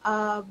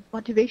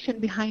motivation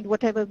behind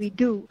whatever we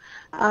do.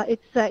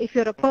 If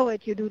you're a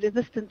poet, you do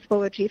resistance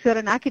poetry. If you're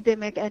an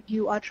academic and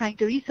you are trying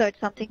to research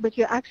something, but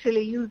you're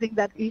actually using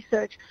that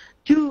research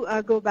to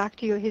go back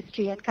to your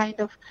history and kind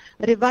of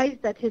revise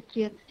that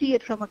history and see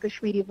it from a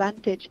Kashmiri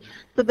vantage.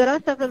 So there are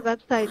several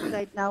websites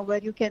right now where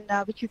you can,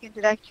 which you can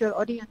direct your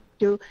audience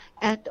to,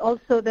 and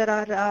also there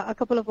are a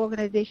couple of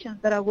organizations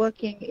that are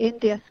working in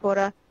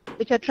diaspora,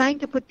 which are trying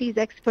to put these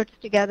experts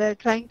together,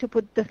 trying to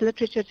put this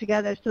literature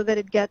together so that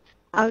it gets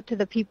out to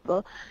the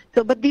people.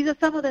 So, but these are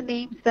some of the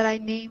names that I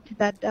named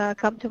that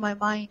come to my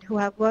mind, who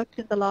have worked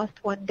in the last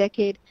 1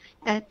 decade,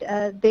 and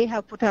they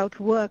have put out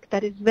work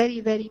that is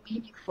very, very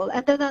meaningful.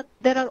 And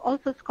there are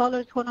also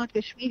scholars who are not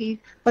Kashmiris,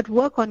 but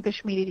work on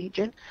Kashmiri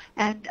region,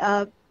 and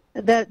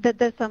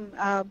there's some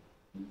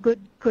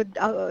good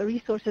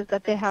resources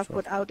that they have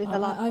put out in the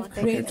last 1 decade.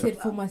 I've created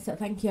for myself.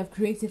 Thank you. I've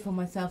created for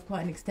myself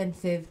quite an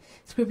extensive,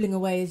 scribbling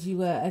away as you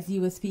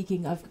were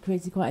speaking. I've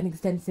created quite an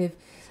extensive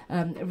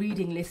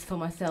reading list for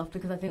myself,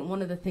 because I think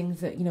one of the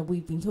things that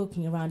we've been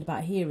talking around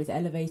about here is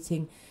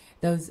elevating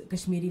those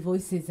Kashmiri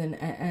voices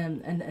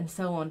and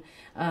so on,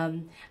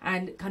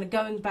 and kind of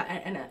going back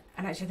and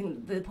actually I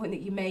think the point that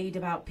you made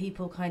about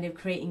people kind of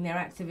creating their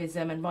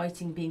activism and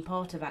writing being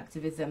part of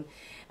activism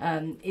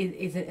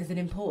is an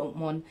important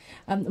one.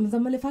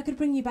 Muzzammil, if I could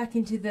bring you back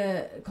into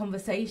the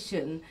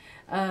conversation,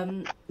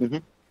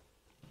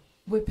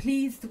 we're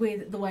pleased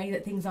with the way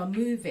that things are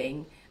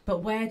moving, but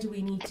where do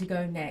we need to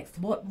go next?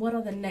 What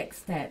are the next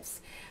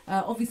steps?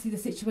 Obviously, the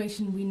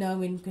situation we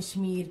know in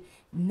Kashmir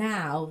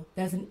now,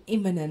 there's an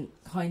imminent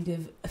kind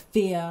of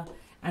fear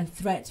and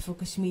threat for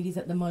Kashmiris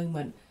at the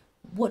moment.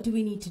 What do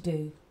we need to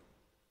do?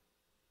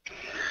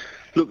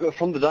 Look,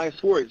 from the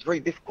diaspora, it's very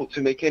difficult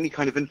to make any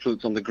kind of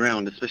influence on the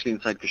ground, especially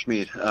inside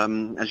Kashmir.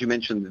 As you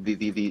mentioned,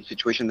 the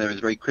situation there is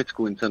very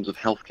critical in terms of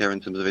healthcare, in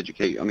terms of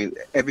education. I mean,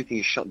 everything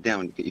is shut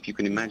down. If you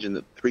can imagine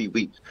that 3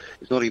 weeks,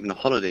 it's not even a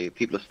holiday.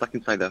 People are stuck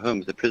inside their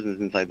homes. The prisoners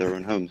inside their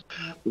own homes.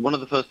 One of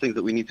the first things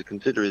that we need to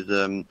consider is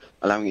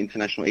allowing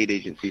international aid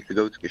agencies to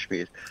go to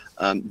Kashmir.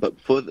 But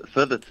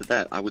further to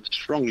that, I would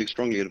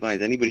strongly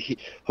advise anybody,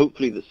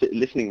 hopefully that's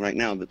listening right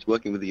now, that's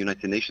working with the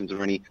United Nations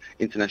or any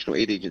international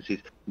aid agencies,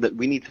 that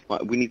we need to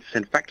we need to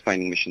send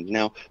fact-finding missions.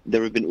 Now,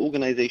 there have been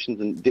organizations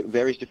and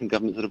various different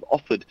governments that have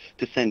offered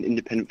to send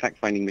independent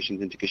fact-finding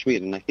missions into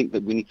Kashmir, and I think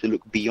that we need to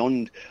look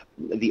beyond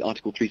the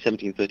Article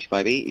 370 and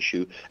 35A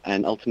issue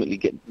and ultimately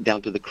get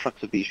down to the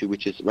crux of the issue,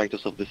 which is right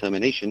of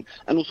self-determination,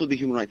 and also the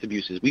human rights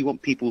abuses. We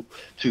want people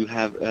to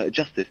have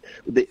justice.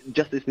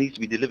 Justice needs to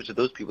be delivered to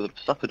those people that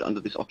have suffered under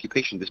this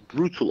occupation, this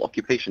brutal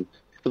occupation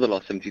for the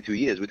last 72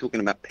 years. We're talking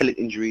about pellet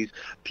injuries,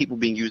 people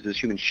being used as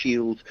human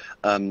shields,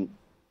 the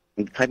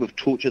type of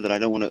torture that I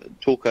don't want to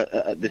talk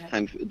at this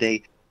time of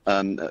day,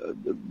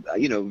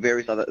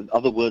 various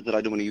other words that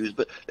I don't want to use,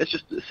 but let's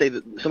just say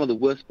that some of the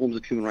worst forms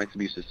of human rights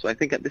abuses. So I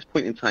think at this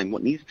point in time,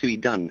 what needs to be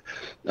done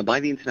by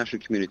the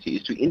international community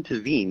is to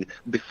intervene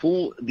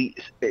before the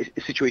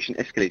situation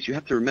escalates. You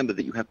have to remember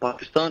that you have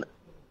Pakistan,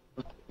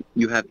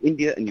 you have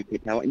India and nuclear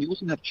power, and you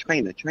also have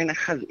China. China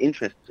has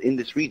interests in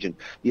this region.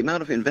 The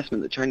amount of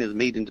investment that China has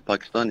made into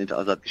Pakistan, into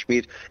Azad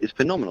Kashmir, is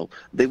phenomenal.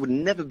 They would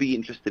never be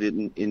interested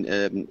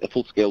in a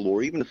full-scale war,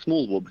 or even a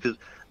small war, because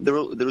there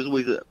is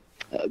always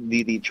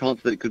the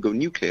chance that it could go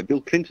nuclear.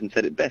 Bill Clinton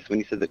said it best when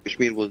he said that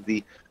Kashmir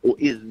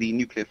is the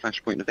nuclear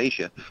flashpoint of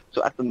Asia.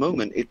 So at the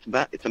moment, it's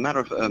a matter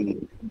of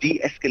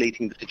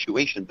de-escalating the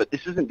situation. But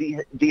this isn't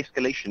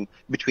de-escalation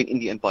between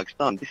India and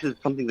Pakistan. This is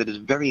something that is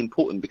very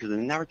important because the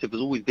narrative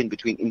has always been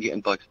between India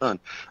and Pakistan.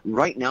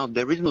 Right now,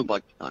 there is no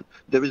Pakistan.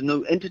 There is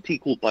no entity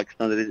called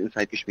Pakistan that is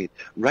inside Kashmir.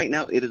 Right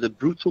now, it is a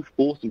brutal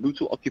force and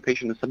brutal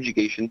occupation and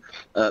subjugation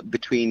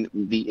between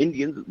the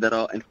Indians that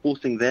are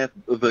enforcing their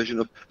version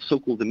of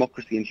so-called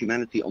democracy and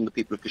humanity on the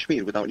people of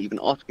Kashmir without even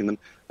asking them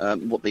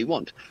what they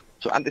want.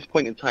 So at this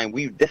point in time,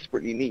 we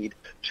desperately need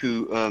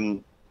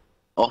to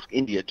ask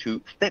India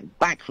to step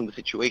back from the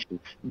situation.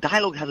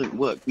 Dialogue hasn't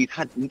worked. We've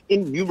had an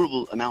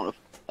innumerable amount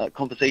of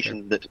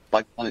conversations that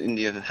Pakistan and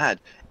India have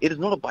had. It is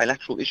not a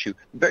bilateral issue.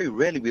 Very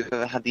rarely we've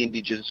ever had the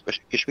indigenous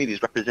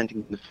Kashmiris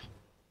representing the...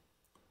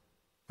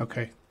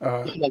 Okay.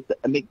 I'd like to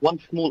make one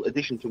small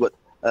addition to what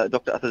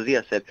Dr. Ather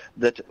Zia said,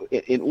 that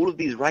in all of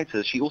these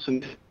writers, she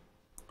also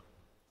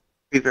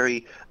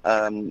very,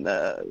 I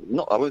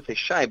won't say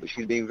shy, but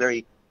she's being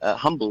very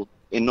humble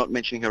in not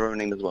mentioning her own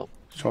name as well.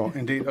 Sure,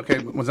 indeed. Okay,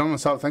 Muzzammil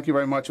Ayyub, thank you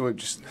very much. We're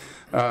just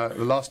the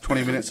last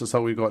 20 minutes or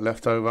so we've got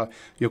left over.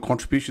 Your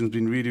contribution has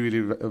been really,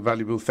 really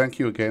valuable. Thank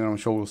you again. I'm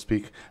sure we'll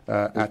speak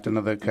at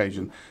another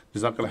occasion.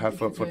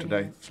 Jazakallah for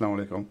today.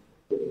 Assalamu alaikum.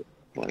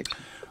 Thanks.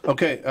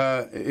 Okay,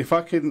 if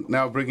I can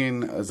now bring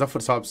in Zaffar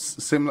Saab,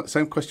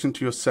 same question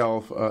to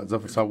yourself,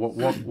 Zaffar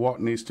Saab.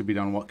 What needs to be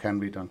done? What can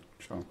be done?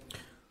 Sure.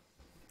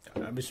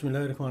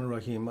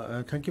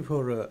 Bismillahirrahmanirrahim. Thank you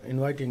for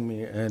inviting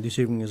me this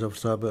evening, Zaffar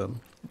Saab.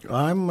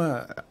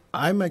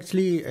 I'm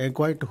actually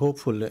quite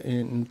hopeful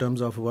in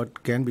terms of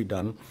what can be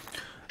done,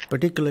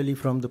 particularly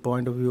from the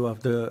point of view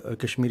of the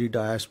Kashmiri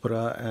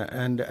diaspora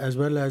and as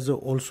well as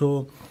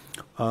also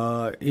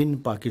in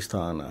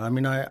Pakistan. I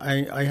mean,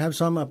 I have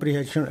some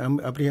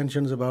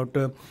apprehensions about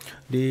the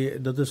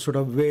sort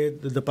of way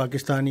that the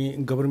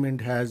Pakistani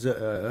government has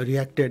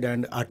reacted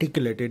and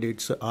articulated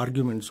its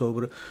arguments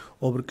over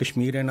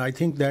Kashmir, and I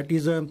think that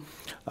is a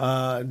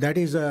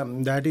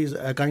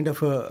kind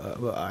of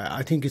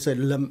I think it's a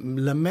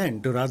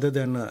lament rather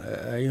than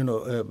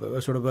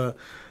sort of a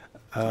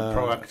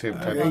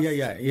proactive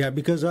type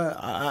because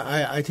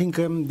I think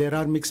there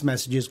are mixed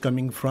messages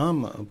coming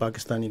from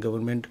Pakistani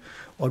government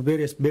or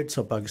various bits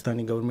of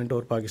Pakistani government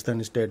or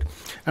Pakistani state,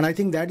 and I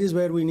think that is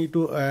where we need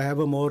to have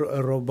a more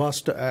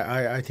robust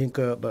I think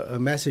a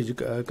message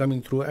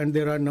coming through, and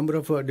there are a number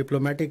of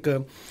diplomatic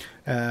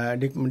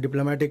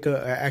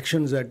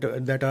actions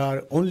that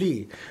are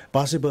only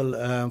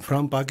possible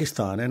from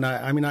Pakistan. And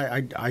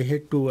I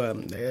hate to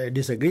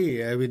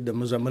disagree with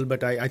Muzzammil,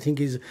 but I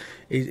think is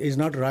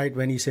not right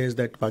when he says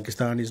that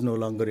Pakistan is no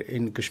longer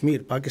in Kashmir.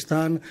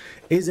 Pakistan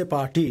is a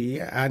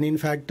party, and in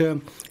fact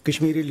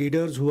Kashmiri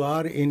leaders who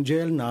are in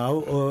jail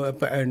now,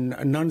 and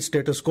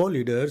non-status quo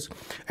leaders,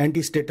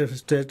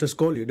 anti-status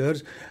quo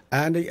leaders,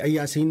 and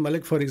Yasin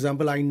Malik, for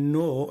example, I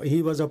know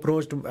he was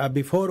approached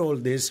before all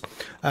this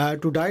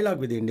to dialogue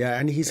with India,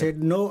 and he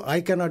said, no,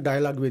 I cannot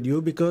dialogue with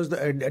you because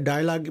the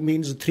dialogue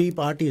means three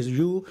parties,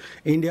 you,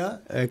 India,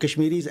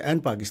 Kashmiris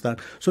and Pakistan.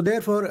 So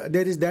therefore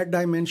there is that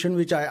dimension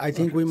which I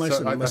think we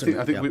must... I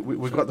think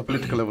we've got the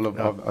political level of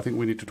I think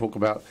we need to talk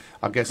about,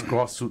 I guess,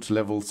 grassroots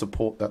level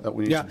support that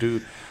we need to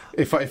do.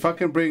 If I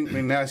can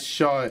bring Naz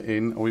Shah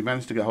in, we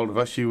managed to get hold of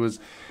her. She was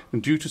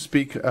due to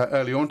speak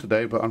early on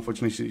today, but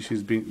unfortunately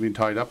she's been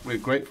tied up. We're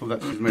grateful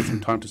that she's made some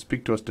time to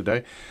speak to us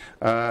today.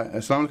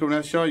 Assalamu alaikum,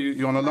 Naz Shah,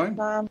 you on the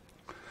line?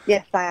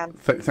 Yes, I am.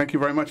 Thank you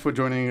very much for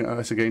joining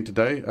us again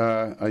today.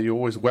 You're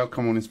always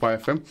welcome on Inspire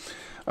FM.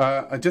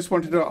 I just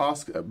wanted to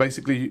ask,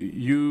 basically,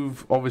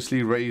 you've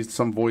obviously raised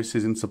some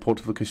voices in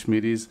support of the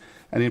Kashmiris,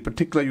 and in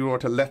particular you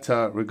wrote a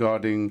letter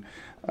regarding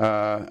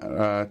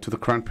to the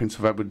Crown Prince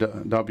of Abu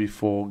Dhabi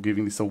for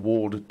giving this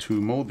award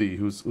to Modi,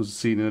 who's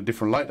seen in a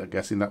different light, I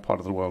guess, in that part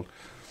of the world.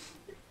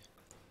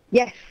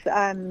 Yes,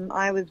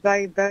 I was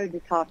very, very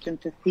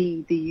disheartened to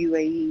see the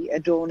UAE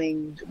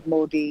adorning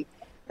Modi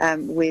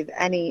with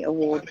any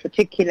award,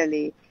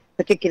 particularly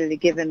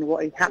given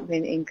what is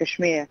happening in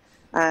Kashmir.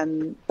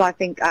 So I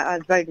think I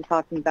was very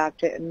disheartened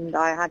about it, and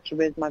I had to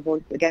raise my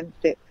voice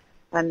against it,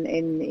 and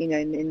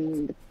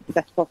in the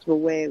best possible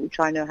way, which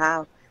I know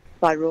how.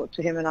 So I wrote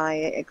to him and I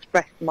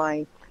expressed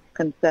my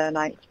concern.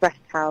 I expressed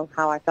how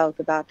I felt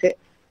about it,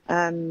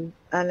 and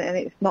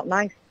it's not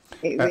nice.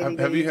 It really,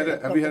 have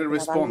you had a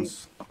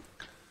response?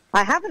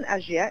 I haven't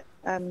as yet.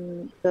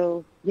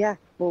 So yeah,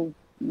 well,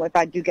 if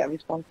I do get a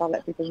response, I'll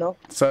let people know.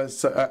 So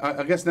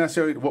I guess, Naz,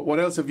 what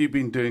else have you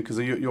been doing? Because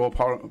you're a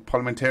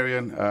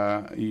parliamentarian,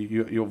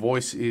 your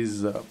voice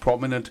is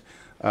prominent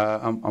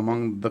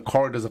among the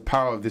corridors of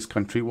power of this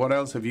country. What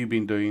else have you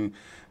been doing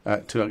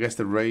to, I guess,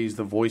 to raise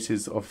the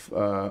voices of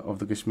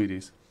the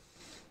Kashmiris?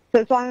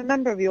 So I'm a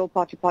member of your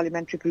party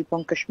parliamentary group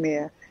on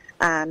Kashmir,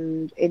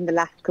 and in the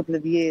last couple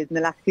of years, in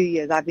the last few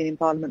years, I've been in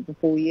Parliament for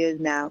 4 years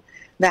now,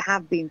 there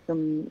have been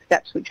some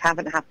steps which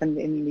haven't happened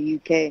in the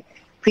UK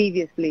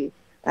previously.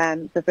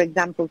 So, for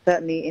example,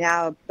 certainly in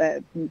our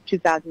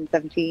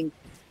 2017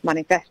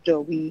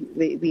 manifesto,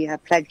 we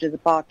have pledged as a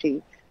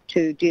party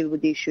to deal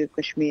with the issue of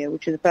Kashmir,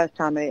 which is the first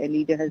time a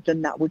leader has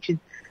done that, which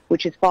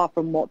is far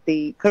from what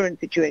the current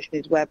situation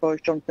is, where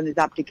Boris Johnson is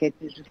abdicating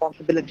his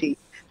responsibility,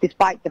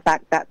 despite the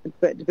fact that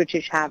the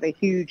British have a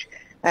huge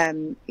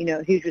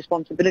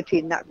responsibility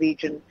in that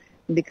region,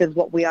 because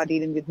what we are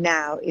dealing with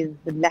now is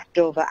the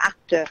leftover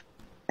after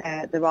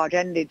the Raj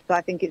ended. So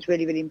I think it's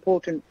really, really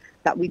important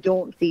that we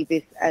don't see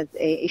this as an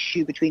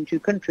issue between two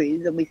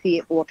countries, and we see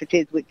it for what it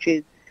is, which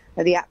is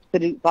the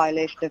absolute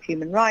violation of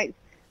human rights,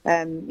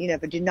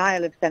 the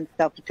denial of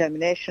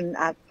self-determination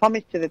as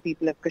promised to the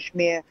people of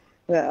Kashmir,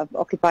 of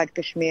occupied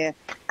Kashmir,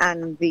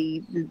 and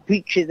the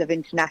breaches of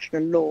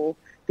international law,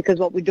 because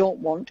what we don't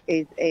want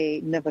is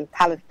another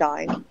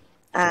Palestine,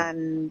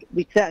 and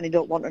we certainly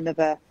don't want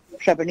another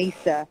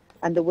Srebrenica,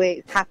 and the way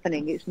it's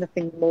happening, it's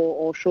nothing more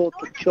or short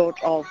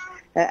of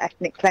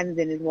ethnic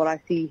cleansing is what I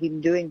see him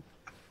doing.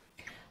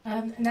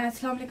 Naz,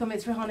 Assalamu alaikum,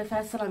 it's Rehana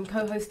Faisal. I'm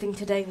co-hosting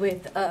today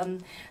with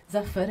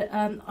Zaffar.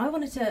 I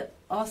wanted to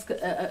ask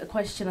a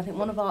question. I think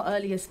one of our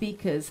earlier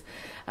speakers,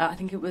 I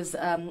think it was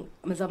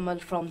Muzzammil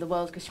from the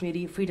World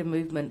Kashmiri Freedom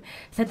Movement,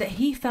 said that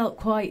he felt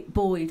quite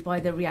buoyed by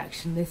the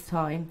reaction this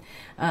time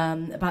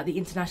about the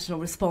international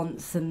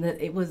response, and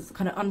that it was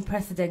kind of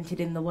unprecedented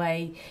in the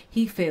way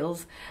he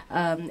feels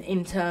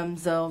in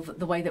terms of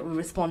the way that we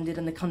responded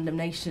and the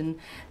condemnation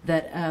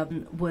that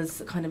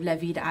was kind of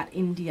levied at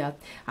India.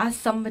 As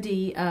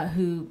somebody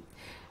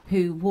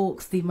who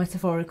walks the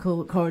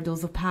metaphorical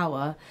corridors of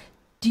power,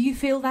 do you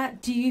feel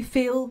that? Do you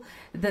feel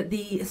that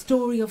the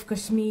story of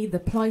Kashmir, the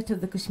plight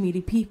of the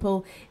Kashmiri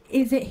people,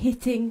 is it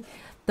hitting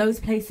those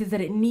places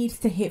that it needs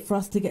to hit for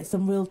us to get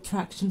some real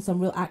traction,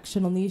 some real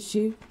action on the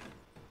issue?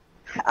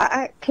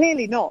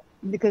 Clearly not,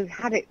 because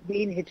had it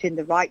been hitting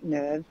the right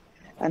nerves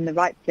and the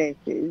right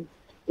places,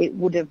 we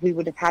would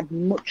have had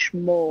much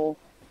more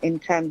in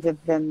terms of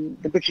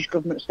the British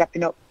government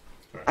stepping up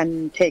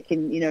and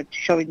taking,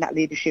 showing that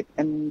leadership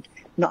and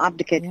not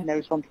abdicating their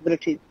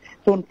responsibilities.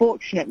 So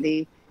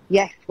unfortunately,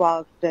 yes,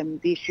 whilst the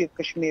issue of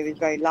Kashmir is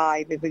very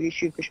live, the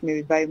issue of Kashmir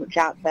is very much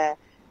out there,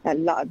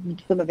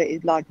 some of it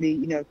is largely,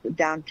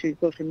 down to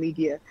social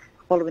media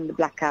following the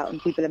blackout,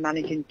 and people are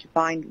managing to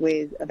find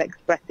ways of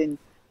expressing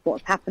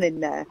what's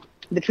happening there.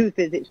 The truth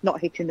is it's not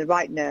hitting the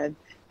right nerves,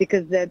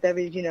 because there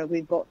is,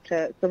 we've got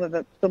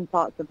some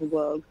parts of the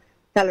world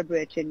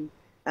celebrating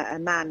a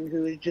man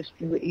who has just,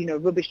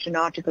 rubbished an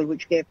article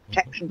which gave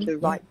protection to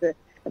rights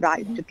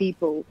to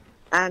people.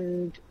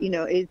 And,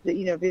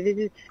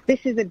 this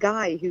is a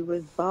guy who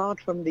was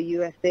barred from the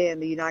USA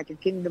and the United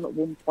Kingdom at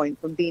one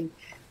point from being,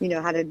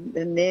 had a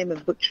name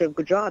of Butcher of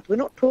Gujarat. We're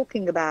not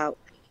talking about,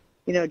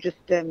 we're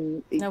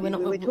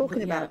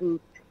talking about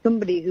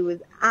somebody who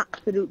was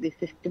absolutely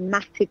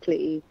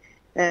systematically,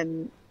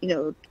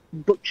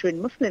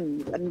 butchering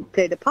Muslims and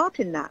played a part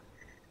in that.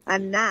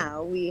 And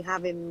now we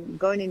have him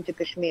going into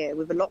Kashmir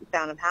with a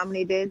lockdown of how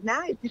many days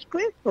now? It's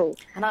disgraceful.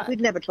 We'd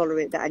never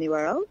tolerate that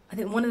anywhere else. I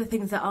think one of the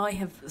things that I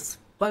have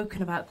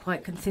spoken about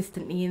quite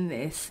consistently in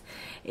this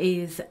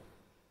is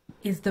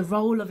the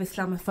role of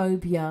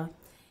Islamophobia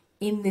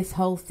in this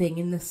whole thing,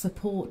 in the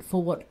support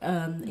for what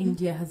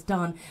India has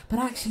done, but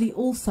actually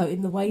also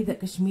in the way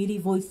that Kashmiri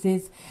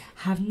voices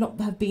have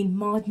been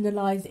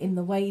marginalised, in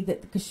the way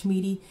that the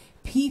Kashmiri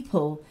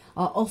people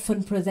are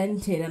often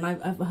presented. And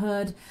I've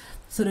heard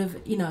sort of,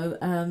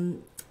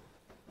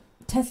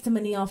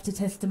 testimony after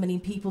testimony,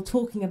 people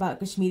talking about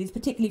Kashmiris,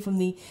 particularly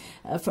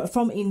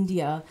from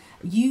India,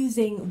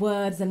 using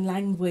words and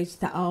language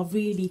that are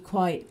really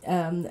quite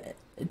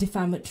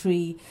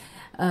defamatory.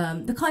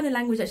 The kind of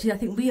language actually I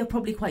think we are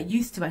probably quite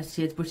used to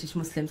actually as British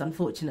Muslims,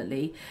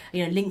 unfortunately,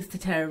 links to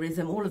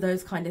terrorism, all of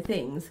those kind of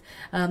things.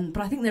 But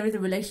I think there is a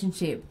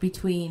relationship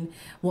between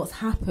what's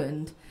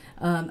happened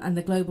and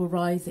the global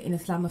rise in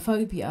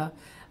Islamophobia.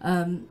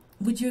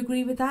 Would you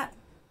agree with that?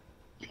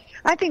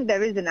 I think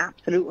there is an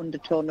absolute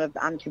undertone of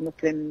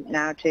anti-Muslim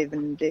narrative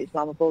and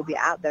Islamophobia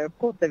out there. Of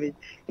course there is.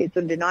 It's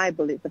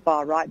undeniable. It's the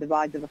far right, the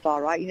rise of the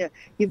far right.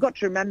 You've got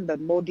to remember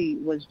Modi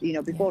was,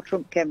 before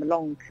Trump came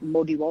along,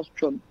 Modi was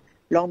Trump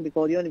long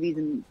before. The only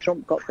reason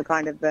Trump got the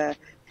kind of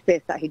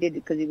space that he did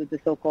because he was the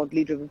so-called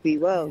leader of a free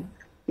world.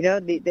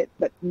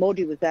 But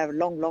Modi was there a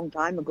long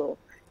time ago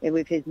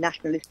with his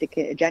nationalistic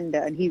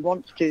agenda, and he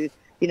wants to,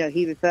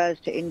 he refers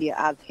to India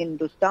as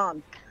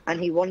Hindustan, and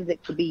he wants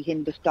it to be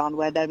Hindustan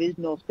where there is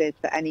no space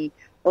for any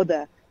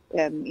other,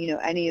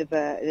 any of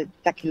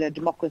secular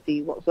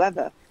democracy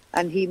whatsoever.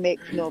 And he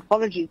makes no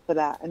apologies for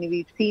that. And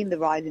we've seen the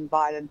rise in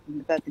violence and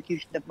the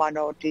persecution of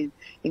minorities,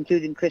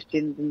 including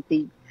Christians and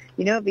Sikhs.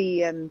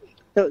 And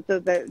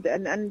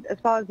as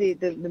far as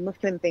the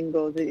Muslim thing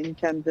goes, in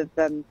terms of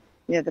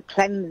the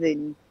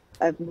cleansing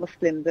of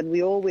Muslims, and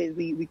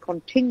we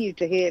continue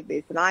to hear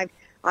this, and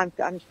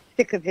I'm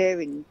sick of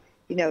hearing,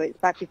 it's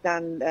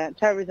Pakistan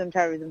terrorism.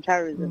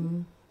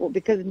 Mm. Well,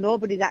 because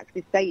nobody's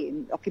actually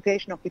saying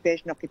occupation,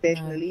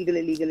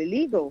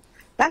 illegal.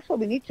 That's what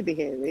we need to be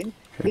hearing.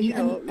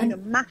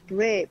 Mass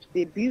rapes,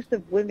 the abuse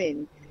of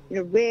women,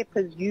 rape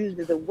is used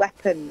as a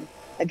weapon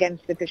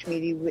against the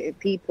Kashmiri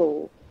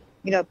people.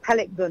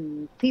 Pellet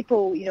guns.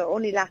 People,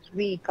 only last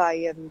week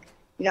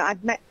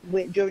I've met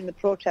during the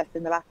protests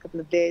in the last couple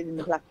of days, in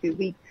the last few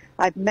weeks,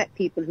 I've met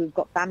people who've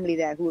got family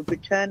there who have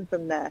returned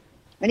from there.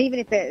 And even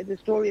if it's the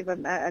story of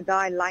a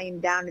guy lying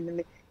down in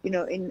the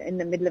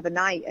middle of the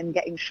night and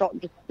getting shot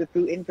just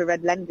through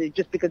infrared lenses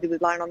just because he was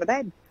lying on the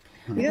bed.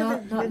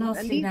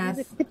 Lastly, Naz,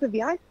 the tip of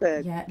the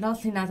iceberg. Yeah,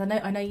 lastly, Naz,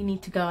 I know you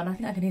need to go, and I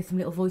think I can hear some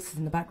little voices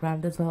in the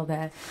background as well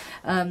there.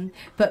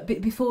 But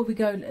before we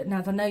go,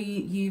 Naz, I know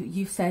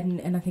you've said,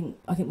 and I think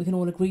we can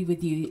all agree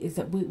with you, is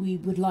that we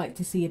would like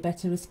to see a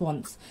better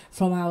response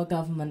from our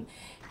government.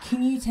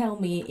 Can you tell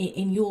me,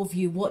 in your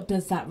view, what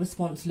does that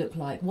response look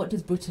like? What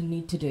does Britain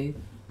need to do?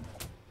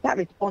 That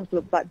response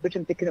looks like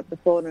Britain picking up the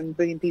phone and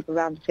bringing people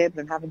around the table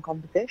and having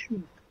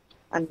conversations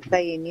and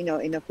saying,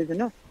 enough is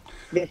enough.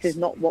 This is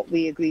not what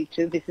we agreed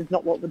to. This is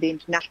not what the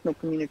international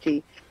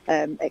community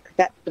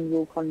accepts, and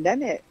will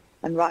condemn it.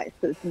 And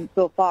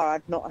so far,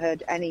 I've not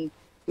heard any,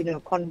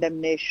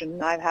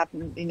 condemnation. I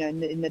haven't,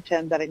 in the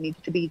terms that it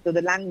needs to be. So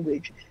the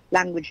language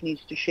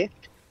needs to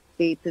shift.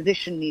 The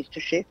position needs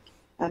to shift.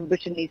 And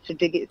Britain needs to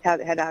dig its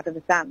head out of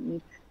the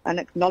sand and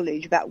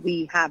acknowledge that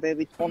we have a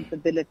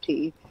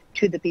responsibility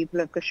to the people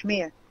of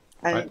Kashmir.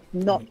 And it's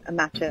not a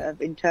matter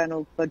of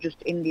internal for just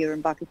India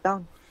and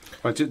Pakistan.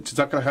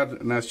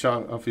 Jazakallah Naz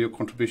Shah, for your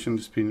contribution.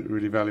 It's been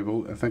really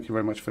valuable. Thank you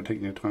very much for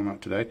taking your time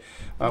out today.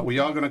 We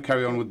are going to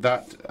carry on with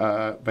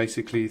that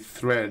basically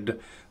thread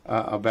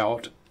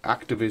about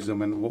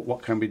activism and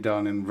what can be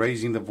done in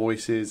raising the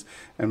voices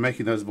and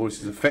making those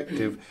voices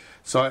effective.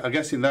 So I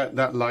guess in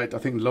that light, I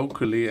think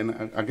locally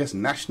and I guess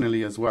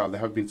nationally as well,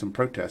 there have been some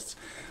protests.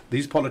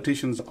 These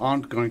politicians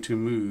aren't going to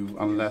move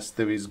unless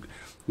there is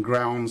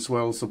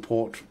groundswell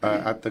support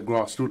at the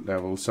grassroots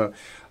level. So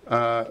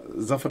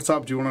Zaffar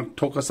Saab, do you want to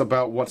talk us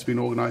about what's been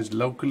organised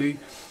locally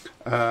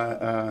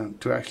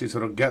to actually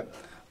sort of get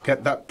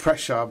that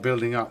pressure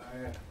building up?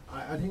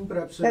 I think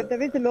perhaps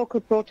there is a local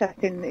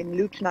protest in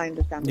Luton, I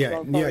understand. Yeah.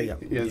 We're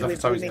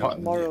coming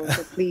tomorrow,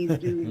 so please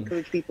do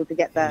encourage people to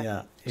get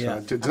there.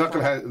 And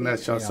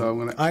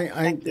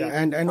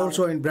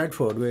also in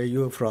Bradford, where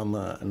you're from,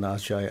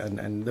 Naz Shah,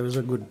 and there was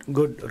a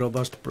good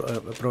robust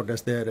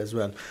protest there as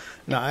well.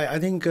 Now, I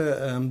think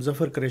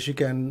Zaffar Quraishi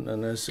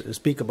can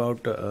speak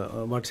about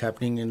what's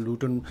happening in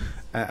Luton.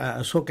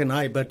 So can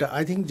I. But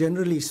I think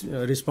generally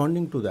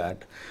responding to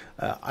that,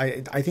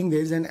 I think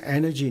there is an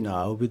energy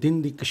now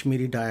within the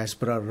Kashmiri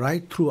diaspora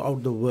right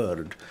throughout the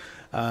world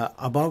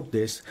about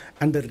this,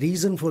 and the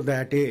reason for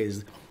that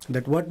is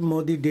that what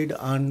Modi did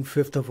on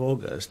 5th of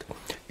August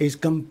is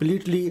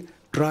completely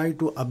try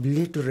to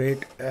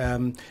obliterate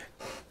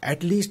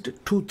at least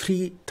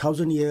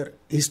 2,000-3,000 year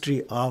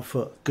history of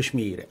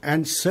Kashmir,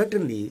 and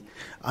certainly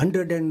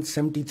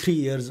 173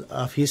 years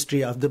of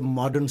history of the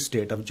modern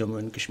state of Jammu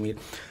and Kashmir.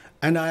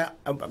 And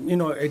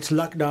it's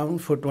locked down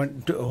for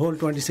whole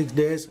 26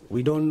 days.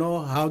 We don't know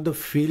how the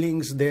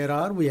feelings there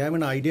are. We have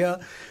an idea,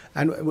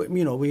 and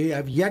we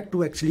have yet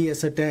to actually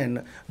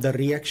ascertain the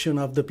reaction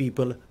of the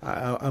people.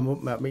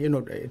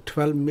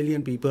 12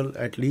 million people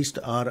at least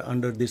are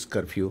under this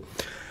curfew.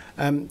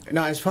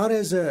 Now, as far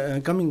as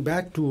coming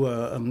back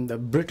to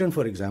Britain,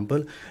 for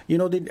example,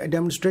 the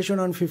demonstration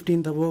on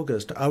 15th of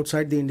August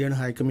outside the Indian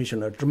High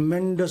Commission, a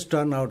tremendous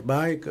turnout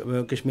by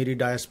Kashmiri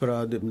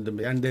diaspora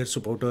and their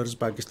supporters,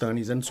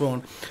 Pakistanis and so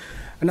on.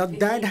 Now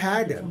that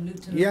had,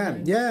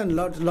 and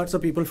lots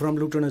of people from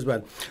Luton as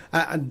well.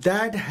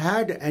 That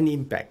had an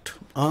impact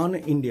on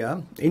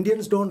India.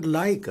 Indians don't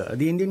like,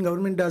 the Indian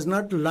government does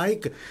not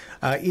like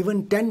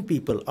even 10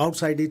 people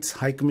outside its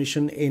High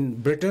Commission in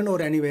Britain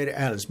or anywhere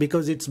else,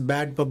 because it's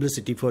bad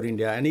publicity for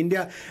India. And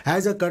India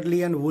has a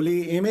cuddly and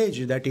woolly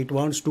image that it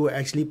wants to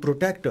actually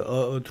protect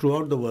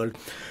throughout the world.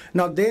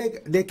 Now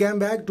they came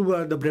back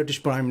to the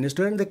British Prime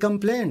Minister and they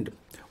complained.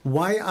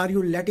 Why are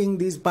you letting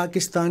these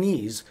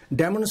Pakistanis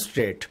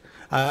demonstrate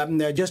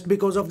just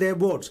because of their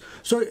votes.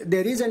 So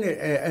there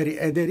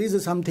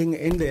is something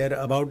in there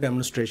about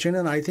demonstration,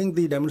 and I think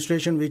the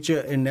demonstration which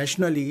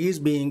nationally is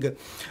being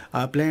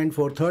planned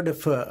for 3rd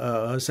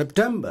of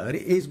September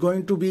is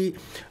going to be,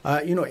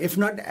 if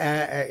not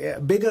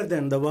bigger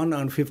than the one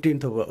on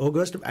 15th of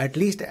August, at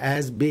least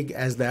as big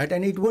as that,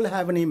 and it will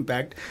have an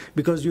impact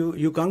because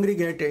you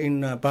congregate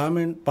in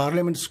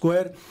Parliament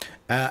Square.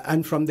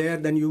 And from there,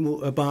 then you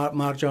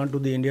march on to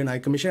the Indian High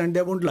Commission, and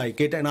they won't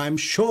like it. And I'm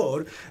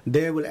sure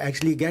they will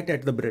actually get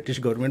at the British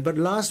government. But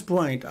last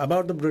point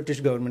about the British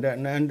government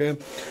and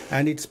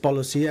its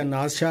policy, and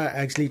Naz Shah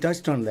actually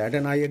touched on that,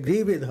 and I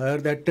agree with her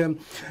that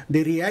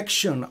the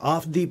reaction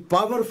of the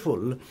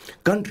powerful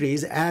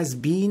countries has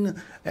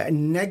been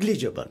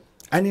negligible.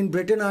 And in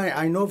Britain,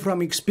 I know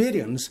from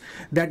experience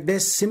that they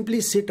simply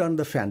sit on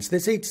the fence. They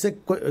say it's a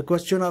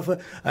question of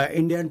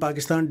India and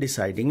Pakistan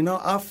deciding.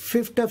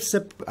 After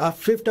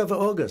 5th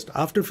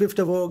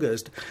of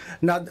August,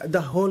 now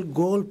the whole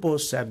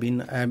goalposts have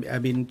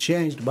been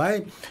changed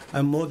by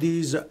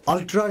Modi's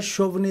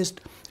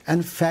ultra-chauvinist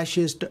and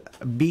fascist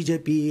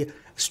BJP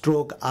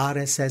stroke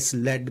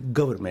RSS-led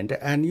government.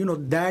 And,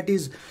 that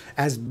is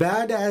as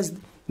bad as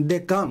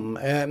they come,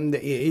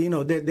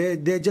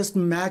 they just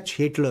match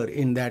Hitler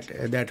in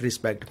that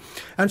respect.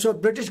 And so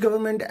British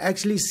government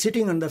actually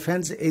sitting on the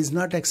fence is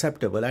not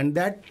acceptable, and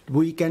that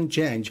we can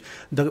change.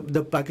 The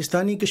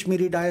Pakistani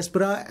Kashmiri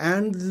diaspora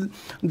and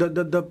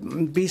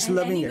the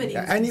peace-loving,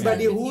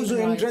 anybody who's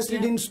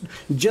interested in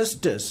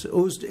justice,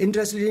 who's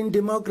interested in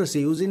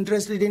democracy, who's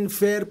interested in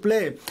fair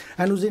play,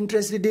 and who's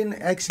interested in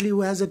actually who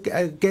has a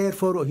care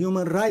for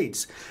human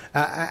rights,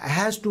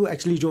 has to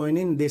actually join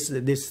in this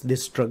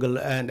struggle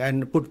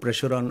and put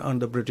pressure on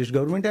the British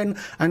government, and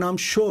I'm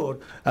sure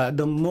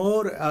the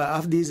more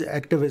of these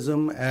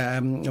activism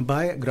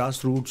by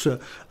grassroots,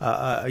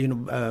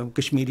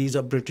 Kashmiris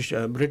of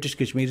British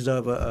Kashmiris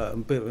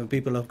of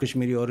people of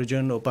Kashmiri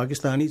origin or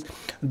Pakistanis,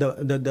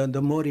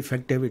 the more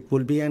effective it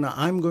will be, and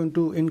I'm going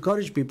to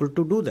encourage people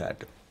to do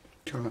that.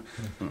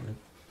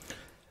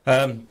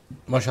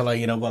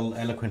 Mashallah, well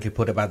eloquently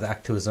put about the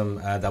activism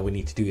that we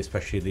need to do,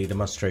 especially the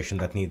demonstration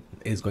that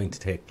is going to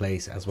take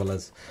place, as well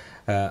as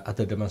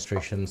other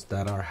demonstrations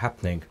that are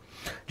happening.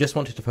 Just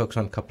wanted to focus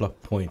on a couple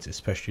of points,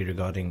 especially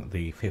regarding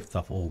the 5th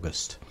of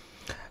August.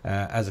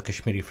 As a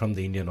Kashmiri from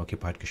the Indian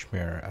Occupied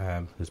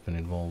Kashmir, who's been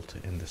involved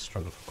in this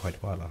struggle for quite a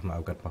while, I've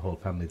now got my whole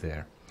family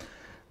there.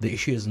 The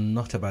issue is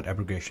not about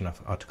abrogation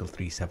of Article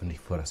 370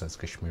 for us as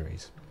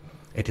Kashmiris.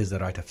 It is the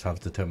right of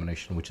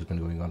self-determination which has been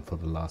going on for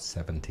the last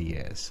 70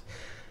 years.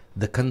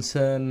 The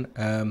concern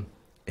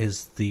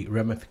is the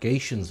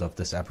ramifications of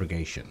this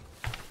abrogation.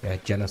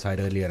 Genocide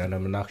earlier, and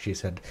Meenakshi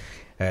said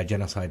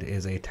genocide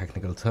is a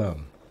technical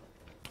term.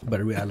 But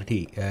in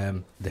reality,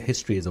 the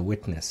history is a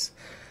witness.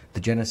 The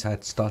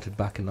genocide started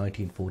back in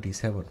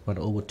 1947 when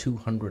over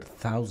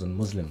 200,000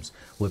 Muslims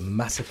were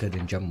massacred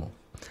in Jammu.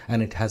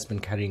 And it has been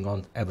carrying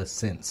on ever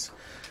since.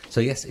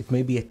 So yes, it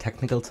may be a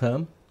technical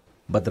term,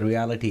 but the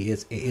reality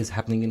is it is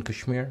happening in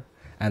Kashmir,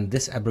 and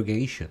this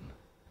abrogation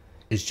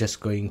is just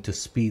going to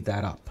speed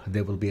that up.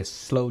 There will be a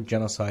slow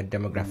genocide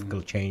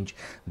demographical change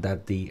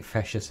that the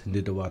fascist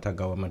Hindutva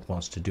government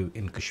wants to do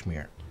in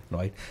Kashmir,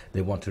 right?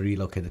 They want to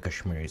relocate the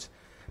Kashmiris.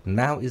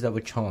 Now is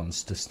our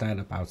chance to stand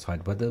up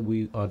outside, whether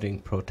we are doing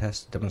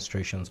protests,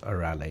 demonstrations or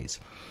rallies,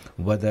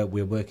 whether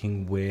we're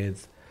working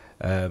with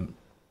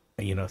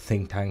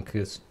think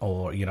tanks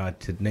or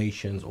United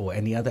Nations or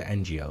any other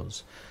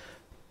NGOs,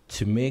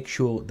 to make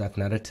sure that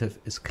narrative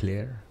is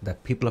clear,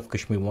 that people of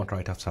Kashmir want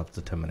right of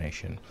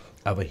self-determination.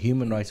 Our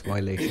human rights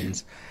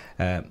violations,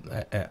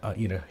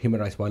 human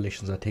rights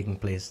violations are taking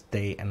place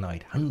day and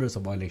night. Hundreds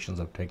of violations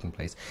are taking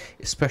place,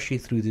 especially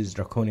through these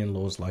draconian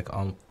laws like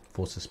Armed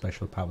Forces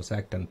Special Powers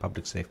Act and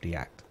Public Safety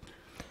Act.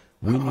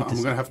 I'm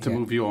going to have to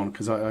move you on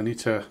because I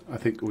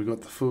think we've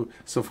got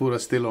Safura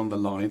still on the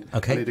line.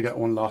 Okay. I need to get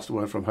one last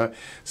word from her.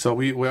 So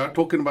we are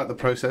talking about the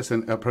protest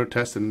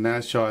and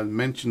Naz Shah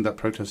mentioned that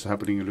protests are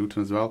happening in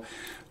Luton as well.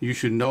 You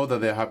should know that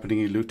they're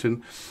happening in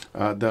Luton.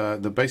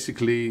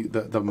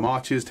 The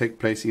marches take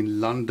place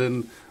in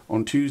London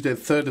on Tuesday,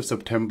 3rd of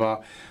September.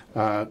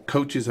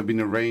 Coaches have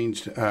been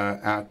arranged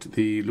at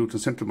the Luton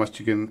Central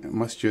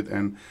Masjid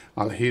and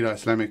Al-Hira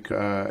Islamic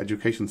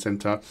Education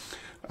Centre.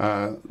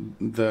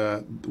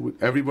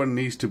 Everyone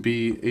needs to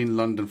be in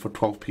London for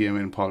 12 p.m.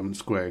 in Parliament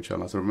Square,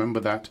 inshallah. So remember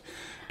that,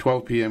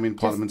 12 p.m. in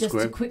Parliament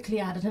Square. Just to quickly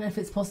add, I don't know if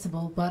it's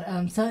possible, but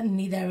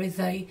certainly there is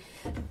a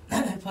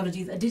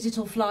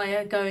digital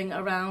flyer going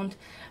around.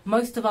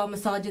 Most of our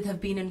masajid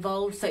have been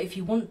involved, so if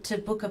you want to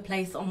book a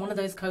place on one of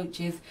those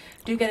coaches,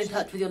 do get in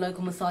touch with your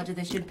local masajid.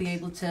 They should be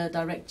able to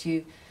direct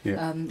you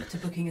to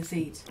booking a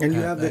seat. And you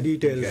have the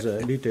details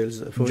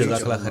for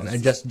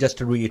and just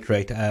to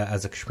reiterate,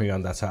 as a Kashmiri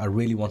on that, so I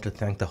really want to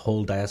thank the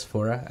whole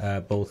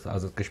diaspora, both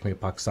as a Kashmir,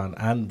 Pakistan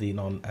and the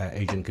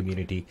non-Asian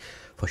community,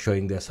 for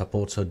showing their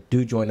support. So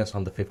do join us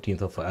on the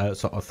 15th of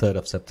or 3rd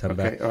of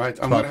September. Okay, all right.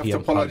 I'm going to have to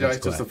apologise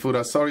to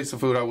Safura. Sorry,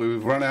 Safura,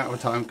 we've run out of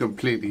time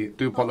completely.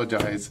 Do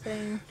apologise.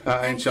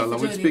 Inshallah,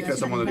 we'll speak at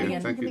some other day.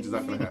 Thank you.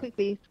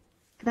 Jazakallah.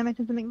 Can I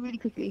mention something really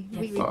quickly?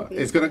 Really quickly.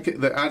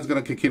 The ad's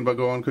going to kick in, but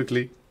go on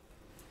quickly.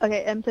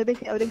 Okay, so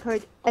basically I would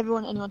encourage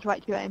anyone to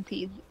write to your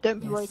MPs.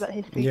 Don't be worried about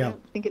history.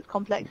 Don't think it's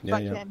complex.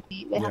 Write to your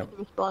MP. They have to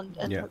respond,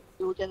 and it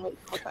will generate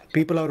more traction.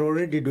 People are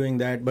already doing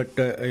that, but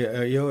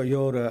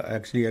your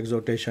actually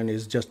exhortation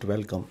is just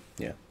welcome.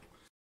 Yeah.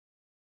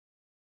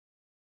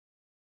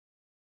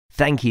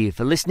 Thank you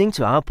for listening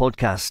to our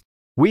podcast.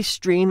 We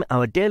stream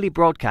our daily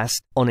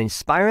broadcast on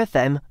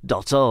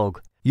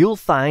inspirefm.org. You'll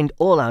find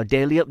all our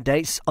daily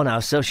updates on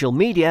our social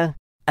media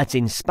at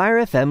Inspire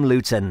FM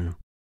Luton.